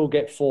they'd still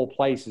get 4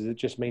 places. It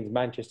just means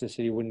Manchester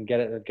City wouldn't get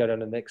it and go down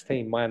to the next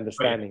team. My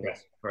understanding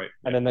is. Right.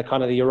 And then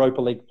the Europa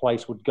League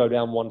place would go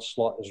down 1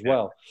 slot as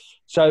well.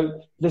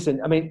 So,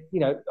 listen, I mean,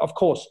 of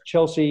course,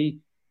 Chelsea,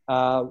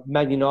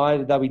 Man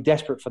United, they'll be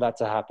desperate for that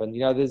to happen.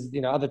 There's,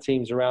 other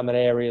teams around that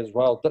area as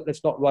well.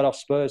 Let's not write off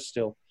Spurs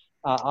still.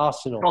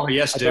 Arsenal. Oh,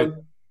 yes, do.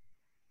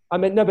 I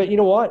mean, no, but you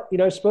know what?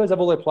 Spurs have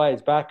all their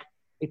players back.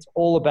 It's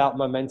all about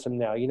momentum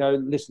now.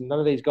 Listen, none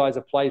of these guys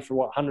have played for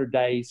 100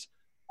 days.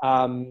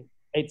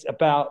 It's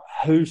about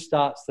who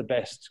starts the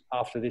best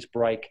after this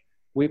break.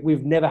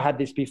 We've never had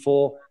this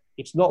before.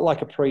 It's not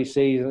like a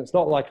pre-season. It's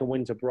not like a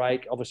winter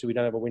break. Obviously, we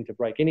don't have a winter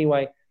break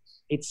anyway.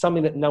 It's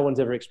something that no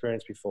one's ever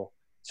experienced before.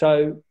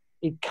 So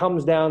it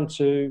comes down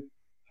to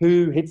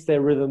who hits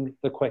their rhythm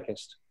the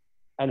quickest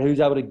and who's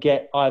able to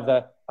get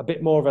either a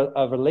bit more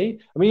of a lead.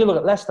 I mean, you look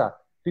at Leicester.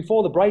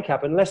 Before the break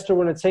happened, Leicester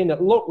were in a team that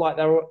looked like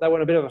they were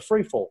in a bit of a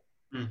free fall.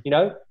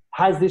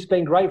 Has this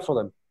been great for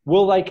them?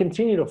 Will they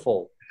continue to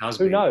fall?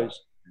 Who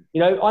knows?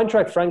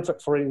 Eintracht Frankfurt,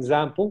 for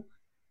example,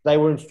 they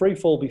were in free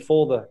fall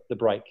before the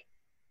break.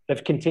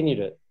 They've continued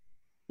it.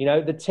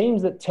 The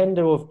teams that tend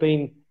to have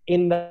been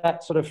in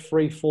that sort of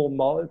free fall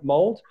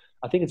mold,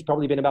 I think it's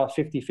probably been about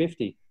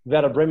 50-50.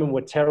 Werder Bremen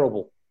were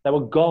terrible. They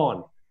were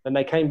gone. Then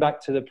they came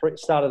back to the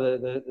start of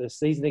the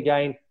season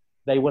again.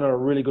 They went on a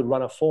really good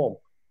run of form.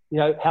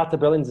 Hertha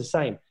Berlin's the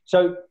same.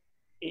 So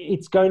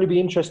it's going to be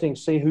interesting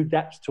to see who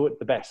adapts to it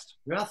the best.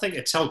 I think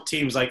it's helped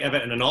teams like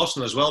Everton and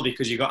Arsenal as well,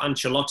 because you got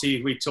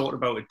Ancelotti, we talked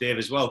about with Dave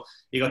as well.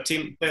 You got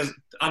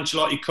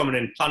Ancelotti coming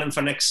in, planning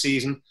for next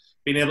season,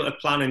 being able to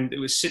plan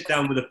and sit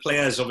down with the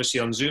players, obviously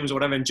on Zooms or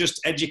whatever, and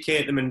just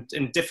educate them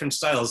in different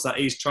styles that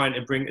he's trying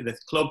to bring to the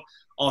club.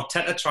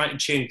 Arteta trying to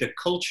change the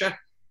culture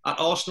at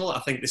Arsenal. I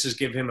think this has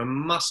given him a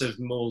massive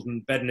mould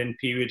and bedding in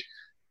period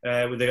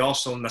with the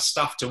Arsenal and the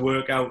staff to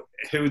work out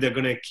who they're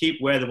going to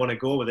keep, where they want to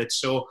go with it.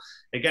 So,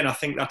 again, I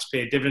think that's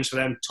paid dividends for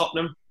them.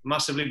 Tottenham,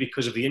 massively,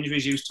 because of the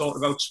injuries you talked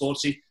about,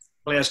 Schwarzer,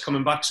 players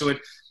coming back. So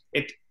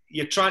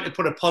you're trying to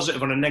put a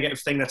positive on a negative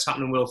thing that's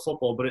happening in world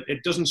football, but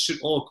it doesn't suit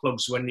all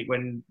clubs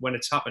when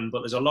it's happened. But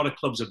there's a lot of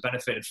clubs that have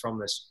benefited from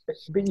this.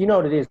 But you know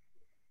what it is,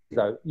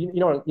 though. You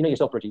know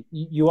yourself, Richie.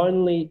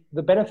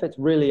 The benefits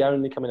really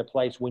only come into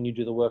place when you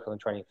do the work on the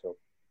training field.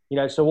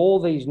 So all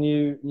these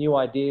new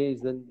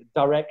ideas and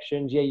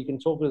directions, you can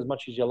talk as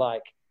much as you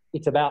like.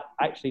 It's about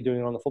actually doing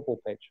it on the football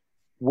pitch,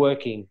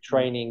 working,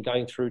 training,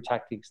 going through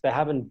tactics. They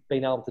haven't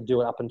been able to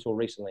do it up until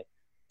recently.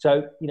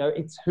 So,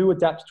 it's who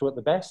adapts to it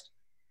the best,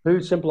 who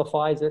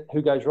simplifies it,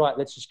 who goes, right,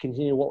 let's just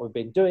continue what we've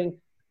been doing.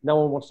 No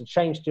one wants to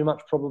change too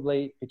much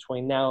probably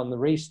between now and the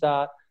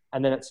restart.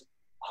 And then it's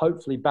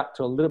hopefully back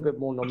to a little bit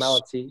more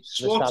normality at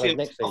the start of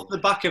next season. Off the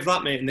back of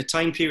that, mate, in the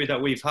time period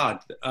that we've had,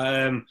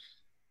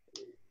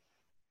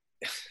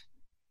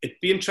 it'd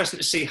be interesting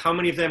to see how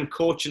many of them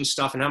coaching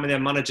staff and how many of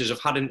their managers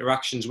have had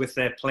interactions with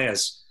their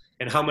players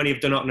and how many have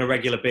done it on a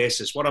regular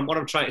basis. What I'm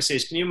trying to say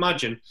is, can you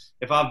imagine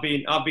if I've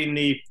been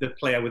the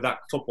player with that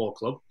football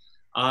club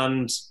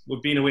and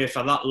we've been away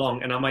for that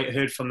long and I might have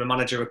heard from the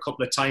manager a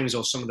couple of times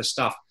or some of the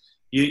staff,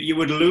 you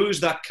would lose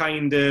that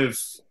kind of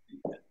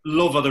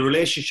love or the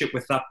relationship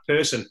with that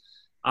person.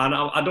 And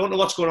I don't know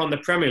what's going on in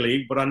the Premier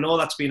League, but I know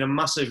that's been a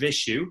massive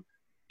issue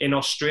in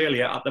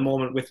Australia at the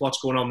moment with what's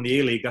going on in the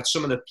A-League, that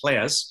some of the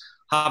players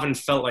haven't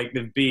felt like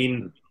they've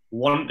been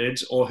wanted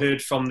or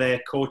heard from their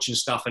coaching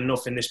staff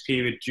enough in this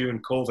period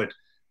during COVID,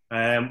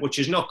 which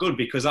is not good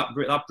because that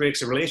breaks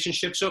the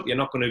relationships up. You're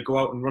not going to go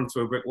out and run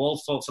through a brick wall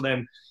for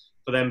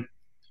them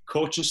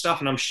coaching staff,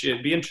 and I'm sure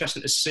it'd be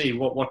interesting to see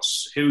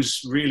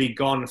who's really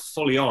gone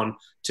fully on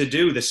to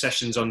do the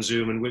sessions on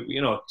Zoom, and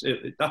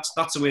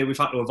that's the way we've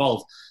had to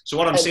evolve. So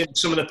what I'm saying,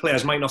 some of the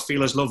players might not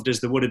feel as loved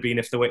as they would have been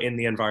if they were in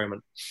the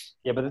environment.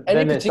 Yeah, but and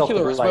in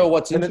particular as well,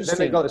 what's interesting, then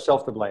they've got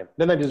themselves to blame.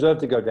 Then they deserve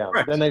to go down.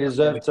 Correct. Then they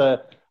deserve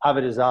to have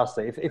a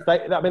disaster. If they,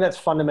 I mean, that's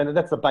fundamental.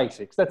 That's the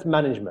basics. That's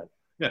management.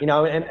 Yeah.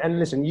 And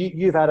listen,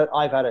 you've had it.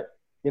 I've had it.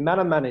 The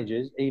amount of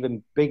managers,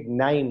 even big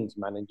names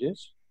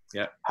managers,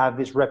 have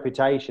this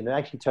reputation and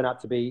actually turn out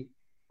to be,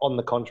 on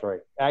the contrary,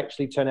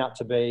 actually turn out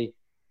to be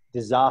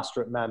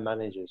disaster at man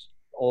managers,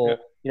 or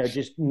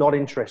just not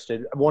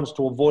interested, wants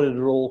to avoid it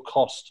at all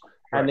costs.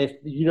 Right. And if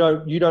you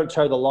don't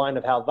toe the line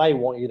of how they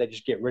want you, they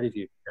just get rid of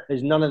you.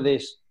 There's none of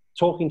this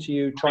talking to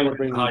you, trying to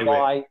bring you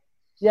by.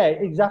 Yeah,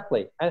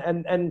 exactly.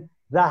 And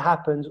that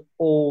happens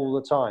all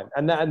the time.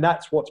 And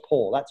that's what's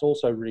poor. That's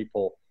also really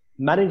poor.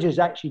 Managers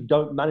actually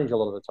don't manage a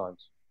lot of the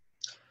times.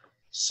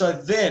 So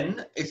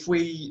then, if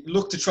we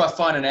look to try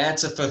find an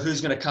answer for who's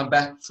going to come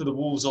back for the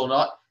Wolves or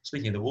not,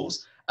 speaking of the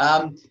Wolves,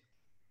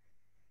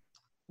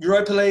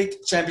 Europa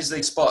League, Champions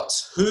League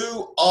spots.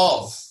 Who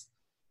of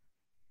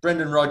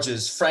Brendan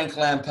Rodgers, Frank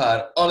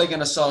Lampard, Ole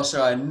Gunnar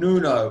Solskjaer,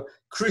 Nuno,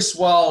 Chris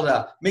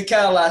Wilder,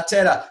 Mikel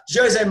Arteta,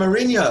 Jose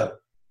Mourinho,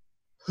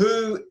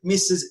 who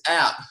misses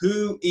out?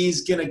 Who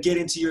is going to get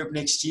into Europe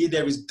next year?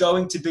 There is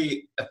going to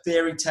be a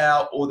fairy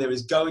tale, or there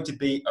is going to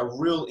be a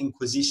real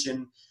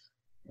inquisition.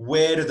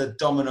 Where do the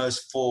dominoes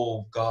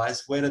fall,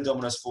 guys? Where do the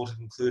dominoes fall to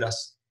conclude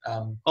us?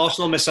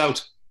 Arsenal miss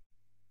out.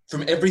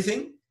 From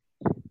everything?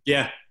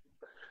 Yeah.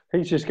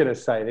 He's just going to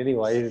say it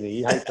anyway, isn't he?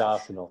 He hates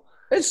Arsenal.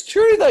 It's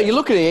true, though. You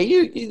look at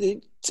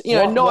it,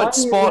 ninth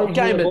spot,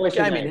 game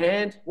in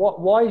hand.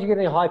 Why are you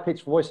getting a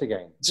high-pitched voice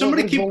again?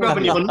 Somebody keep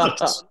grabbing your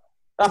nuts.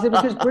 Is it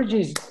because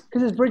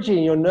it's Bridgie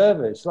and you're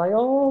nervous? Like,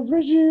 oh,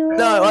 Bridgie. Oh.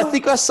 No, I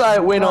think I say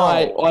it when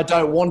I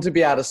don't want to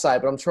be able to say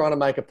it, but I'm trying to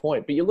make a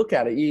point. But you look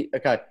at it,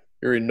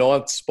 you're in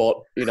ninth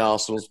spot in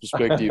Arsenal's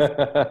perspective.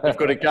 They've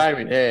got a game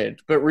in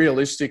hand, but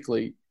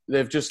realistically,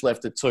 they've just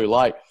left it too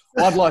late.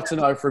 I'd like to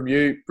know from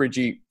you,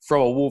 Bridgie,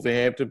 from a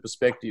Wolverhampton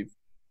perspective.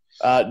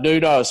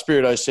 Nuno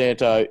Espirito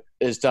Santo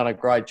has done a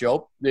great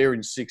job. They're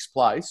in sixth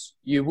place.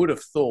 You would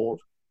have thought,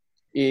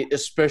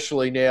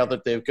 especially now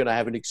that they're going to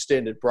have an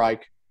extended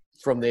break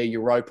from their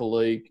Europa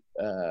League,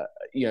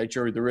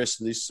 during the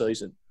rest of this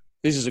season,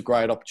 this is a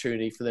great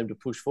opportunity for them to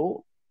push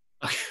forward.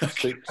 I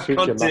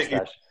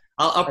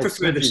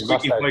prefer the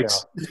squeaky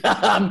voice.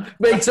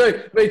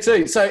 Me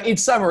too. So in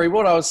summary,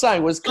 what I was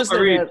saying was, because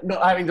they're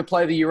not having to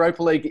play the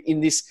Europa League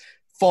in this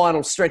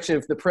final stretch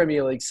of the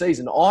Premier League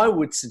season, I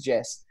would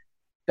suggest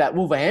that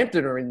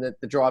Wolverhampton are in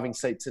the driving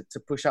seat to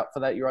push up for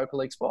that Europa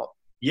League spot.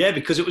 Yeah,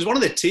 because it was one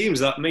of the teams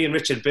that me and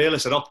Richard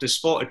Bayless at Optus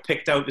Sport had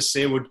picked out to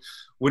say would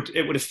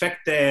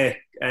affect their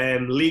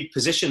league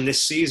position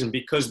this season,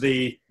 because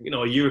the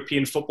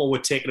European football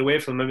would take it away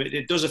from them.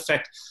 It does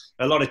affect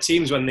a lot of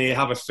teams when they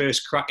have a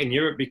first crack in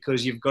Europe,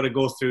 because you've got to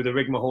go through the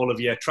rigmarole of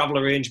your travel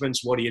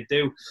arrangements. What do you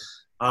do?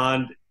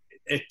 And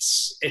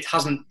it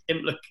hasn't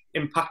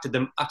impacted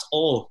them at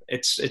all.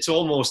 It's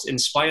almost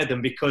inspired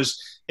them, because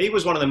he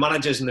was one of the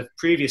managers in the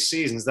previous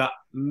seasons that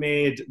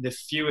made the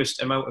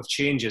fewest amount of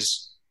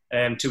changes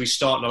to his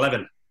starting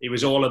 11. He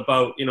was all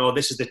about,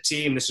 this is the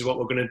team, this is what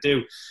we're going to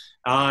do.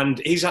 And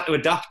he's had to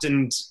adapt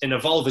and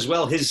evolve as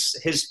well,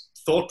 his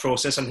thought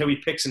process and who he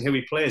picks and who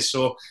he plays.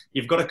 So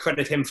you've got to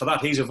credit him for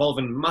that. He's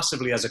evolving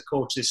massively as a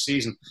coach this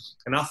season.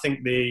 And I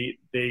think the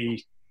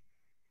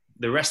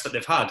rest that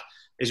they've had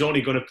is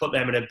only going to put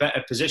them in a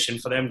better position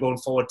for them going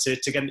forward to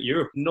get into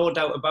Europe. No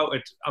doubt about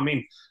it. I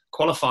mean,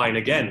 qualifying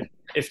again,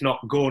 if not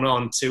going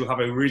on to have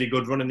a really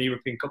good run in the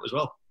European Cup as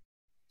well.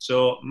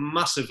 So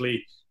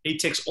massively, he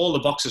ticks all the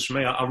boxes for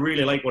me. I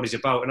really like what he's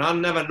about. And I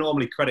never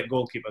normally credit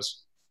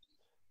goalkeepers.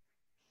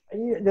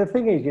 The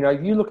thing is,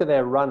 you look at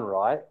their run,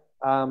 right?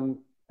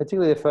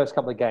 Particularly the first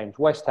couple of games,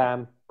 West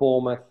Ham,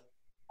 Bournemouth,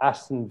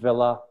 Aston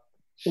Villa.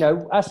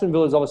 Aston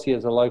Villa is obviously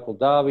as a local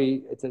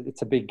derby.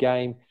 It's a big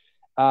game.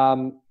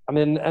 And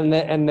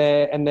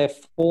their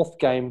fourth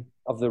game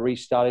of the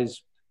restart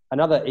is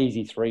another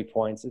easy 3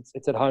 points.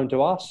 It's at home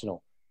to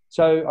Arsenal.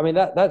 So I mean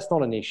that's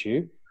not an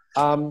issue.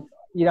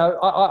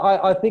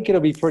 I think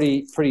it'll be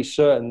pretty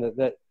certain that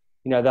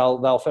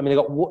they'll. I mean,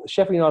 they've got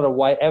Sheffield United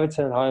away,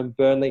 Everton at home,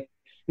 Burnley.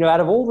 Out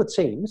of all the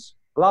teams,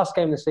 the last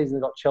game of the season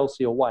they got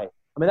Chelsea away.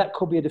 I mean, that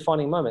could be a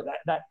defining moment.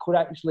 That could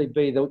actually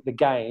be the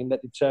game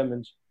that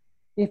determines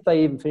if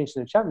they even finish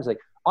in the Champions League.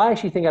 I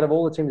actually think out of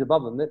all the teams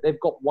above them, that they've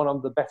got one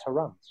of the better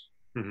runs.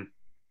 Mm-hmm.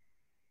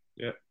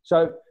 Yeah.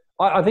 So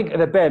I think at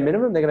a bare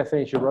minimum, they're going to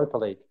finish Europa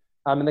League.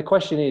 And the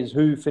question is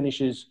who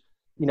finishes,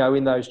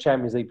 in those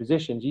Champions League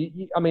positions.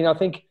 I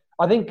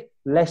think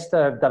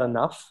Leicester have done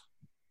enough.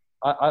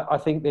 I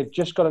think they've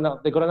just got enough.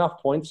 They've got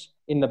enough points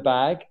in the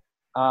bag.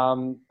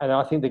 And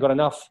I think they've got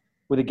enough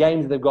with the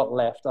games they've got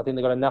left. I think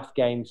they've got enough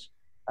games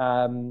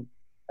and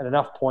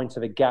enough points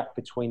of a gap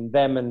between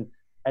them and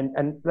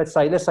let's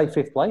say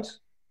fifth place.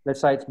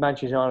 Let's say it's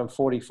Manchester United on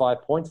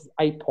 45 points. It's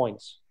 8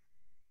 points.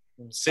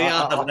 See,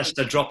 I had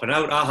Leicester dropping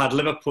out. I had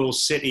Liverpool,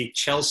 City,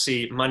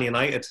 Chelsea, Man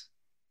United.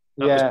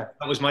 That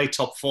was my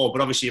top four.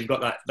 But obviously, you've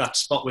got that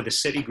spot with the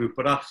City group.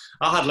 But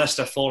I had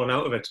Leicester falling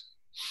out of it.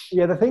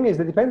 Yeah, the thing is,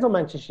 it depends on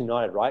Manchester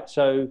United, right?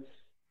 So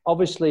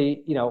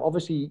obviously,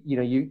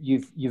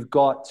 you've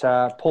got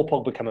Paul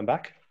Pogba coming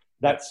back.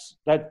 That's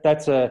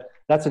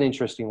an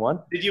interesting one.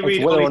 Did you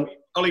read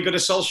Ole Gunnar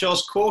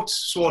Solskjaer's quote,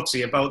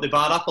 Schwarzer, about the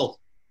bad apple?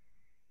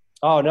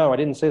 Oh no, I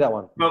didn't see that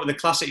one. About the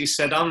classic, he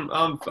said,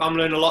 "I'm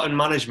learning a lot in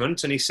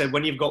management," and he said,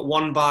 "When you've got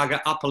one bag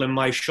of apple in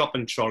my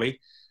shopping trolley,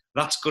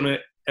 that's going to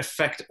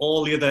affect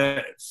all the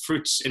other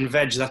fruits and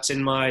veg that's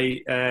in my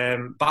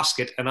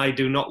basket, and I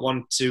don't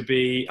want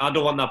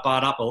that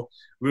bad apple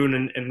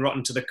ruining and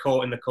rotting to the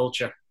core in the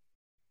culture."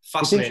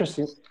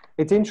 Fascinating.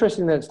 It's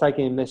interesting that it's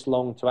taken him this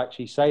long to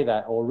actually say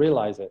that or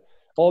realise it.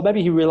 Or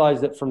maybe he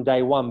realised it from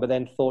day one, but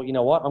then thought, you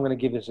know what, I'm going to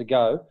give this a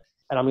go,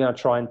 and I'm going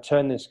to try and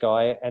turn this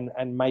guy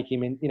and make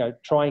him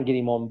try and get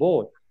him on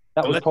board.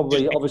 That was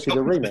probably obviously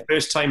the remit. The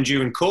first time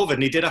during COVID,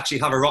 and he did actually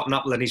have a rotten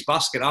apple in his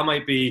basket. I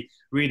might be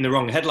reading the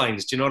wrong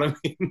headlines. Do you know what I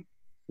mean?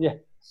 Yeah,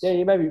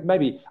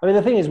 maybe. I mean,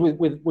 the thing is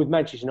with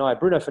Manchester United,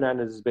 Bruno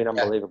Fernandes has been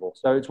unbelievable.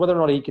 So it's whether or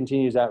not he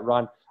continues that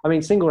run. I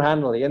mean,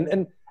 single-handedly,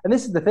 and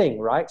this is the thing,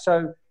 right?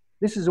 So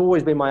this has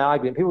always been my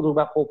argument. People talk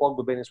about Paul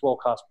Pogba being this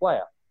world-class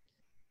player.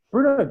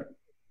 Bruno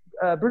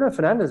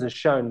Fernandes has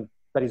shown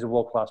that he's a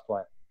world-class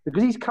player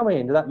because he's come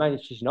into that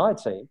Manchester United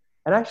team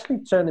and actually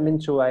turned them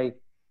into a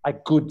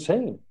good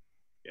team.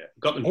 Yeah,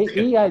 got them.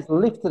 He has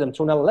lifted them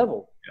to another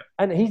level. Yeah.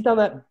 And he's done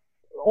that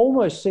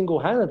almost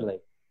single-handedly,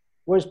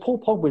 whereas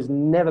Paul Pogba's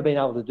never been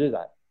able to do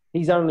that.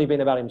 He's only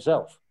been about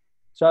himself.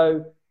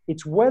 So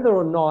it's whether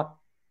or not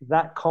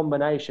that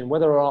combination,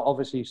 whether or not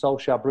obviously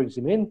Solskjaer brings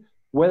him in,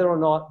 whether or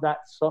not that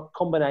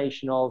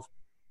combination of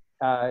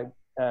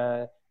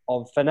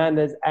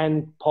Fernandes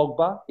and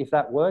Pogba, if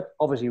that worked,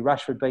 obviously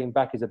Rashford being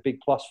back is a big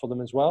plus for them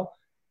as well.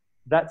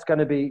 That's going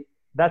to be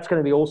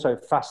also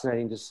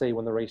fascinating to see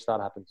when the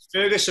restart happens.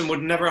 Ferguson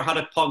would never have had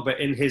a Pogba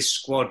in his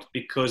squad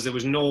because there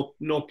was no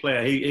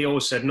player. He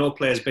always said no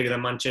player is bigger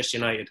than Manchester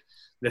United.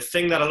 The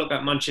thing that I look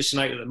at Manchester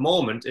United at the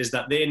moment is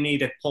that they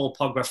need a Paul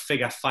Pogba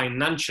figure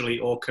financially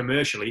or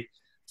commercially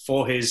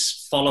for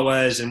his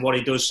followers and what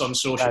he does on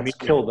social media.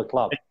 It's killed the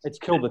club. It's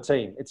killed the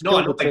team.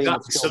 Exactly.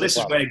 So this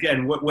is where,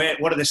 again, what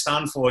do they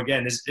stand for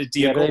again?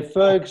 But if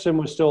Ferguson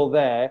was still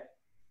there,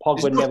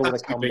 Pogba never would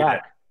have come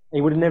back. He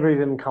would have never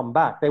even come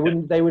back. They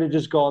would have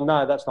just gone,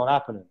 no, that's not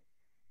happening.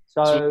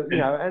 So,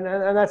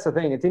 and that's the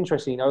thing. It's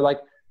interesting,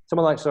 like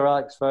someone like Sir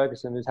Alex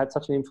Ferguson, who's had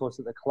such an influence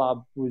at the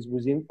club, was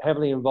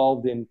heavily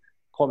involved in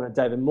appointment of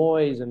David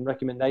Moyes and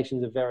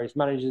recommendations of various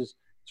managers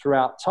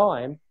throughout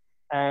time.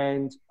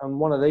 And on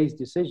one of these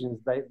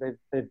decisions,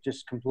 they've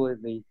just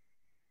completely,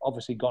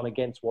 obviously, gone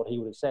against what he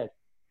would have said,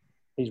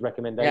 his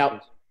recommendations.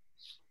 Now,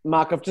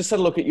 Mark, I've just had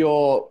a look at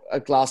your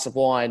glass of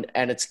wine,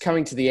 and it's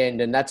coming to the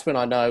end, and that's when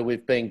I know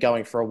we've been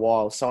going for a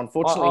while. So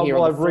unfortunately,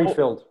 I've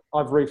refilled.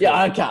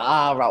 Yeah, okay.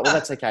 Right. Well,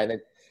 that's okay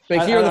then.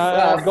 But here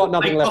I've got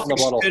nothing left in the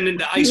bottle.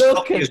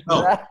 Look at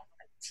that.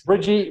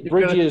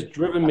 Bridgie has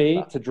driven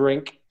me to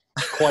drink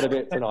quite a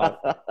bit tonight.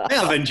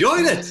 Yeah, I've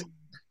enjoyed it.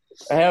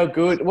 How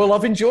good. Well,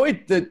 I've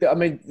enjoyed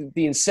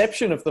the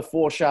inception of the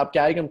 4 Sharp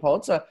Gagan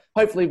pod, so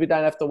hopefully we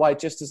don't have to wait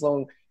just as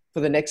long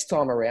for the next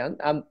time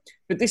around.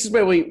 But this is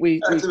where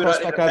we cross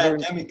back over.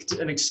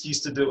 An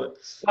excuse to do it.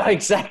 Oh,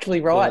 exactly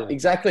right.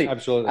 Exactly.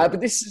 Absolutely. But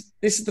this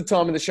is the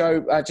time of the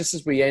show, just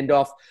as we end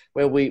off,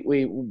 where we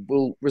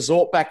will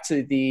resort back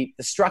to the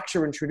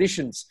structure and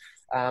traditions.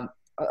 I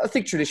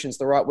think tradition's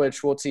the right word,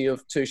 Schwartzy,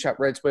 of 2 Sharp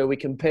Reds, where we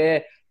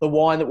compare the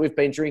wine that we've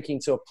been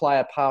drinking to a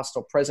player past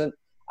or present.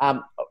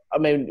 I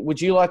mean, would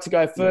you like to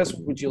go first?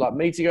 Would you like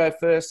me to go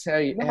first? How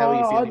are you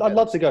feeling? I'd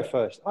love to go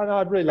first.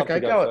 I'd really love to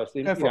go first.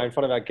 In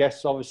front of our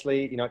guests,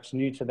 obviously, it's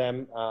new to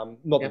them.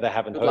 Not that they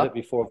haven't heard it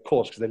before, of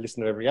course, because they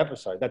listen to every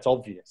episode. That's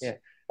obvious. Yeah,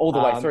 all the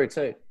way through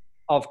too.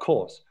 Of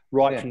course,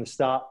 from the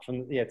start,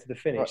 to the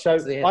finish. Right, so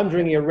I'm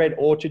drinking a Red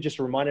Orchard, just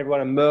to remind everyone,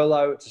 a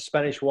Merlot. It's a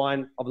Spanish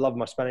wine. I love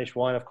my Spanish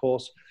wine, of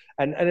course.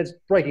 And it's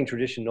breaking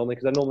tradition normally,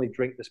 because I normally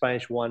drink the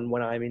Spanish one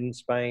when I'm in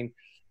Spain.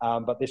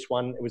 But this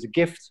one, it was a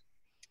gift.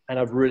 And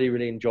I've really,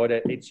 really enjoyed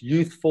it. It's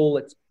youthful,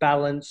 it's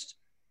balanced,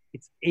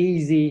 it's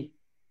easy,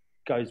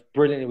 goes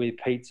brilliantly with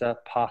pizza,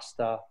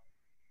 pasta.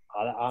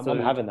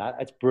 I'm having that.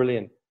 It's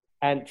brilliant.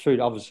 And food,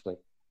 obviously.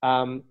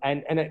 And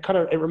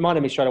it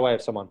reminded me straight away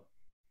of someone.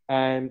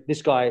 And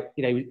this guy,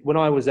 when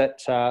I was at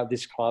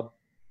this club,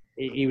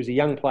 he was a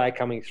young player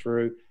coming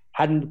through,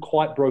 hadn't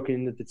quite broken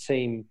into the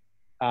team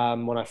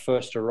when I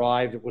first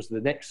arrived. It was the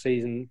next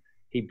season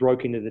he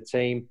broke into the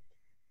team.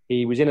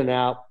 He was in and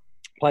out,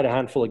 played a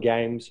handful of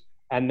games.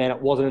 And then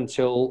it wasn't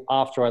until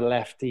after I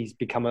left, he's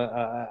become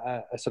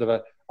a sort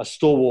of a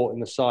stalwart in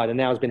the side, and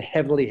now has been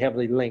heavily,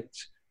 heavily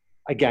linked.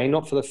 Again,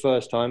 not for the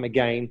first time.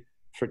 Again,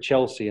 for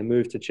Chelsea, a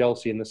move to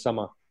Chelsea in the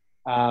summer.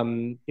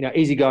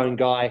 Easygoing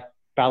guy,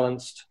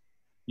 balanced,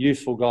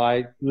 youthful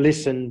guy,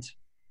 listened,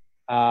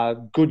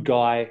 good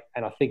guy,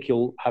 and I think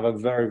he'll have a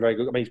very, very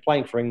good. I mean, he's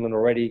playing for England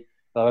already.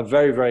 A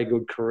very, very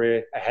good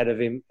career ahead of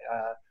him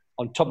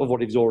on top of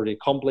what he's already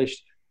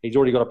accomplished. He's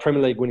already got a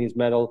Premier League winners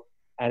medal,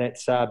 and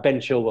it's Ben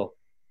Chilwell.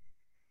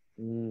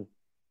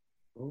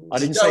 I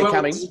didn't see it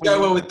coming. Did you go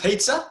well with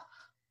pizza?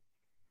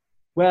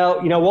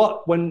 Well, you know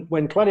what?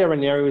 When Claudio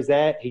Ranieri was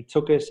there, he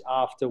took us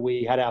after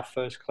we had our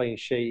first clean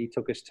sheet. He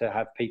took us to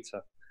have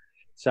pizza.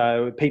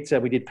 So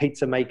we did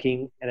pizza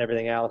making and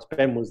everything else.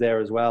 Ben was there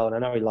as well, and I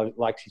know he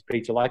likes his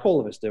pizza, like all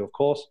of us do, of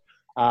course.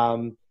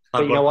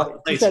 But you know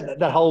what? Just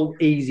that whole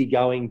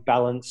easygoing,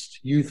 balanced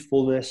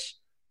youthfulness,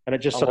 and it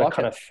just sort of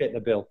kind of fit the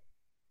bill.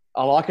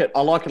 I like it.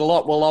 I like it a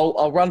lot. Well,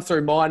 I'll run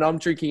through mine. I'm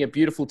drinking a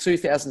beautiful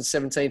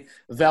 2017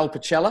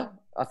 Valpolicella.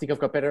 I think I've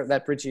got better at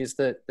that, Bridgie, as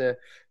the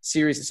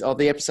series or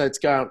the episode's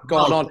gone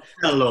on.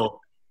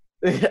 Hello.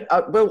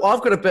 Well,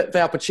 I've got a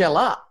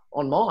Valpolicella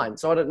on mine,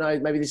 so I don't know.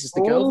 Maybe this is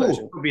the girl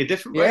version. Could be a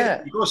different way.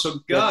 Yeah.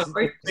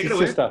 Take it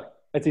away.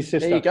 It's his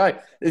sister. There you go.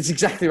 It's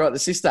exactly right, the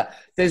sister.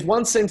 There's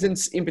one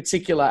sentence in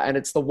particular, and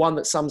it's the one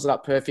that sums it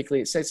up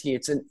perfectly. It says here,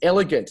 it's an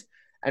elegant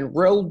and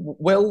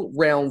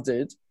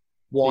well-rounded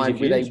wine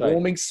with a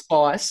warming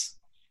spice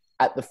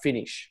at the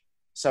finish.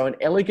 So an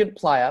elegant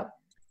player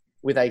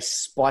with a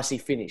spicy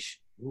finish.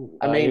 Ooh,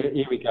 I mean,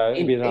 here we go.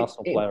 It'll be an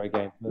Arsenal player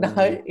again.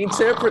 No,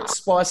 interpret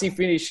spicy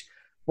finish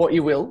what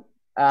you will.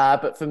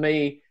 But for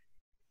me,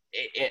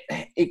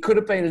 it could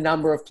have been a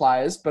number of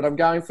players, but I'm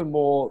going for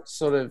more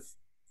sort of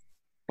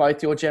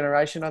both your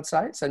generation, I'd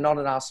say. So not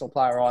an Arsenal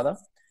player either.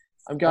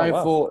 I'm going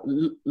for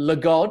Le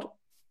God,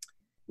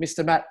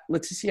 Mr. Matt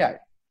Letizia.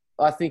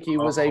 I think he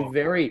was a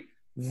very,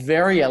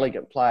 very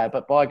elegant player,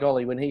 but by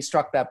golly, when he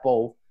struck that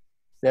ball,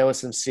 there was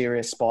some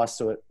serious spice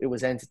to it. It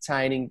was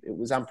entertaining, it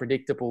was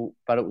unpredictable,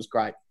 but it was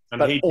great.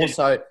 But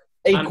also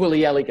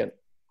equally elegant.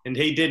 And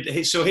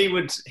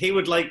he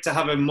would like to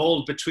have a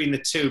mould between the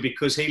two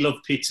because he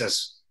loved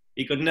pizzas.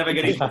 He could never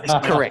get his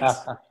correct.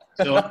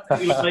 So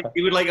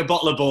he would like a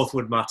bottle of both,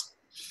 would Matt?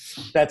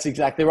 That's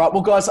exactly right.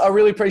 Well, guys, I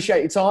really appreciate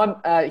your time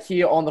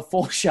here on the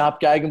 4 Sharp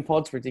Gagan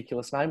Pods.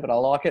 Ridiculous name, but I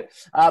like it.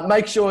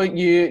 Make sure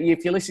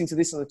if you're listening to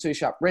this on the 2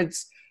 Sharp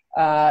Reds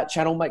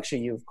channel, make sure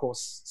you, of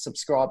course,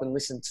 subscribe and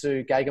listen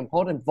to Gagan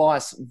Pod and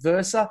vice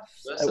versa.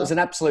 It was an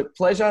absolute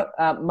pleasure.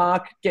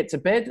 Mark, get to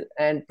bed,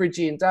 and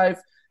Bridgie and Dave,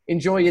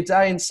 enjoy your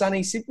day in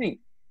sunny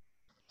Sydney.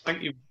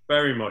 Thank you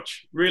very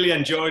much. Really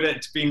enjoyed it.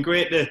 It's been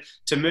great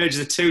to merge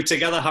the two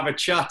together, have a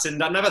chat,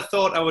 and I never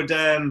thought I would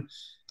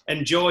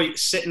enjoy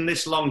sitting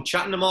this long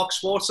chatting to Mark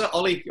Schwarzer.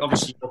 Ollie,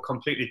 obviously you're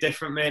completely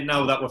different, mate,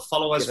 now that we're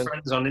followers,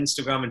 friends on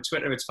Instagram and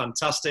Twitter. It's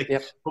fantastic.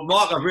 Yep. But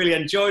Mark, I've really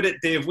enjoyed it.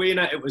 Dave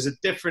Weiner, it was a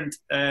different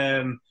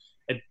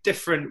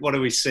what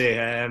do we say,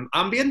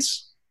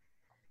 ambience.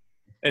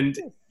 And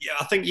yeah,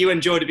 I think you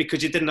enjoyed it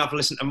because you didn't have to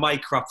listen to my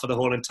crap for the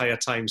whole entire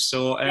time.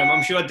 So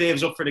I'm sure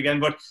Dave's up for it again.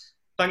 But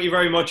thank you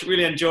very much.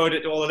 Really enjoyed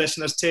it. To all the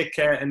listeners, take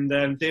care.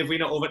 And Dave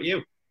Weiner, over to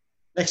you.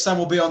 Next time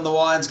we'll be on the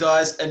wines,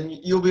 guys, and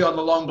you'll be on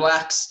the long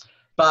blacks.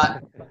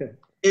 But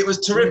it was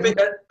terrific.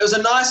 It was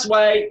a nice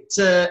way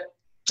to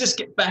just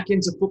get back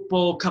into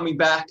football, coming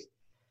back.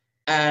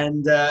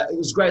 And it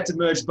was great to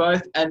merge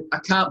both. And I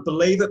can't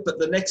believe it, but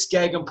the next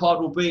Gagan Pod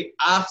will be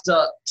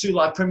after 2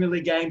 live Premier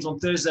League games on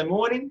Thursday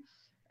morning.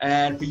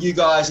 And for you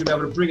guys, you'll be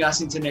able to bring us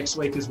into next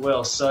week as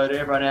well. So to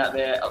everyone out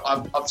there,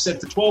 I've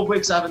said for 12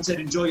 weeks, I haven't said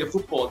enjoy your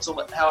football. It's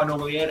all how I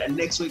normally end. And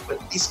next week, we're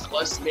this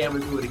close to being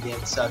able to do it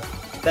again. So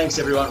thanks,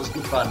 everyone. It was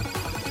good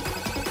fun.